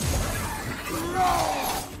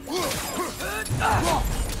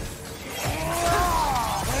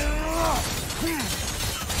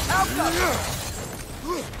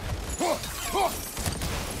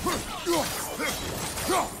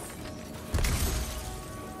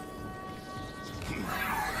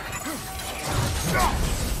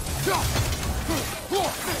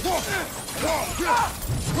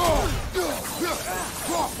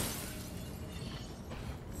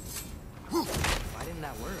 Why didn't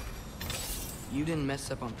that work? You didn't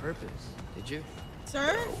mess up on purpose, did you?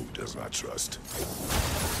 Sir? Who does not trust? It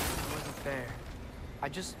wasn't fair. I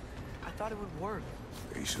thought it would work.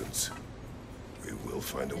 Patience. We will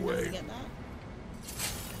find a way. Get that?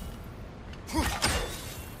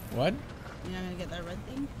 What? You're not gonna get that red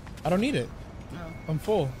thing? I don't need it. Oh. I'm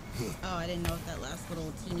full. Oh, I didn't know if that last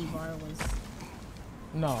little teeny bar was.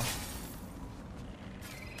 No.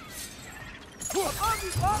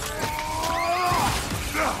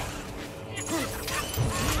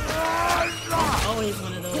 Always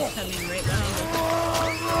one of those coming right behind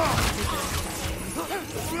us.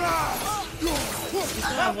 You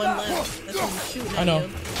still have one left that's gonna shoot at I know. you.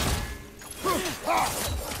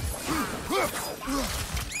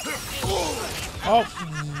 Oh,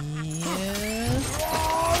 yeah.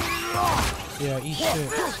 Yeah, eat shit.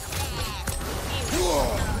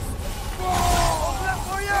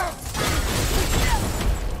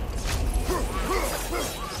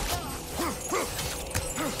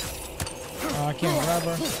 Oh, I can't grab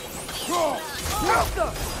her.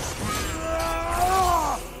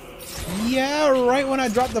 Yeah, right when I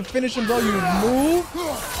drop the finishing blow, you move.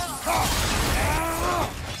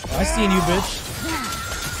 I seen you, bitch.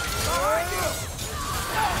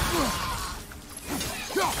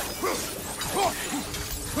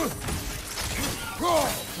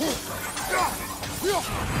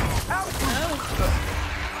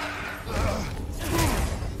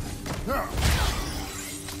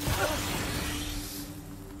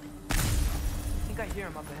 I think I hear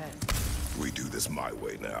him up ahead. We do this my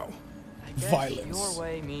way now. I guess Violence. your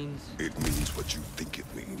way means... It means what you think it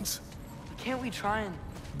means. Can't we try and...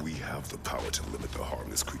 We have the power to limit the harm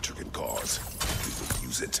this creature can cause. We will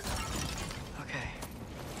use it. Okay.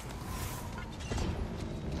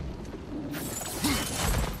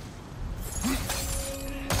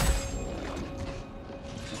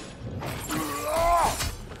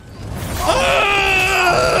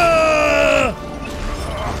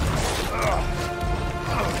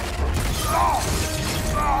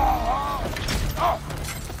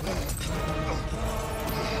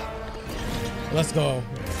 Let's go,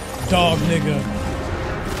 dog nigga.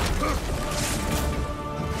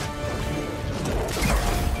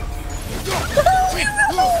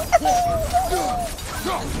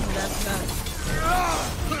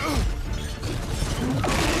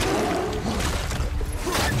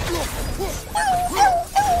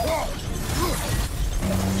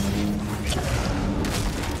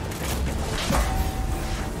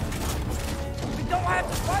 We don't have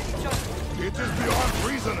to fight each other. It is beyond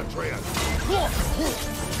reason, Atreus.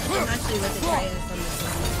 I'm actually with Atreus on this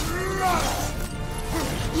one.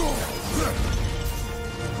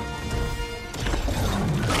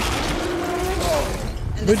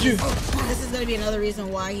 And this is going to be another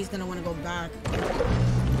reason why he's going to want to go back.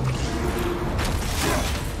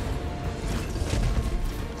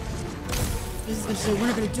 This is going to say, we're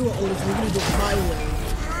not going to do it, Otis. We're going to do it my way.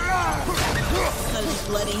 Instead of just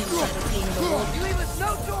letting him try to tame the wolf. You leave us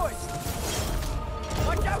no choice.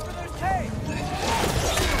 Watch out for those caves.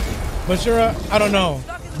 But Shura, I don't know.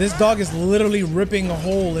 This dog is literally ripping a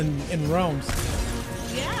hole in realms.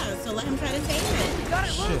 Yeah, so let him try to tame it. You got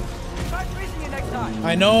it, Luke. Shit. Try freezing it next time.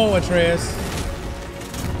 I know, Atreus.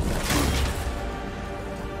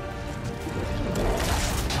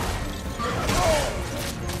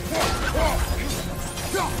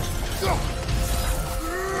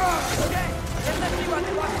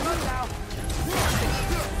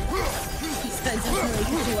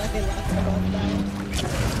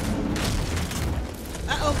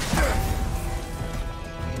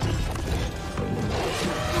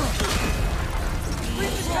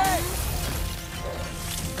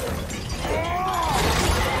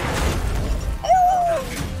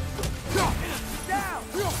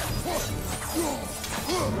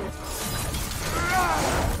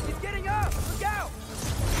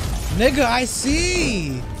 Nigga, I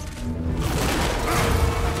see.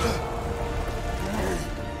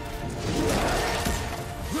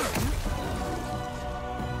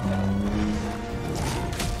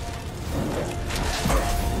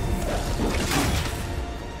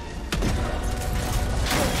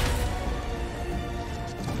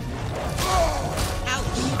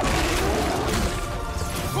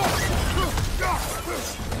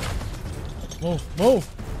 Move, move.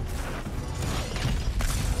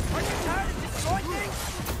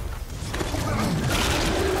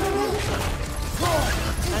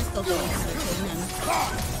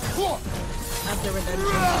 After redemption.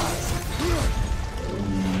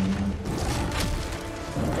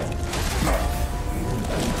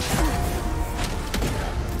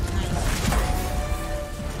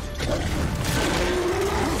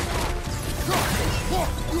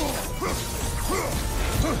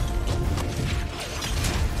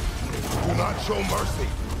 Do not show mercy.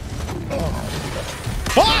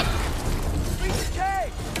 Fuck!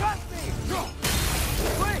 Trust me.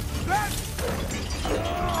 Quick, grab.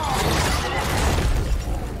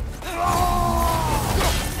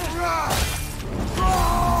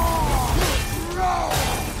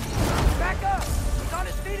 Back up. He's on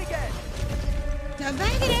his feet again. Now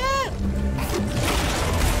back it up.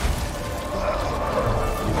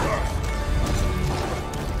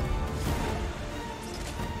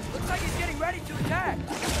 Looks like he's getting ready to attack.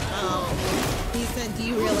 Oh, he said, do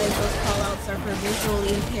you realize those callouts are for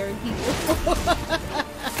visually impaired people?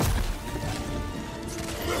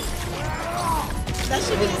 That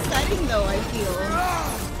should be exciting though, I feel.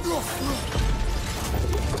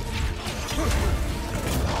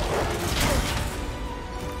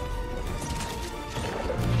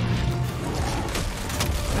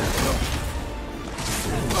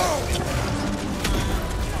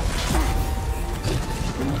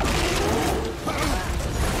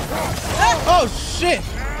 Oh shit!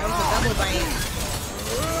 That was a double bite.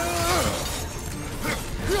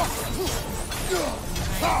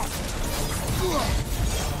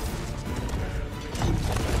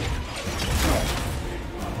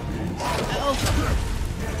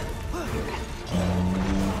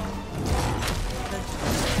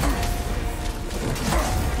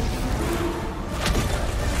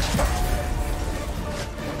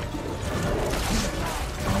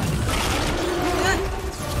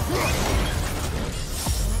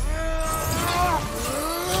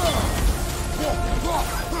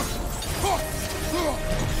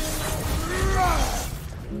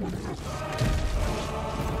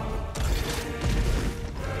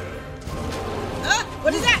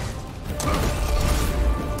 What is that?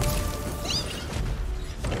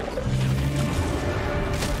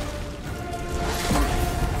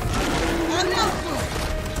 Oh no!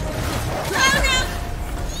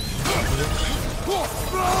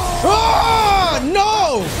 Oh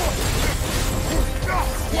no!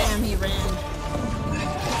 Damn, he ran.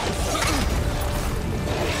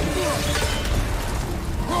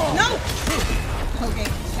 No! Okay,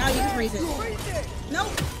 now you can freeze it. No!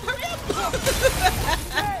 Hurry up!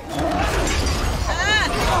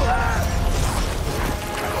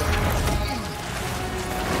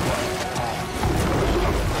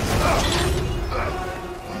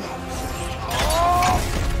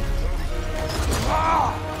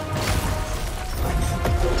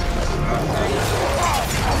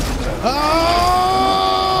 Oh!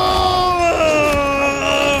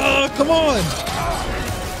 Come on!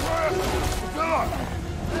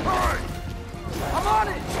 I'm on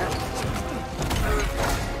it!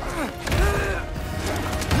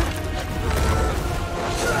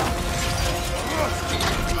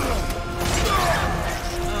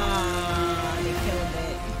 They killed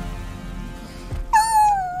it.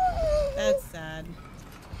 That's sad.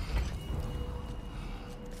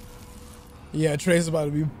 Yeah, Trey's about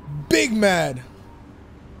to be big mad.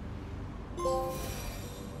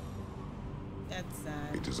 That's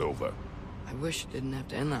sad. It is over. I wish it didn't have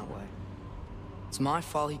to end that way. It's my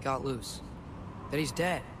fault he got loose. That he's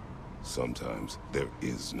dead. Sometimes there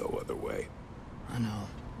is no other way. I know.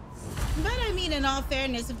 But I mean, in all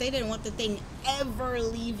fairness, if they didn't want the thing ever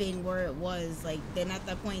leaving where it was, like, then at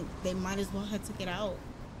that point, they might as well have took it out.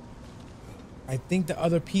 I think the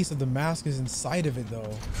other piece of the mask is inside of it,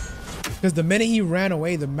 though. Because the minute he ran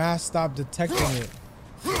away, the mask stopped detecting it.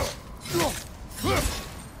 I'll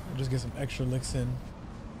just get some extra licks in.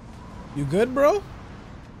 You good, bro?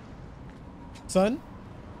 Son?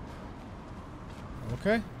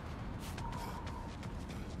 Okay.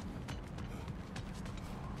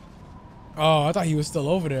 Oh, I thought he was still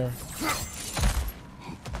over there.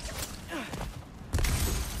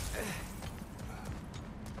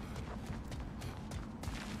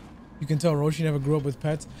 You can tell Roshi never grew up with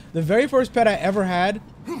pets. The very first pet I ever had,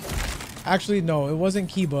 actually, no, it wasn't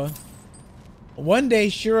Kiba. One day,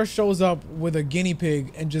 Shira shows up with a guinea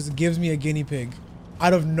pig and just gives me a guinea pig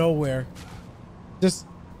out of nowhere. Just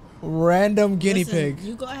random guinea pig.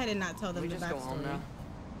 You go ahead and not tell them the backstory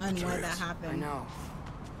on why that happened. I know.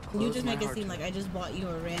 You just make it seem like I just bought you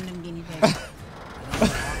a random guinea pig.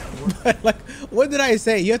 Like, what did I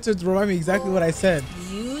say? You have to remind me exactly what I said.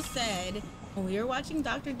 You said when we were watching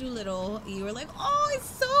Dr. Dolittle, you were like, "Oh, it's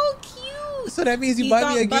so cute." So that means you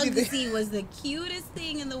buy me a guinea pig. Bugsy was the cutest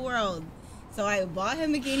thing in the world. So I bought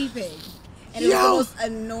him a guinea pig. And it was the most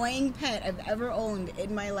annoying pet I've ever owned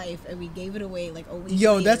in my life, and we gave it away like a week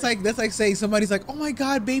later. That's like saying somebody's like, "Oh my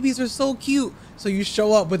God, babies are so cute." So you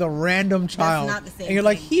show up with a random child, not the same and you're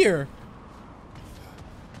like, thing.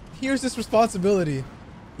 "Here's this responsibility."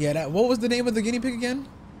 Yeah, what was the name of the guinea pig again?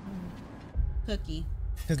 Cookie.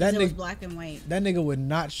 Because that it was nigga, black and white. that nigga would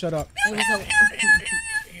not shut up. It was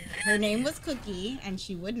her name was Cookie, and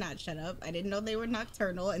she would not shut up. I didn't know they were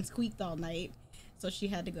nocturnal and squeaked all night, so she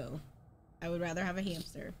had to go. I would rather have a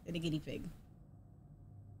hamster than a guinea pig.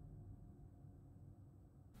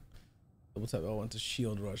 Double tap L1 to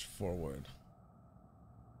shield rush forward.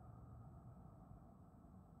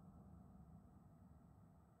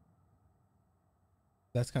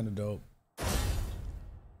 That's kind of dope.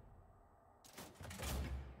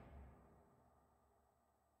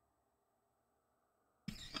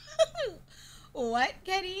 What,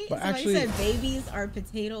 Kenny? But Somebody actually, said babies are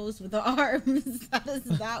potatoes with arms. That is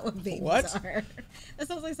not what babies What? are. That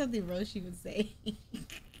sounds like something Roshi would say.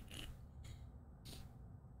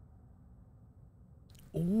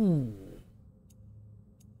 Ooh.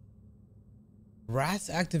 Wrath's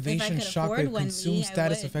activation shock could consume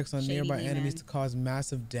status effects on nearby enemies to cause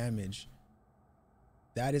massive damage.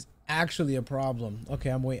 That is actually a problem. Okay,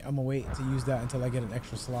 I'm gonna wait to use that until I get an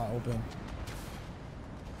extra slot open.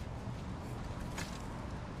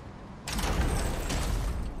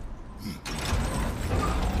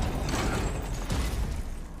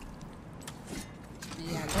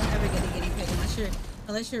 Yeah, don't ever get a guinea pig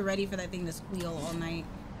unless you're ready for that thing to squeal all night.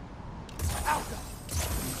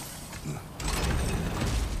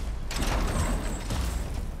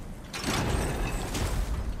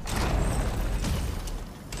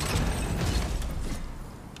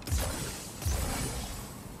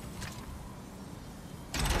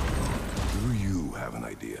 Do you have an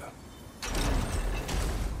idea?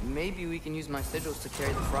 Maybe we can use my sigils to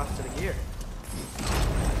carry the frost to the gear.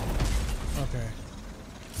 Okay.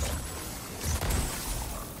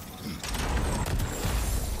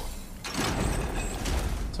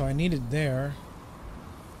 So I need it there.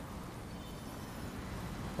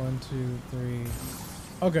 1, 2, 3.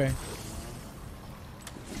 Okay.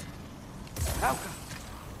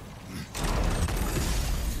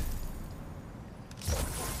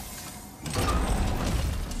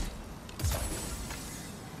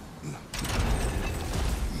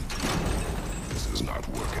 This is not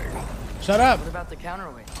working. Shut up. What about the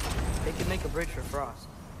counterweight? They could make a bridge for frost.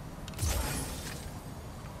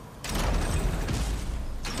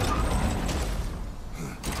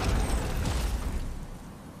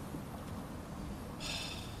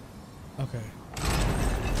 Okay.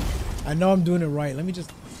 I know I'm doing it right. Let me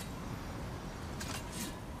just...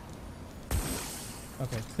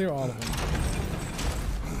 Okay, clear all of them.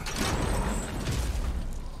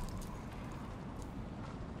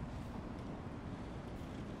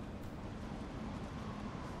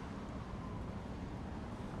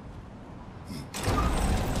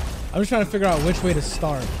 I'm just trying to figure out which way to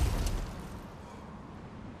start.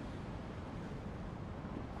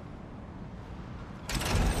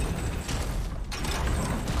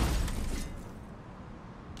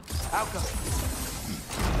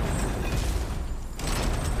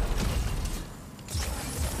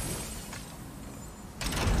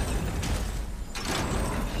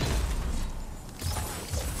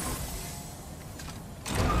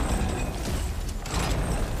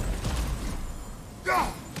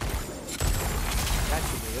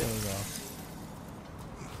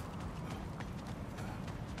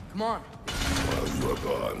 Come on. While you are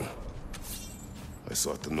gone, I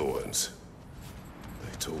sought the Norns.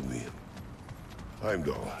 They told me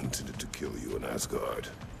Heimdall intended to kill you in Asgard.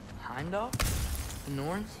 Heimdall? The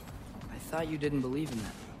Norns? I thought you didn't believe in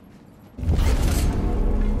them.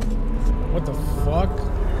 What the fuck?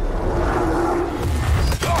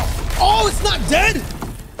 Oh, it's not dead!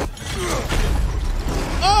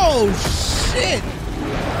 Oh, shit!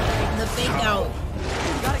 The fake out.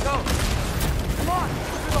 Gotta go. Come on,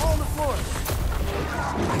 through the hole in the floor.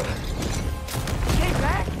 Came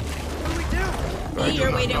back? What do we do? Hey,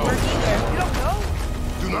 your way didn't work either. You don't know?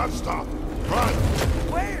 Do not stop. Run.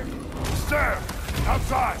 Where? There.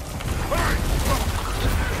 Outside. Hurry.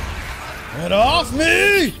 Get off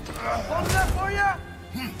me! Close enough for ya?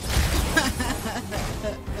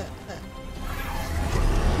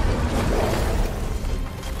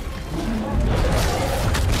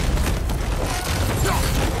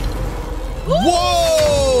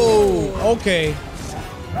 Whoa! Okay.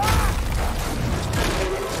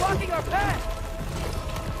 Blocking our path.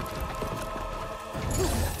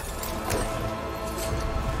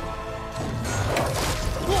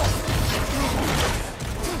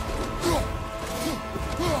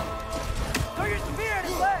 Throw your spear at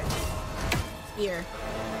his leg. Spear.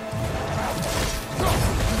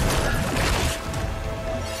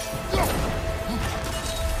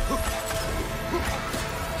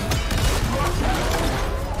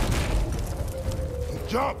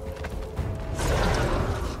 Jump!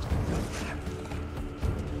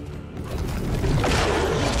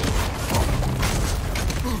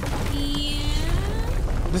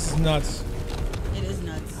 This is nuts. It is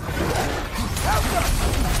nuts.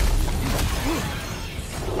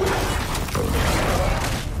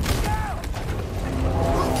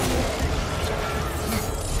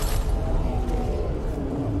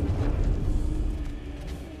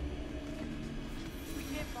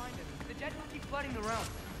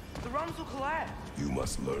 The realms will collapse. You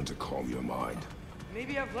must learn to calm your mind.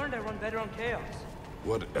 Maybe I've learned I run better on chaos.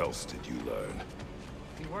 What else did you learn?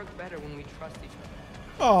 We work better when we trust each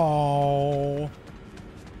other. Oh.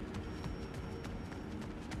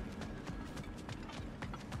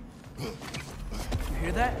 You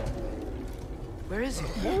hear that? Where is he?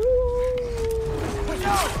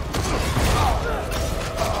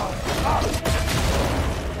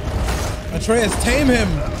 Atreus, tame him!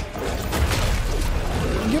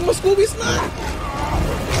 Give him a Scooby snack!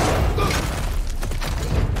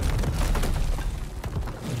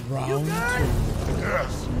 Round 2.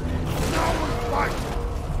 Yes. Now we'll fight.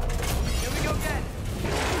 Here we go again.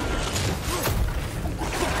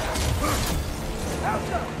 Out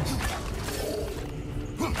go.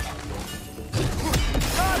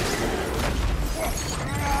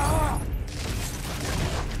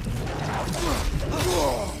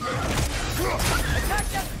 Attack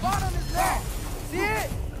that spot on his neck. See it?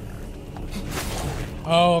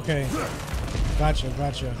 Oh, okay. Gotcha,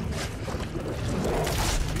 gotcha.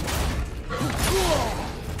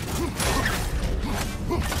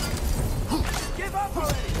 Give up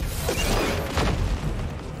already.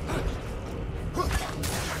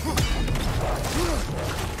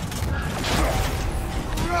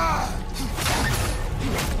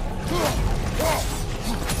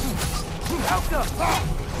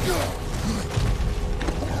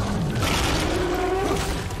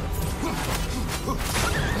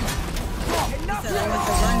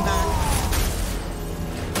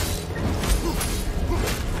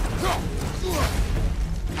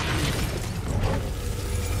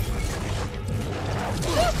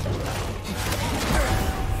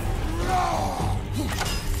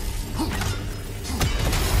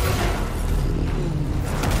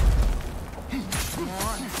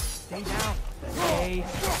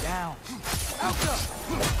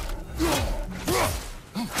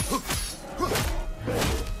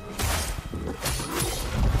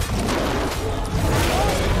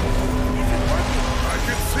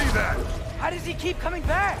 Keep coming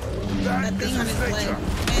back. That thing on his leg. And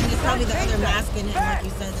there's probably the other mask in it, like you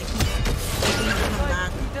said, that keeps making him come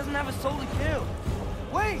back. He doesn't have a soul to kill.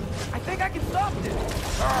 Wait, I think I can stop this.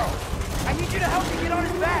 How? I need you to help me get on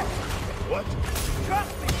his back. What?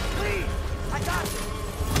 Trust me, please. I got this.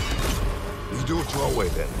 You do it your way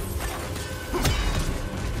then.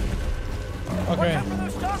 Okay. Watch out for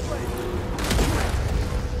those shockwaves.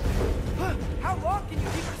 How long can you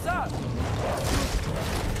keep this up?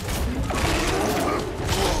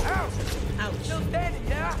 Ouch! Ouch. Still standing,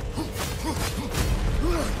 yeah?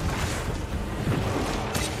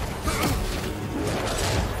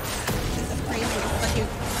 This is crazy. It's like your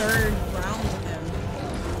third round with him.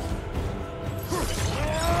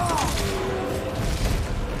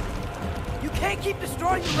 You can't keep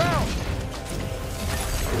destroying the round!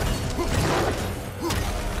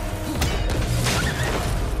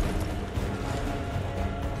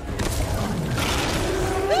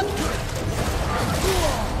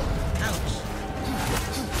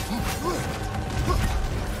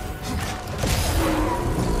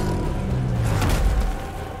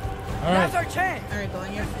 Now's our chance! Alright,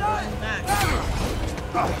 going back.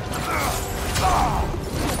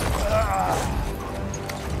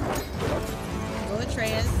 Go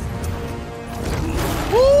Atreus.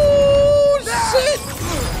 Ooh, shit!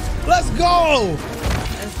 Let's go!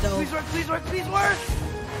 Let's go. Please work, please work, please work!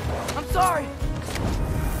 I'm sorry!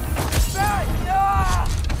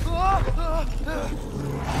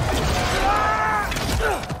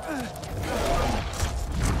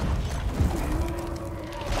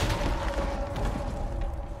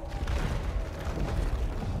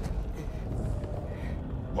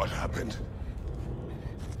 What happened?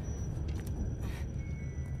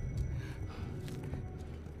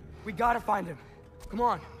 We gotta find him. Come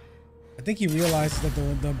on. I think he realized that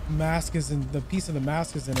the mask is in the piece of the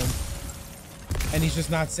mask is in him, and he's just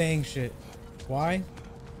not saying shit. Why?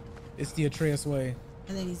 It's the Atreus way.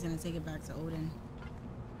 And then he's gonna take it back to Odin.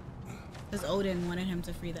 Because Odin wanted him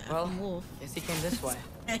to free the effing wolf. Guess he came this way.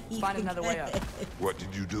 Let's find another way up. What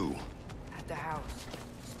did you do? At the house.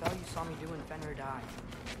 The spell you saw me do when Fenrir died.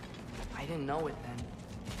 I didn't know it then,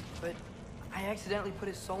 but I accidentally put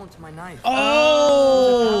his soul into my knife.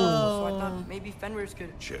 Oh! So I thought maybe Fenrir's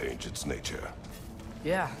could change its nature.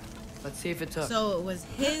 Yeah. Let's see if it took. So it was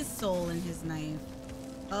his soul in his knife.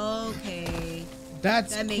 Okay.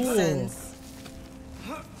 That makes sense.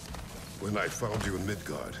 When I found you in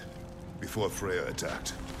Midgard, before Freya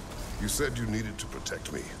attacked, you said you needed to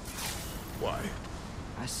protect me. Why?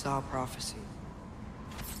 I saw a prophecy.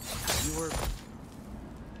 You were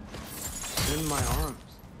in my arms.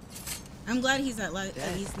 I'm glad he's at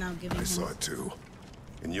least now giving I him saw it too.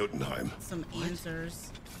 In Jotunheim. some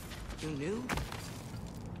answers. You knew?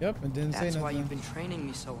 Yep, and didn't say That's nothing. why you've been training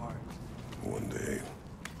me so hard. One day,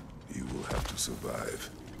 you will have to survive.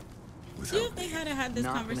 See if they had this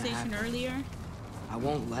Not gonna conversation happen. earlier. I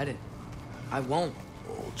won't let it. I won't.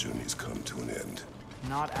 All journeys come to an end.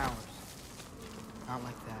 Not ours. Not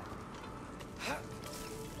like that.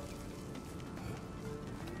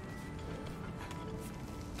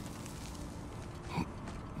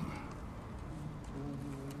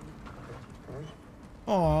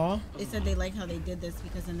 Aw. They said they like how they did this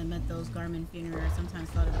because in the mythos, Garm and Fenrir are sometimes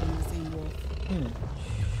thought of being the same wolf.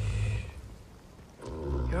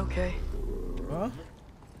 You're okay. Huh? Well,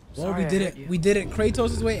 Sorry we did I it. hurt you. We did it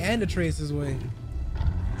Kratos' way and Atreus' way.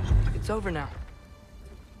 It's over now.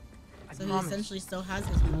 I So promise. he essentially still has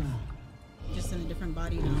his wolf, just in a different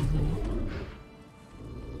body now.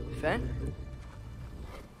 Fen?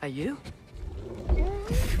 Are you?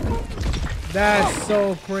 That's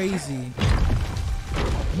so crazy.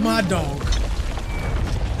 My dog.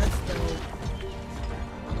 That's dope.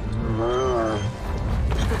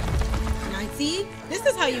 Now, see? This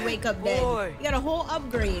is how you wake up dead. Boy. You got a whole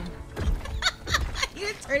upgrade. You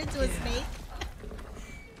didn't turn into a snake.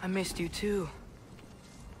 I missed you too.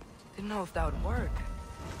 Didn't know if that would work.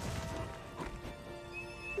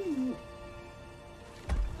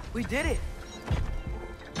 We did it.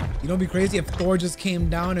 You know, it'd be crazy if Thor just came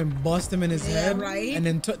down and bust him in his head, right? and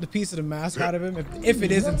then took the piece of the mask out of him. If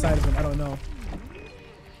it is inside of him, I don't know.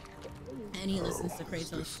 And he listens to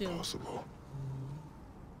Kratos too.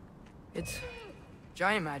 It's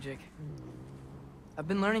giant magic. I've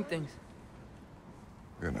been learning things.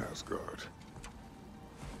 In Asgard.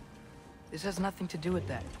 This has nothing to do with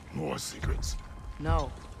that. More secrets.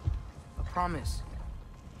 No. A promise.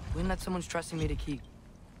 One that someone's trusting me to keep.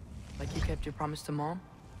 Like you kept your promise to Mom?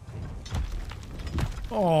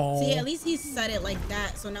 Oh. See, at least he said it like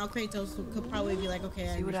that, so now Kratos could probably be like, okay,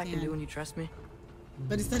 I See what I understand. can do when you trust me?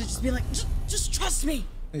 But instead of just being like, just trust me.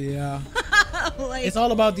 Yeah. Like, It's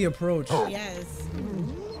all about the approach. Yes.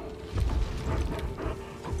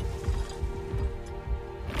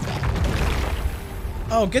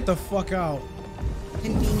 Oh, get the fuck out.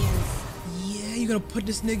 Convenience. Yeah, you gonna put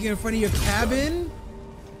this nigga in front of your cabin?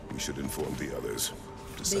 We should inform the others.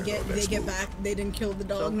 They get back. They didn't kill the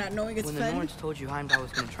dog, not knowing it's when fed. the Norns told you Heimdall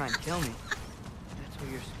was gonna try and kill me, that's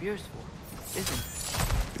what your spear's for, isn't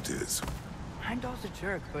it? It is. Heimdall's a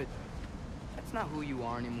jerk, but that's not who you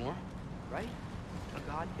are anymore, right? A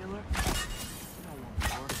god killer? You don't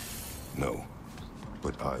want war. No.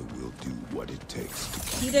 But I will do what it takes to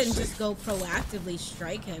keep He you didn't safe. just go proactively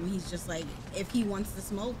strike him. He's just like, if he wants the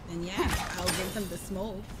smoke, then yeah, I'll give him the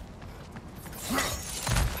smoke.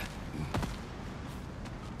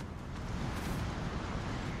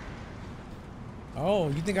 Oh,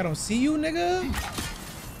 you think I don't see you, nigga?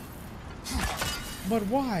 But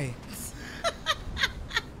why?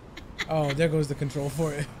 Oh, there goes the control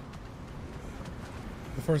for it.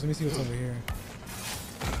 But first, let me see what's over here.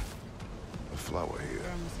 A flower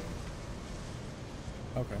here.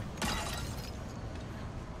 Okay.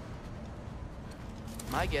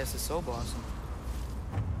 My guess is so blossom.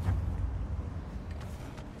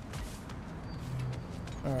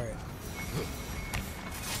 All right.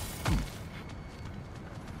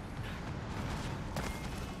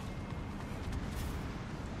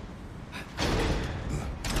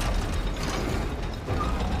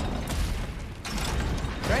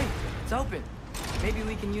 Great, it's open. Maybe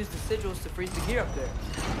we can use the sigils to freeze the gear up there.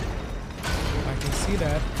 I can see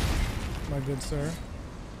that, my good sir.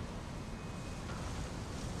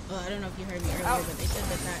 Well, I don't know if you heard me earlier, but they said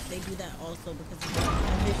that they do that also because of the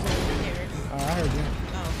visual impaired. I heard you.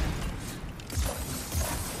 Oh, okay.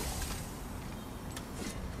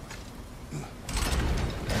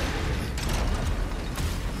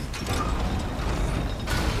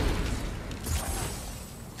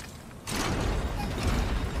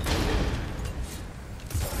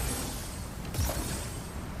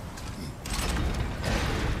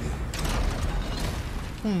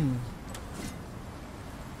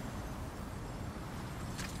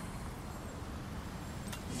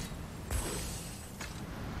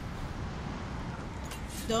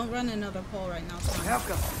 Don't run another pole right now, Tom.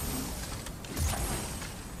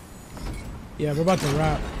 Yeah, we're about to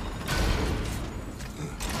wrap.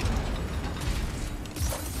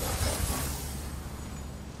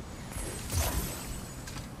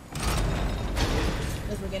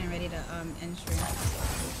 Because we're getting ready to end stream.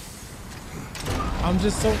 I'm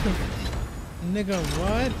just so nigga,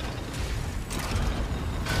 what?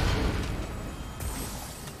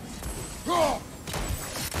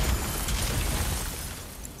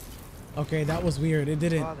 Okay, that was weird. It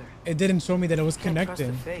didn't show me that it was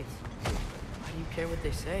connecting. Why do you care what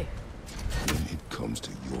they say? When it comes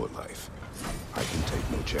to your life, I can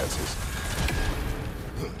take no chances.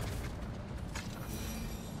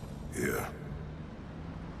 Here.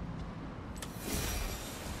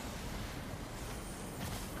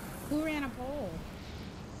 Who ran a pole?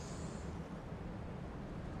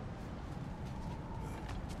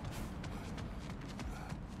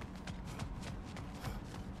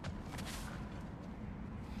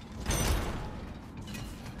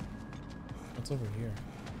 What's over here?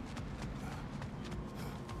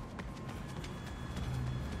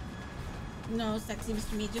 No, Sexy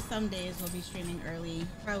Mr. Me, just some days we'll be streaming early.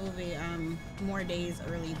 Probably more days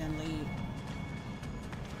early than late.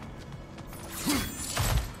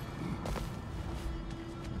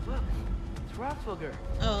 Look, it's Roxvogger.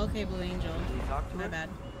 Oh, okay, Blue Angel. Can you talk to My her? bad.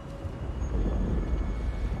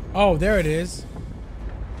 Oh, there it is.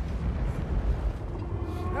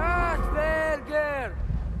 Roxvogger!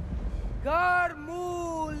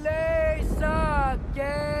 Garmule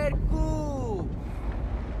Sakerku!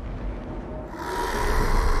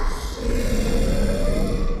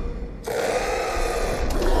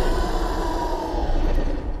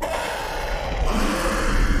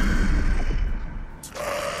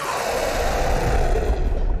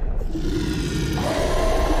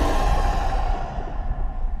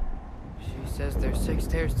 Says there's 6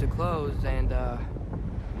 stairs to close and not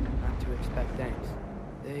to expect thanks.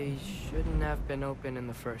 They shouldn't have been open in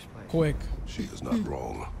the first place. Quick. She is not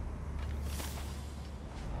wrong.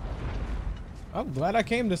 I'm glad I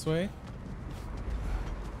came this way.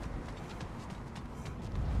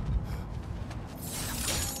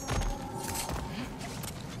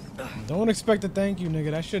 Don't expect a thank you,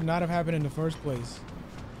 nigga. That should not have happened in the first place.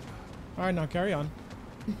 All right, now carry on.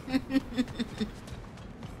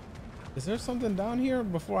 Is there something down here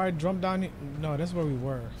before I jump down here? No, that's where we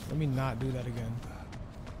were. Let me not do that again.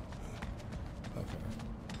 Okay.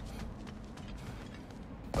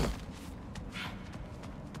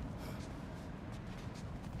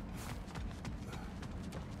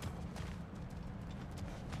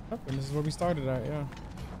 Oh, and this is where we started at, yeah.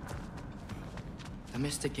 The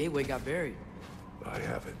Mystic Gateway got buried. I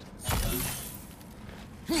have it.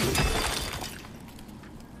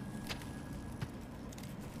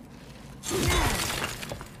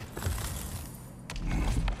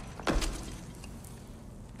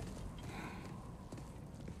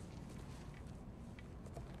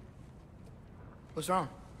 What's wrong?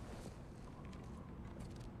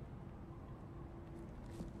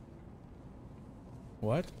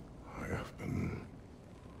 What? I have been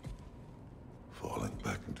falling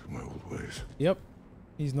back into my old ways. Yep.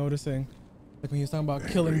 He's noticing. Like when he was talking about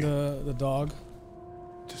killing the dog.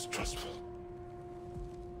 Distrustful.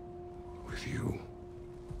 With you.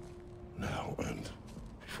 Now and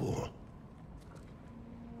before.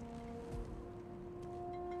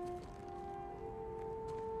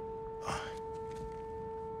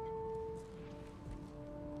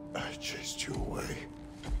 I chased you away.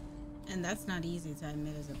 And that's not easy to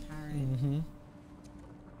admit as a parent. Mm-hmm.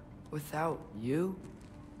 Without you,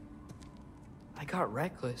 I got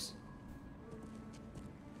reckless.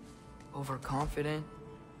 Overconfident.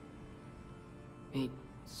 Made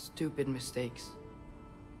stupid mistakes.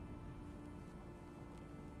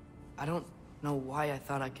 I don't know why I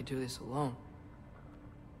thought I could do this alone.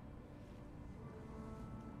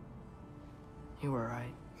 You were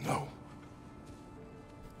right. No.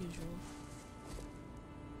 Usual.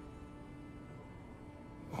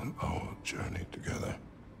 On our journey together,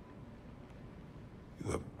 you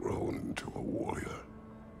have grown into a warrior,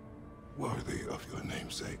 worthy of your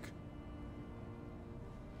namesake.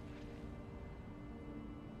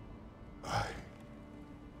 I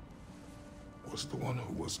was the one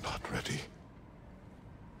who was not ready.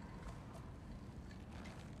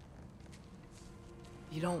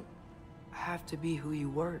 You don't have to be who you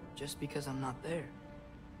were just because I'm not there.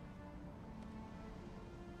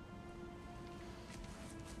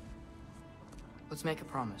 Let's make a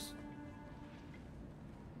promise.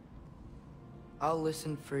 I'll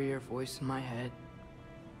listen for your voice in my head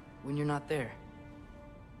when you're not there,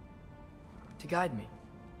 to guide me.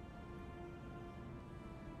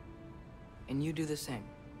 And you do the same.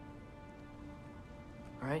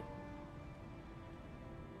 All right?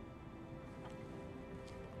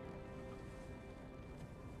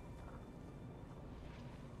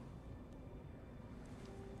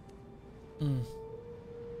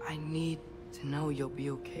 I need to know you'll be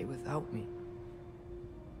okay without me.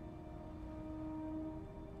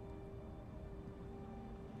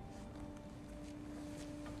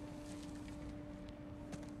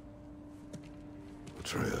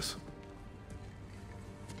 Atreus.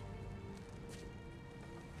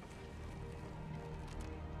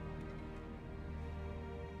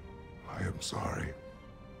 I am sorry.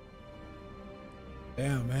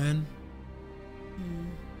 Damn, man.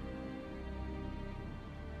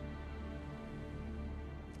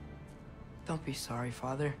 Don't be sorry,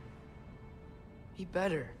 Father. Be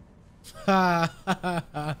better.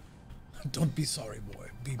 Don't be sorry, boy.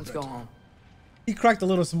 Be Let's better. go home. He cracked a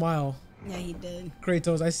little smile. Yeah, he did.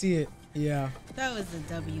 Kratos, I see it. Yeah. That was a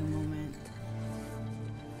W moment.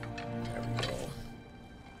 There we go.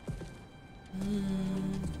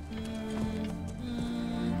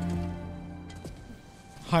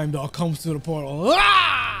 Heimdall comes through the portal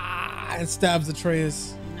and stabs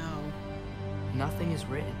Atreus. No. Nothing is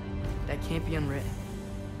written. That can't be unwritten.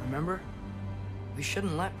 Remember? We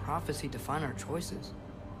shouldn't let prophecy define our choices.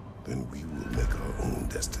 Then we will make our own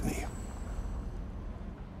destiny.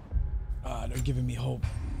 They're giving me hope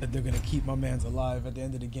that they're gonna keep my mans alive at the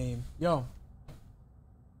end of the game. Yo.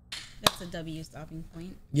 That's a W stopping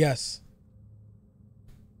point. Yes.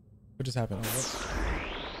 What just happened?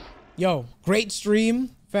 Yo, great stream.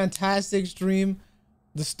 Fantastic stream.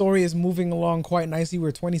 The story is moving along quite nicely.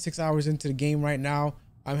 We're 26 hours into the game right now.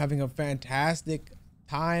 I'm having a fantastic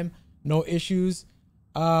time. No issues.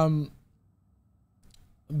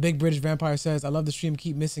 Big British Vampire says, I love the stream.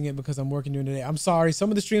 Keep missing it because I'm working during the day. I'm sorry. Some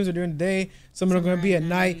of the streams are during the day. Some of them are going to be at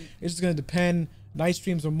night. It's just going to depend. Night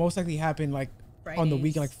streams will most likely happen like on the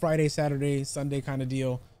weekend, like Friday, Saturday, Sunday kind of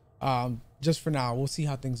deal. Just for now. We'll see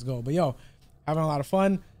how things go. But yo, having a lot of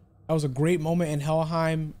fun. That was a great moment in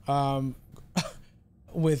Helheim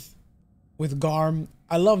with Garm.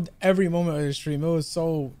 I loved every moment of the stream. It was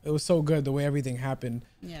so good the way everything happened.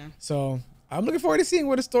 Yeah. So I'm looking forward to seeing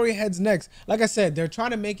where the story heads next. Like I said, they're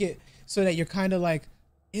trying to make it so that you're kind of like,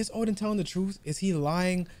 is Odin telling the truth? Is he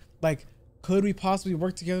lying? Like, could we possibly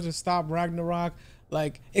work together to stop Ragnarok?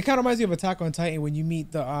 Like, it kind of reminds me of Attack on Titan when you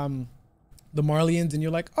meet the Marlians and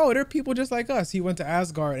you're like, oh, they're people just like us. He went to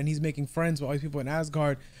Asgard and he's making friends with all these people in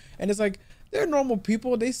Asgard. And it's like, they're normal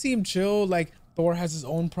people. They seem chill. Like, Thor has his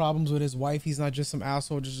own problems with his wife. He's not just some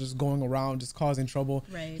asshole just going around, just causing trouble.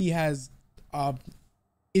 Right. He has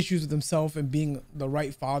issues with himself and being the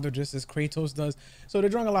right father, just as Kratos does. So they're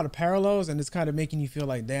drawing a lot of parallels, and it's kind of making you feel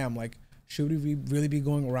like, damn, like, should we really be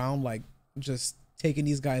going around like just taking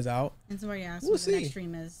these guys out? And somebody asked We'll what see. the next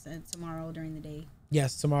stream is tomorrow during the day.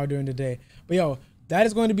 Yes, tomorrow during the day. But yo, that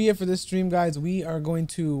is going to be it for this stream, guys. We are going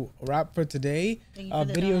to wrap for today. Thank you for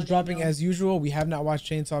the Videos download, dropping Daniel. as usual. We have not watched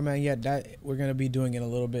Chainsaw Man yet. That we're going to be doing in a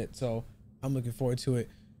little bit, so I'm looking forward to it.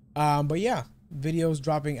 But yeah, videos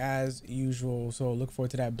dropping as usual, so look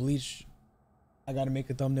forward to that. Bleach, I got to make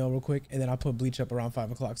a thumbnail real quick, and then I'll put Bleach up around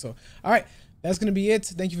 5 o'clock. So all right, that's going to be it.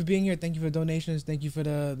 Thank you for being here. Thank you for the donations. Thank you for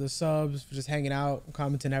the subs, for just hanging out,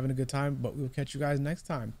 commenting, having a good time. But we'll catch you guys next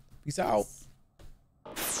time. Peace out.